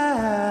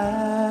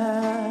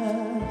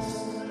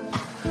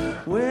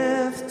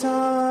 with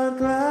Todd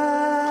Glass.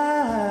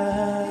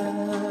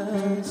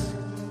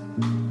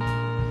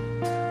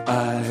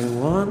 I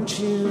want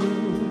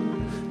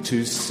you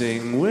to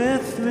sing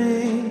with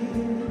me.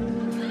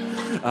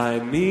 I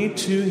need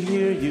to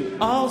hear you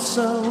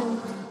also.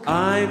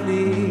 I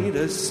need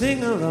a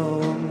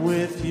sing-along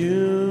with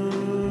you.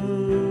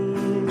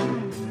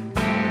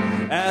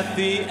 At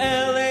the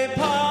LA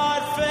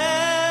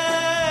Podfest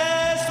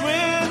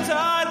with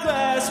Todd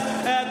Glass.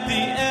 At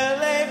the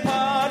LA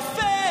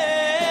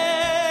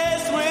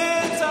Podfest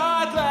with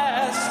Todd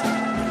Glass.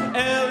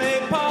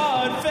 LA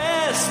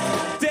Podfest,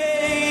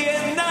 day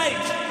and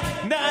night,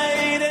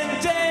 night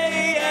and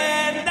day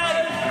and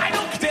night. I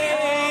don't care.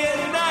 Day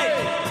and night,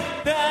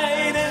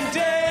 night and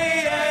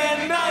day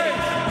and night.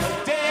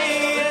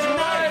 Day and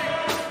night,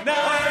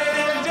 night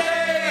and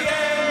day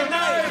and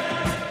night.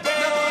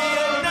 Day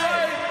and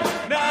night,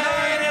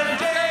 night and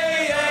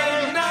day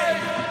and night.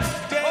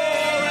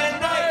 Day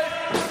and night,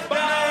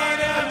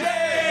 night and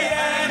day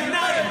and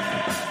night. Day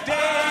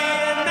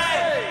and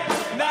night,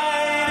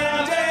 night and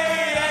day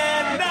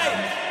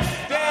and night.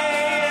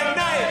 Day and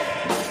night,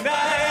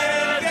 night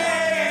and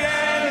day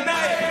and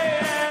night. Day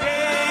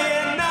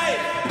and night,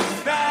 night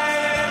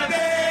and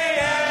day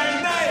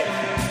and night.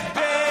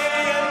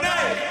 Day and night, night and day and night. Day and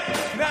night,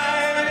 night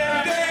and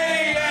day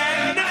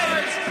and night. Day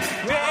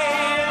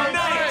and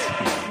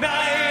night, night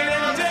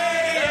and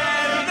day and night.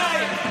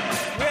 Day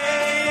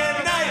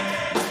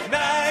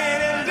and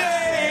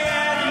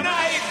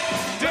night, night and day and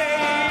night. Day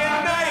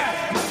and night,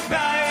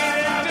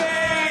 night and day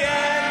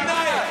and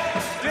night.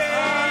 Day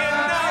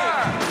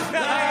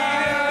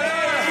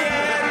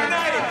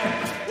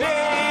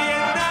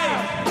and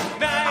night,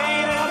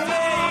 night and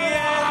day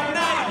and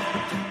night.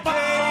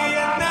 Day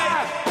and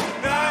night,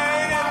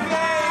 night and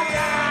day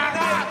and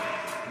night.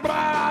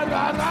 Blah,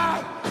 blah,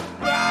 blah.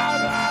 Blah,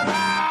 blah,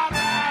 blah,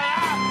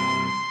 blah.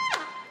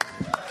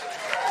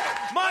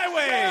 My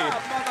way.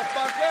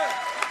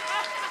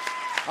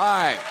 All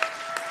right.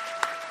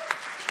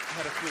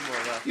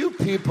 You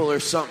people are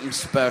something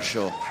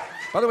special.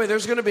 By the way,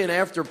 there's going to be an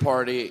after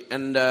party,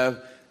 and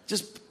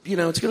just, you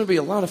know, it's going to be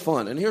a lot of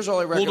fun. And here's all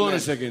I recommend. Hold on a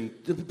second.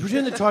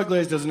 Pretend that Todd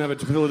Glass doesn't have a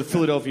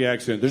Philadelphia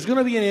accent. There's going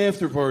to be an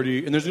after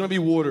party, and there's going to be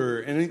water,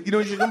 and you know,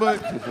 you should come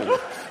back.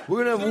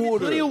 We're going to have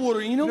water. Plenty of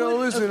water. You know what?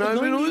 Listen, I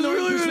mean, who's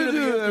really going to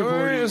do that?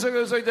 Right? It's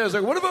like that. It's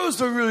like, what if I was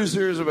so really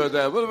serious about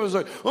that? What if I was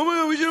like, oh my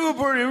God, we should have a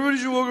party. Everybody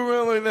should walk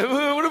around like that.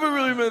 What if I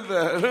really meant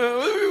that?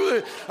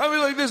 I'd be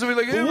like this. I'd be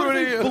like,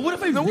 everybody. But what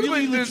if I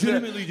really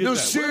legitimately did no, that?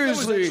 seriously.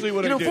 What if that was actually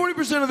what you know, I did?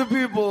 40% of the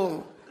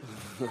people.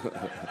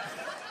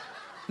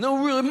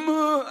 No, really.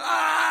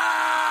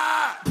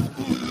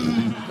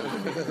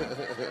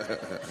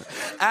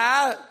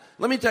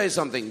 Let me tell you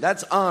something.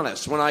 That's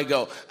honest when I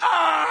go,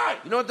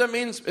 you know what that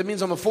means? It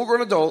means I'm a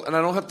full-grown adult and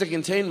I don't have to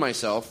contain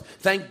myself.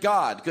 Thank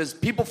God. Because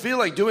people feel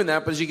like doing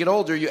that, but as you get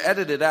older, you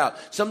edit it out.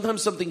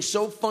 Sometimes something's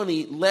so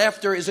funny,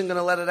 laughter isn't going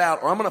to let it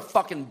out, or I'm going to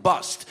fucking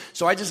bust.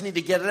 So I just need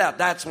to get it out.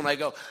 That's when I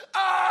go,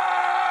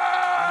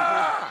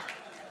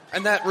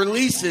 and that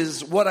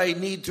releases what I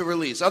need to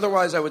release.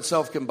 Otherwise, I would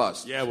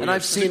self-combust. Yeah, well, and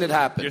I've seen it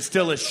happen. You're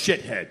still a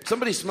shithead.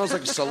 Somebody smells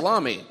like a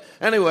salami.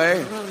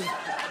 Anyway.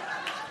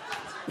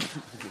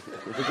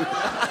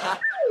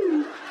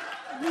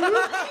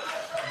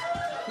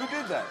 Who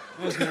did that?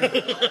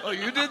 Oh,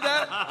 you did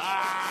that?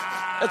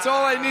 That's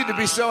all I need to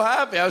be so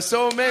happy. I was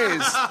so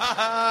amazed.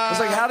 I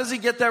was like, how does he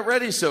get that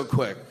ready so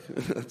quick?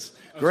 That's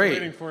great.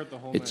 waiting for it the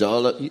whole It's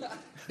night.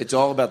 it's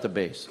all about the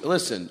bass.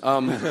 Listen,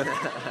 all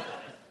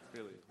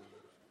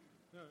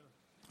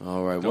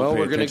right, well,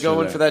 we're going to go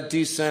in for that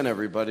descent,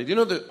 everybody. Do you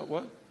know the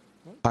what?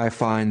 I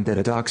find that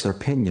a doc's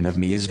opinion of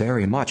me is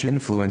very much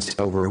influenced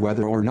over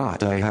whether or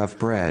not I have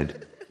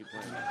bread.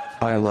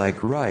 I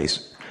like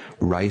rice.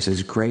 Rice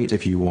is great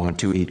if you want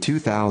to eat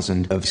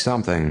 2,000 of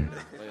something.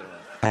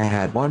 I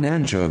had 1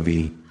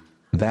 anchovy.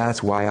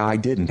 That's why I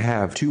didn't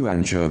have 2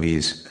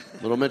 anchovies.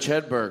 Little Mitch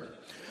Hedberg.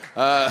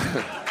 All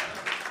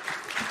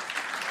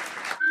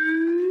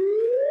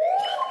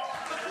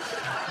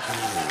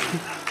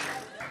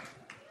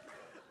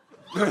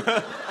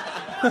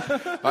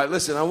right,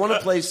 listen, I want to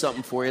play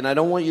something for you, and I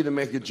don't want you to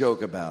make a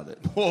joke about it.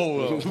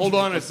 Whoa, hold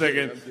on a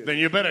second. Then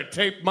you better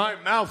tape my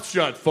mouth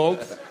shut,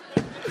 folks.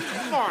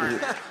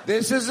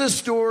 This is a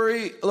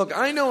story. Look,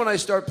 I know when I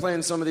start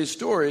playing some of these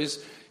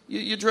stories,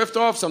 you drift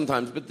off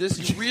sometimes, but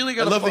this, you really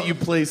got to... I love that you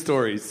play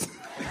stories.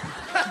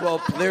 Well,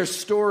 they're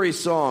story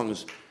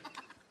songs.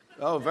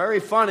 Oh, very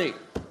funny.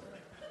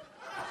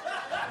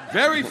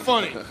 Very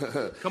funny.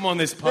 Come on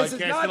this This is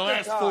podcast not for the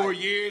last the 4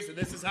 time. years, and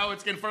this is how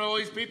it's in front of all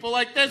these people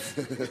like this?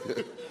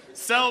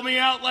 Sell me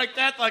out like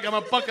that, like I'm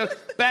a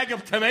bag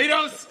of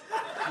tomatoes?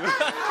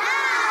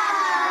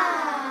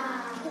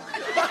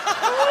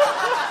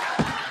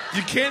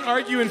 You can't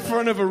argue in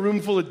front of a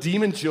room full of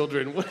demon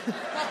children. What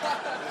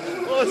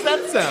was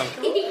that sound?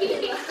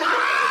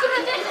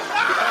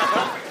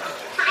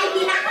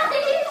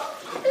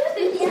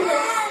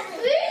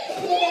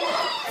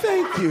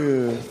 Thank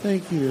you.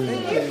 Thank you.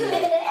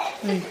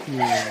 Thank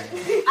you.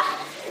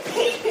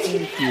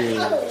 Thank you.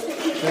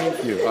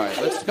 Thank you. All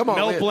right, let's come on.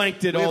 Mel Blanc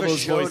did all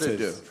those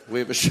voices. We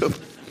have a show.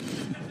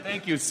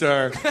 Thank you,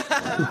 sir.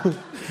 All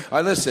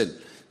right, listen.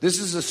 This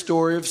is a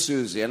story of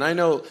Susie, and I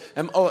know.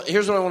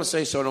 Here's what I want to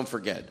say, so I don't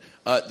forget.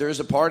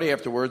 There's a party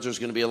afterwards. There's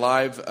going to be a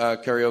live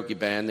karaoke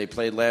band. They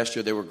played last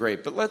year. They were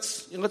great, but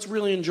let's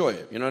really enjoy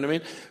it. You know what I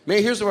mean?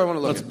 Here's where I want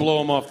to look. Let's blow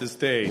them off the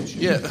stage.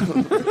 Yeah.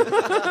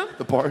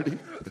 The party.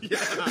 Yeah.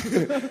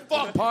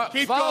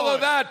 Keep follow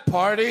going. That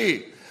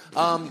party.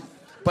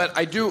 But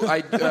I do.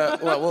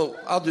 Well,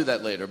 I'll do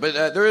that later. But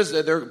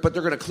they're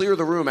going to clear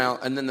the room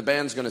out, and then the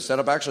band's going to set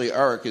up. Actually,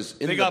 Eric is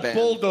in the band. They got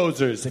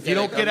bulldozers. If you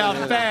don't get out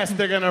fast,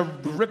 they're going to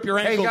rip your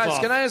ankles off. Hey guys,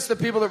 can I ask the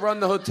people that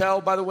run the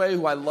hotel, by the way,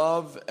 who I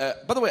love?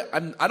 By the way,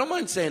 I don't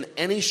mind saying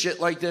any shit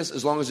like this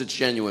as long as it's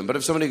genuine. But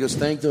if somebody goes,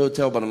 "Thank the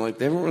hotel," but I'm like,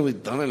 they haven't really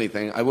done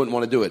anything, I wouldn't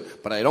want to do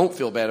it. But I don't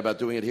feel bad about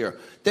doing it here.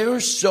 They're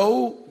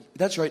so,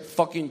 that's right,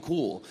 fucking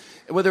cool.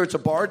 Whether it's a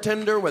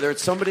bartender, whether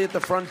it's somebody at the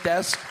front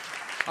desk.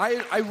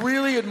 I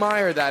really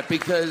admire that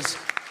because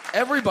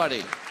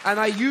everybody, and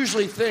I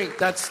usually think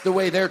that's the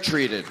way they're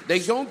treated. They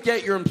don't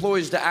get your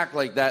employees to act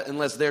like that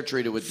unless they're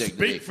treated with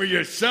dignity. Speak for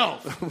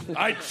yourself.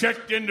 I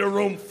checked into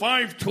room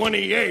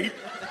 528,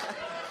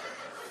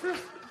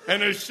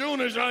 and as soon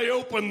as I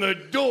opened the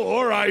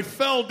door, I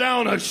fell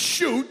down a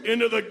chute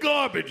into the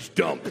garbage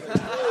dump.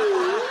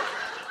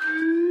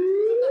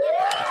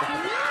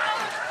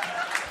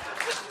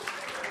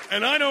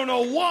 And I don't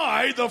know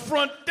why the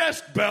front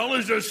desk bell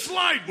is a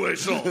slide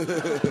whistle.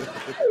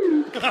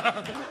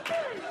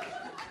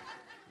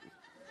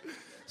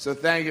 So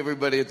thank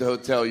everybody at the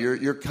hotel.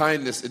 Your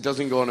kindness, it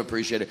doesn't go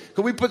unappreciated.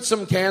 Could we put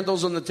some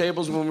candles on the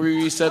tables when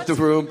we reset the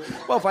room?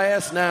 Well, if I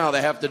ask now,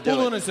 they have to do it.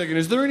 Hold on a second.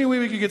 Is there any way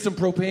we could get some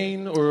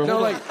propane? Or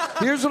no,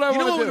 here's what I want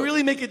to do. You know what would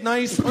really make it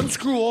nice?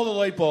 Unscrew all the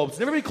light bulbs.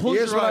 And everybody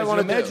close their eyes and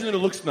imagine that it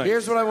looks nice.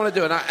 Here's what I want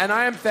to do. And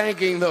I am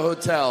thanking the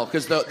hotel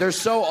because they're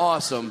so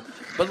awesome.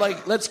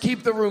 But, let's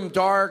keep the room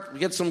dark,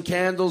 get some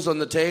candles on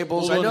the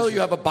tables. I know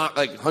you have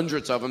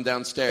hundreds of them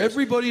downstairs.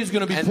 Everybody is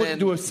going to be put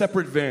into a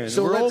seperate van.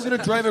 So we're all going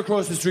to drive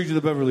across the street to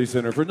the Beverly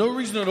Center for no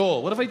reason at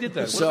all. What if I did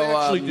that? What if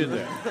I actually did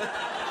that?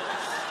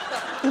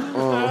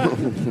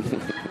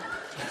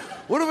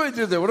 What if I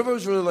did that? What if I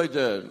was really like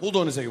that? Hold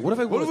on a second. What if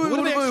I was? What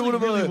if I actually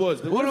really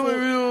was? See,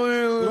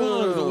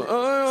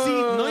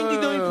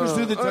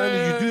 99% of the time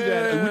that you do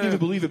that, I wouldn't even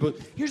believe it. But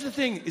here's the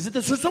thing: is that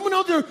there's someone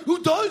out there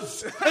who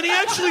does, and he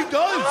actually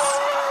does,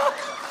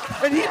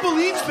 and he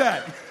believes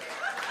that.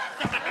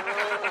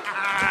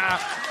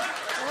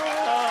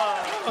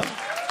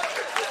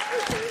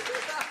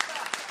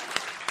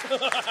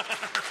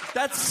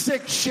 That's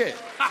sick shit.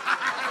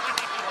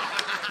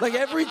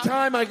 Every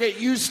time I get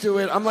used to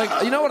it, I'm like,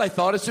 you know what I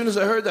thought as soon as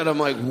I heard that? I'm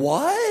like,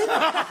 what?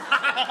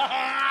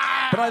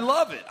 But I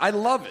love it. I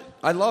love it.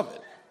 I love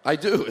it. I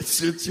do.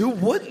 It's who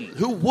wouldn't?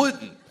 Who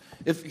wouldn't?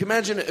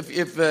 Imagine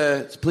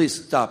if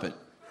please stop it.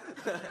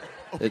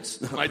 Am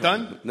I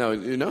done?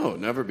 No,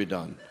 never be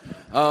done.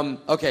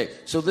 Okay,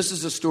 so this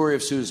is the story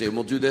of Susie, and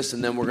we'll do this,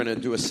 and then we're going to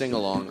do a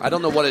sing-along. I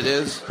don't know what it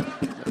is,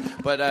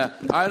 but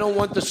I don't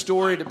want the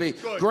story to be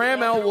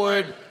Graham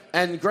Elwood.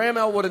 And Graham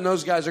Elwood and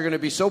those guys are going to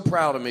be so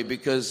proud of me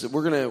because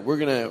we're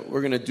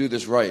gonna do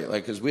this right.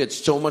 Because we had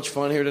so much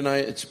fun here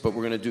tonight. But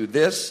we're gonna do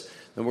this,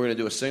 then we're gonna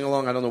do a sing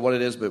along. I don't know what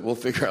it is, but we'll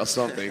figure out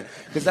something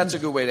because that's a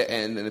good way to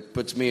end, and it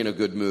puts me in a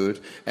good mood.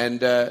 And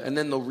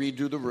then they'll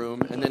redo the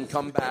room, and then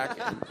come back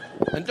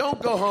and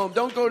don't go home.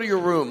 Don't go to your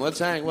room. Let's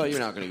hang. Well, you're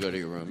not going to go to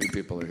your room. You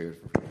people are here.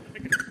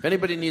 If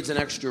anybody needs an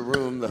extra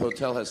room, the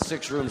hotel has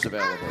 6 rooms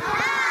available.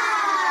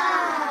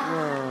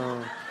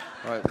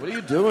 All right, what are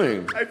you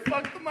doing? I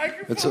fucked the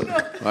microphone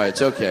up. All right,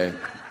 it's okay.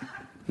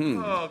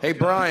 Oh, hey,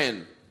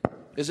 Brian.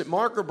 Is it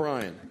Mark or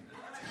Brian?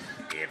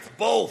 It's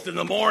both in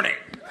the morning.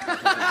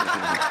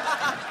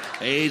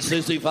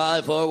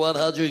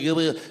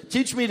 865-4100.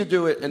 Teach me to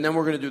do it, and then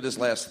we're going to do this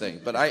last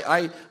thing. But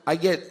I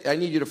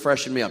need you to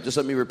freshen me up. Just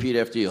let me repeat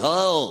after you.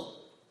 Hello.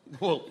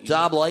 Well,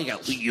 Tom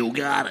Leykis. You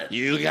got it.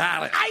 You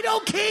got it. I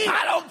don't care.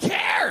 I don't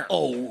care.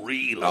 Oh,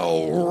 really?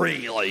 Oh,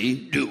 really?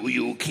 Do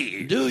you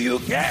care? Do you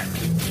care?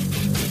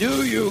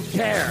 Do you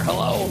care?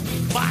 Hello?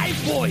 My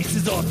voice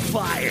is on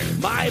fire.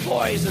 My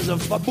voice is a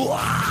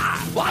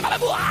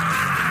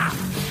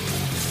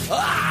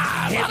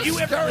Have you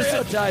ever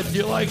stereotypes? Do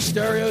you like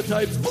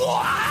stereotypes?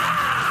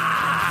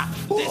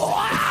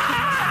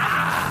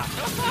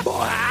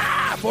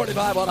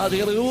 45 on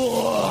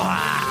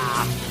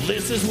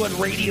This is what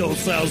radio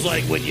sounds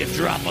like when you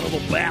drop a little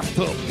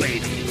bathtub,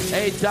 baby.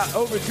 Hey,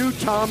 do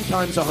Tom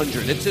times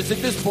 100. It's at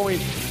this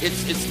point,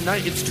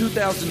 it's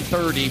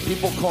 2030.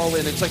 People call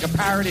in. It's like a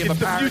parody of a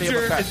parody of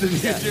a parody. It's the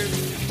future.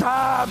 Yeah.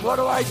 Tom, what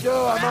do I do?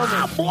 I'm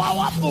on the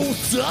blow up the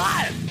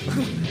sun.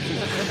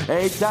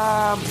 Hey,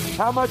 Tom,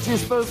 how much are you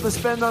supposed to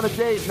spend on a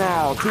date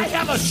now? I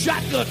have a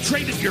shotgun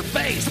trained in your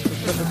face.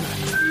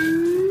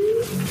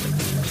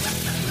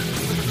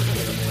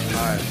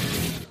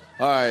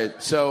 All right.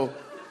 So,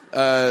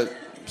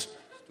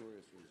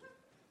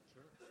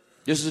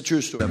 this is a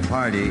true story. The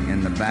party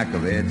in the back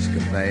of Ed's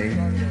Cafe.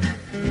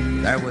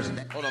 There was.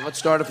 Hold on, let's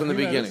start it from the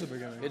Yeah, beginning. it is the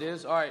beginning. It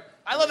is? All right.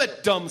 I love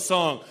that dumb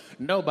song.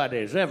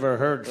 Nobody's ever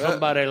heard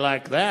somebody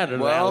like that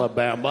in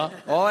Alabama.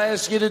 All I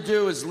ask you to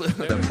do is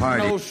There's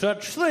no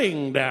such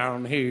thing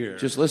down here.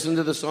 just listen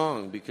to the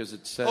song because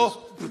it says.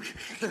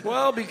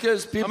 Well,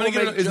 because people. I'm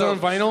gonna make get it. Is it on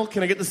jokes. vinyl?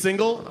 Can I get the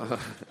single?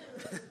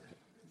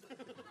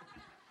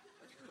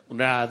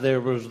 Now, there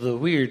was the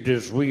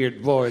weirdest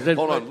weird voice.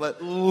 Hold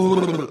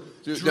on.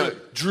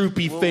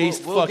 Droopy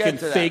faced, we'll get fucking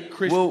to that. fake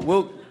Christian.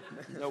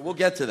 We'll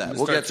get to that.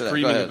 We'll Start get to that. Go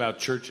screaming ahead. about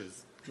churches.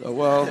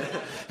 Well,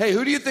 hey,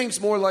 who do you think's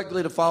more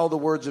likely to follow the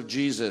words of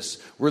Jesus?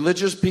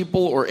 Religious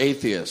people or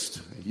atheists?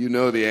 You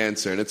know the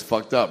answer, and it's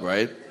fucked up,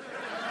 right?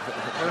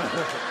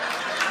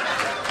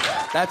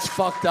 That's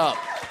fucked up.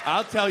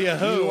 I'll tell you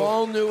who. You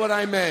all knew what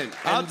I meant.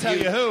 I'll tell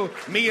you who.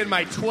 Me and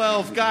my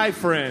 12 guy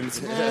friends.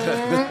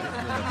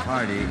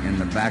 Party in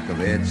the back of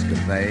Ed's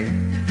Cafe.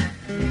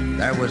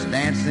 There was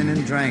dancing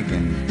and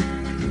drinking.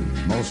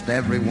 Most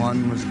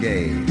everyone was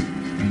gay.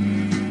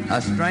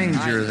 A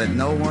stranger that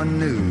no one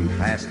knew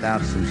passed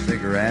out some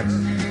cigarettes.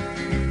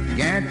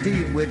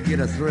 Guaranteed we'd get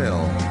a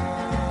thrill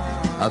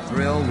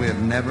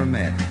we've never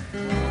met.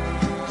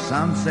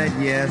 Some said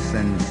yes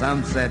and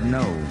some said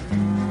no.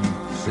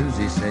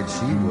 Susie said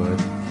she would.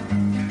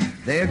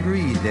 They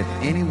agreed that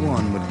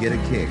anyone would get a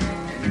kick.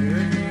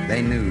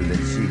 They knew that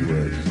she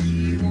would.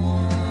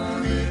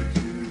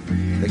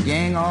 The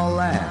gang all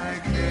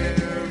laughed.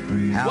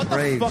 How What the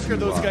brave fuck she are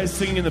those was. guys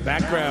singing in the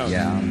background?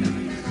 Yeah.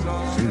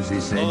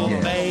 Susie said yes.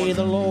 Obey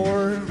the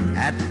Lord.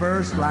 At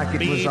first, like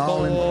it was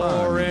all in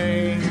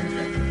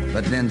fun.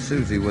 But then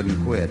Susie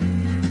wouldn't quit.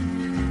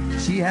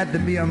 She had to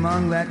be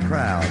among that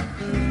crowd.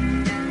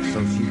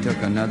 So she took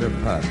another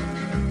puff.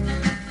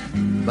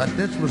 But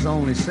this was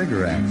only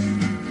cigarettes.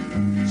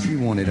 She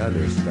wanted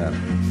other stuff.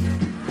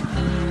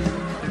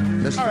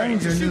 The All right,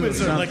 stranger she knew was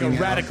something like a else.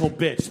 radical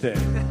bitch then.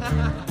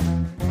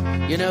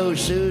 You know,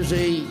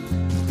 Susie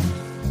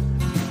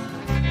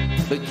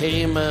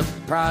became a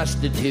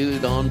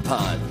prostitute on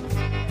pot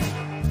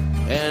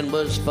and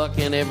was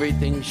fucking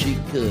everything she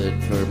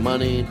could for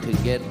money to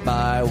get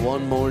by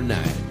one more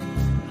night.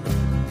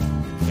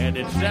 And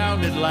it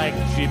sounded like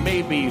she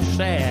may be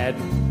sad,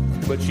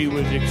 but she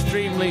was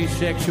extremely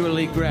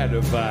sexually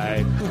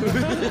gratified.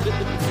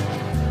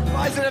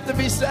 Why does it have to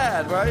be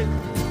sad, right?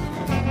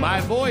 My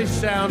voice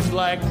sounds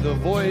like the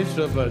voice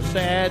of a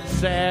sad,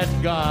 sad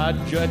God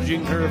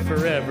judging her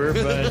forever,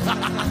 but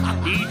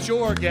each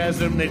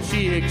orgasm that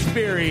she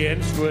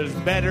experienced was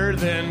better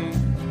than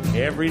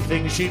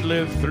everything she'd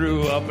lived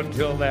through up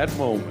until that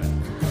moment.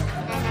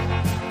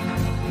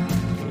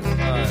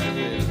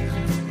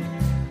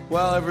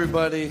 Well,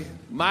 everybody,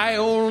 my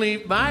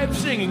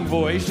singing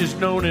voice is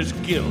known as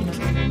guilt.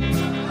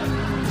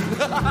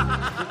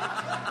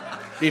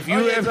 If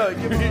you ever...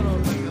 give a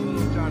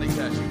little Johnny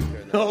Cash.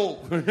 No.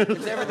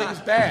 Because everything's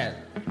bad.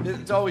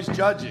 It's always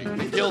judging.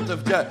 The guilt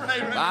of judging.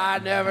 I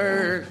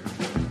never...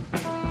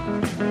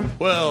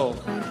 Well,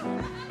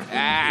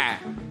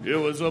 it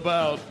was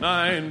about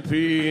 9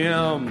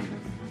 p.m.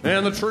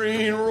 and the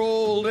train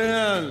rolled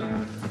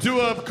in to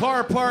a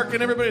car park,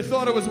 and everybody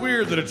thought it was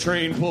weird that a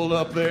train pulled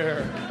up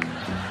there.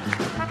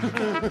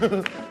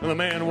 And the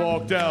man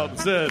walked out and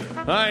said,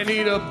 "I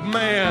need a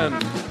man."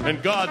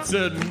 And God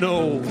said,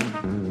 "No."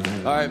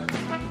 All right.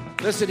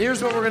 Listen,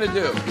 here's what we're going to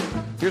do.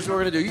 You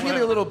can give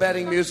me a little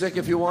betting music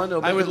if you want.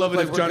 I would love it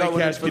if Johnny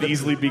Cash could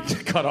easily be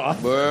cut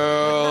off.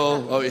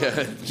 Well, oh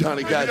yeah,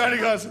 Johnny Cash. Johnny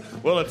goes,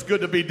 "Well, it's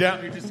good to be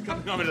down." You're just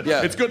coming on.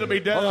 Yeah. It's good to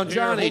be down. Hold on,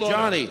 Johnny, here.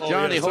 Johnny, Oh,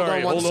 Johnny. yeah, Hold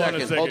sorry. on one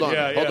second. Hold on.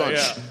 Yeah,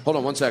 Shh. Hold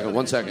on 1 second.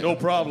 1 second. No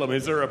problem.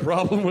 Is there a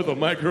problem with a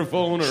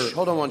microphone or?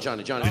 Hold on one,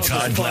 Johnny. The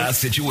Todd Glass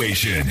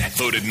Situation,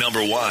 voted number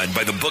 1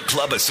 by the Book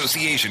Club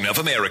Association of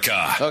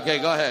America. Okay,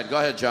 go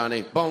ahead,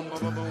 Johnny. Boom, boom,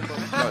 boom, boom,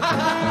 boom.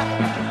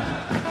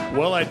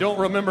 Well, I don't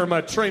remember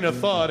my train of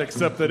thought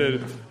except that it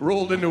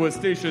rolled into a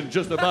station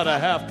just about a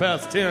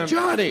 10:30.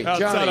 Johnny,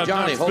 outside of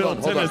hold Knoxville,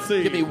 on.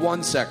 Tennessee. Give me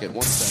 1 second.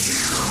 1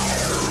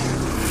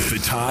 second. The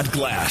Todd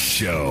Glass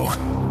Show,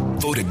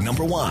 voted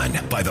number 1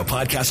 by the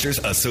Podcasters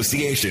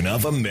Association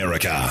of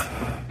America.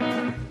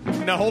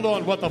 Now hold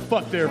on, what the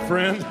fuck there,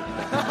 friend?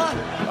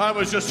 I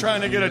was just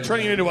trying to get a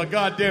train into a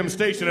goddamn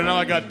station, and now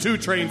I got 2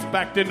 trains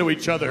backed into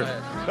each other.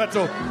 That's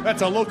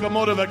a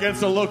locomotive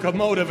against a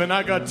locomotive, and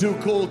I got 2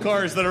 cool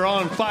cars that are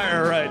on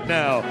fire right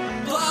now. All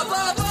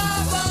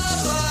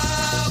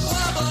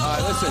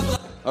right, listen.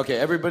 Okay,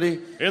 everybody.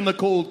 In the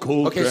cold.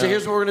 Okay, so ground.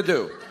 here's what we're going to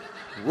do.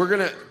 We're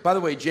going to, by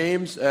the way,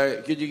 James,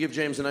 could you give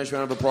James a nice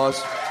round of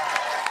applause?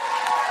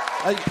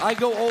 I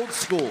go old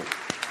school.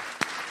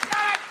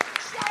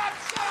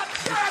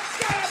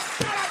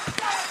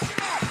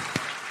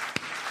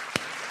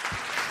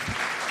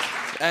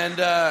 And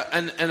Why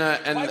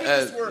did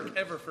this work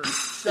ever for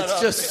shut it's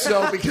up? just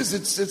so because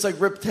it's like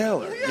Rip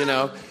Taylor, you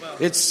know.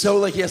 It's so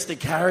like he has to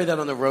carry that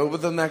on the road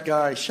with him. That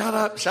guy, shut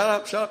up.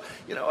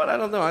 You know what? I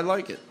don't know. I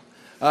like it.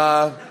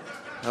 I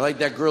like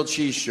that grilled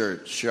cheese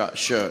shirt.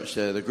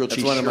 The grilled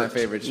cheese. That's one of my shirt.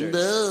 favorite shirts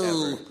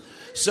No. ever.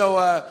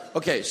 So,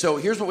 okay, so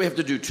here's what we have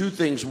to do. Two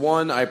things.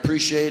 One, I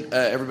appreciate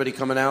everybody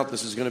coming out.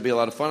 This is going to be a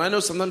lot of fun. I know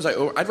sometimes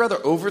I'd rather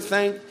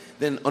overthink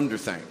than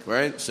underthink,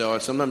 right? So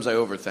sometimes I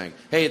overthink.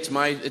 Hey, it's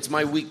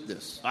my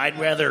weakness. I'd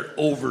rather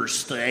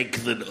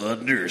overstank than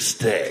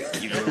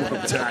understank. You know what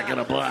I'm talking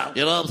about?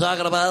 You know what I'm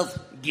talking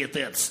about? Get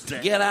that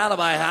stank. Get out of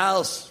my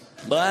house.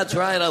 That's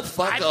right. I'm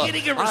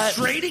getting a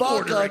restraining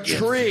order Fuck a against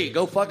tree.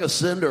 Go fuck a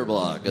cinder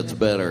block. It's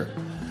better.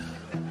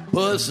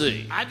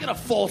 Pussy. I'm going to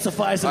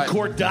falsify some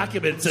court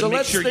documents and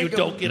make sure you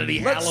don't get any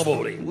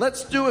alimony.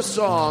 Let's do a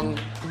song.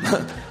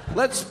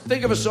 Let's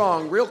think of a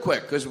song real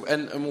quick,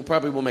 and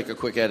we'll make a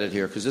quick edit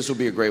here because this will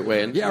be a great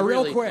way. And yeah,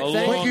 really, real quick.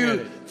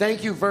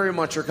 Thank you very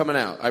much for coming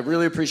out. I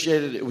really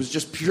appreciate it. It was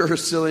just pure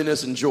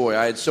silliness and joy.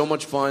 I had so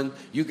much fun.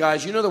 You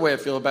guys, you know the way I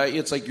feel about you.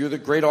 It's like you're the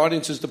great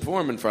audiences to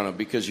perform in front of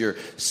because you're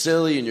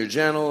silly and you're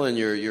gentle and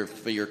you're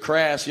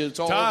crass. It's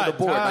all over the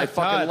board. I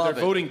fucking love it.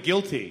 They're voting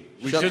guilty.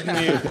 We shouldn't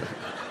be.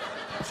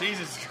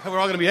 Jesus, we're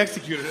all going to be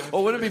executed.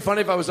 Oh, wouldn't it be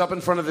funny if I was up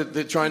in front of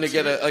the trying to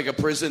get a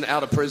prison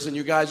out of prison?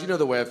 You guys, you know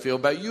the way I feel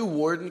about you,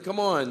 Warden. Come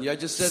on, I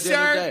just said the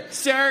other day.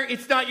 Sir,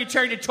 it's not your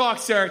turn to talk,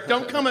 sir.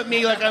 Don't come at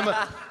me like I'm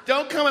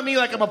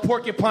a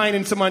porcupine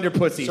and some under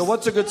pussies. So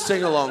what's a good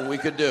sing along we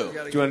could do?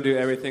 Do you want to do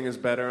Everything Is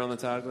Better on the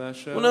Todd Glass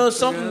show? Well, no,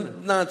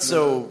 something not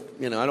so.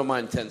 I don't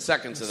mind 10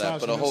 seconds of that,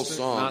 but a whole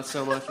song. Not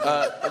so much.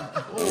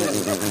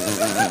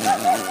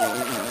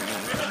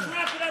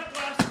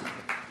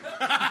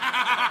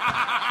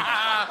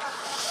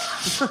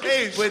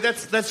 Hey, wait,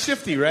 that's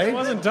Shifty, right? I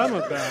wasn't done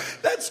with that.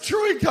 That's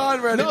Troy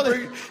Conrad. No,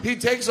 he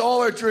takes all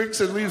our drinks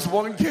and leaves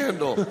one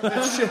candle.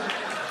 That's shit.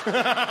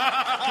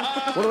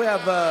 What do we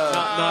have?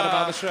 Not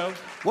about the show?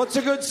 What's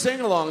a good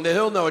sing-along that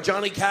he'll know? A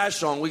Johnny Cash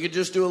song. We could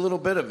just do a little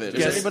bit of it.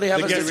 Does anybody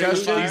have a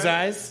suggestion? These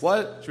Eyes?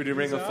 What? Should we do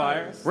Ring of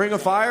Fire? Ring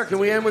of Fire? Can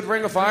we end with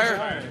Ring of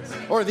Fire?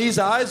 Or These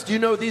Eyes? Do you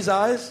know These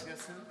Eyes?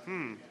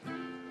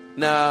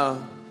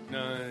 No.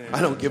 I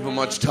don't give them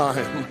much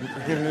time.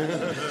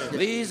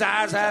 These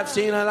eyes have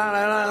seen a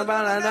lot,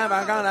 but I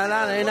never gonna.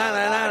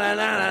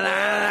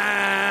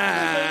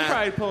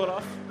 Probably pull it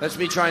off. That's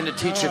me trying to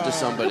teach it to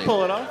somebody.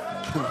 Pull it off.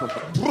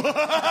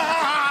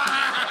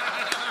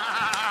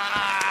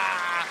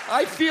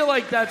 I feel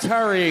like that's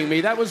hurrying me.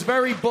 That was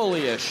very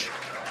bullyish.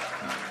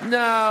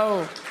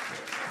 No.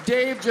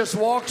 Dave just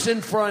walks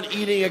in front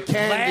eating a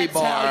candy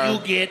bar. That's how you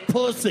get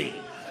pussy.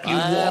 You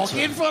walk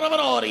in front of an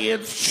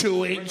audience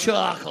chewing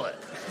chocolate.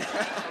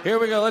 Here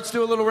we go. Let's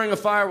do a little Ring of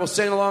Fire. We'll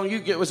sing along.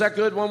 Was that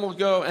good? One will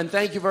go. And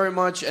thank you very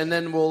much. And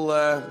then we'll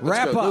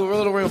wrap up. Do a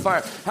little Ring of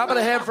Fire. How about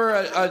a hand for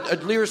a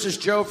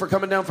lyricist Joe for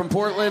coming down from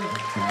Portland?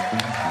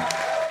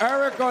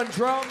 Eric on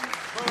drum.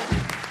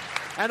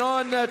 And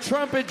on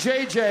trumpet,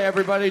 JJ,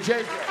 everybody.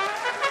 JJ.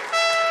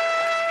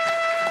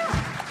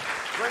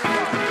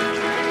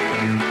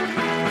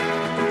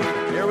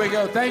 Here we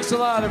go. Thanks a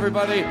lot,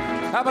 everybody.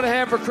 How about a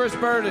hand for Chris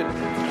Burden?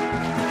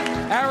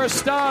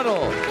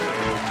 Aristotle.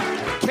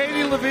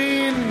 Katie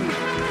Levine.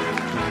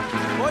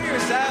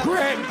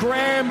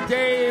 Graham,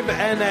 Dave,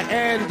 and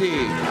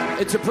Andy.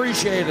 It's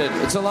appreciated.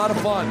 It's a lot of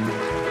fun.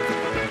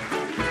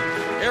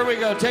 Here we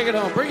go. Take it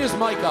home. Bring his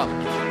mic up.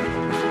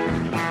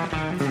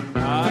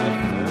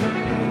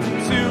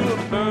 To a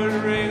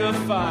burning ring of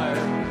fire.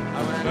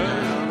 I went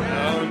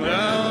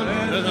down,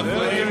 and the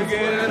flame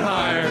getting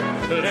higher.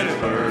 And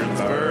it burns.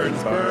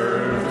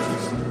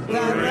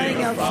 The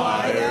ring of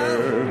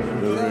fire.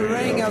 The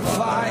ring of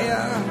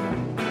fire.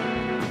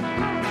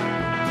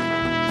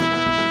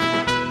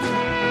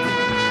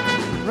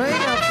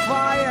 Ring of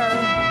fire.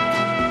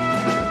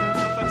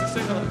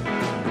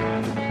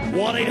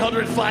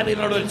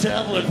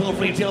 1-800-5800-TELL and feel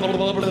free to tell them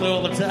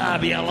all the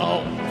time,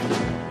 yellow.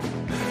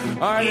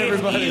 All right,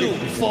 everybody.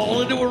 If you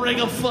fall into a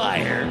ring of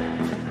fire,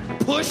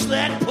 push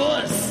that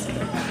puss.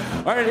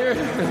 All right, here.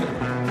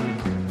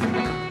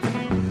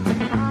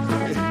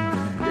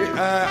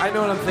 I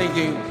know what I'm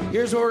thinking.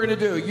 Here's what we're going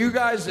to do. You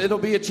guys, it'll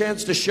be a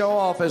chance to show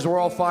off as we're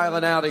all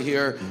filing out of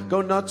here.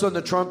 Go nuts on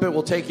the trumpet.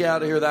 We'll take you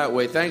out of here that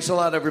way. Thanks a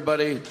lot,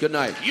 everybody. Good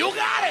night. You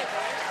got it.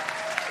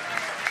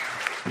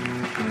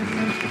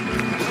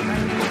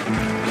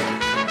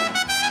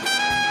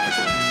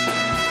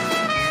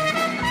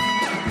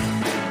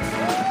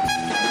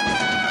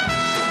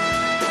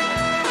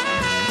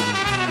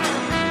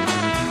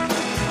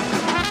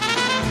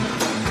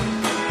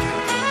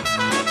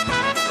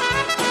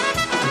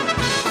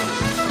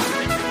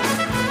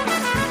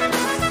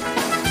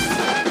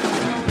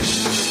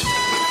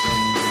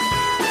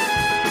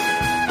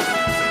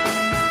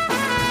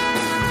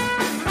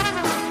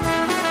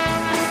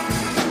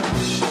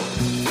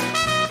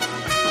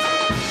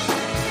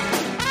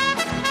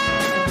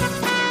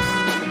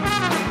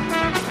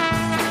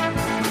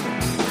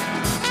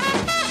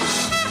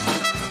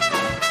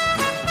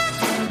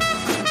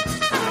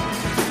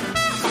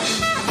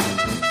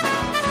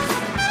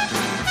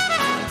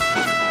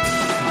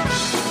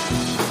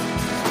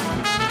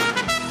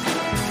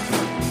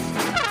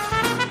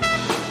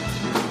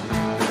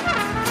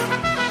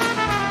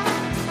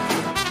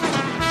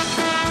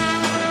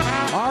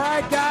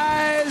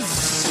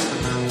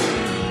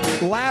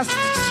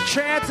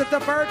 the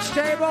Birch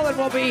Table, and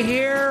we'll be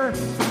here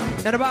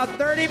in about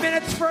 30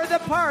 minutes for the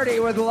party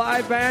with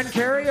live band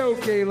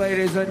karaoke,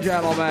 ladies and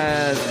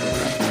gentlemen.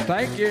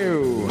 Thank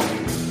you.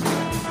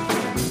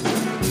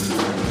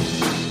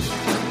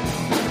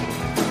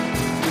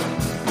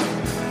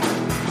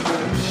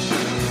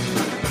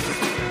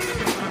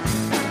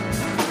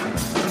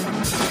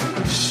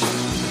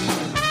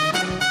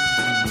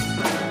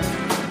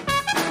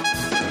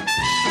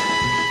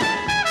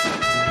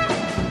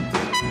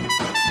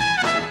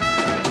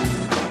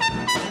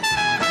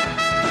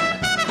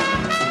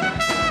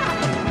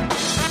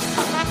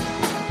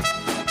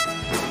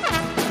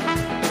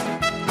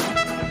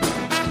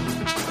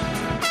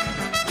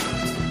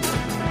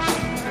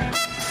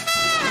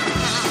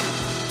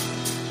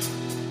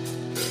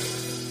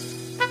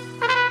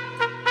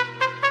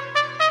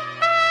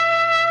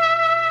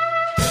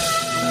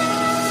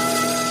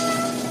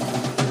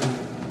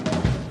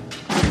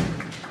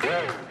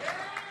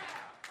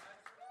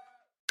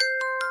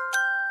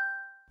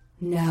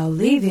 Now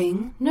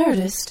leaving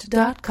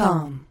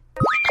Nerdist.com.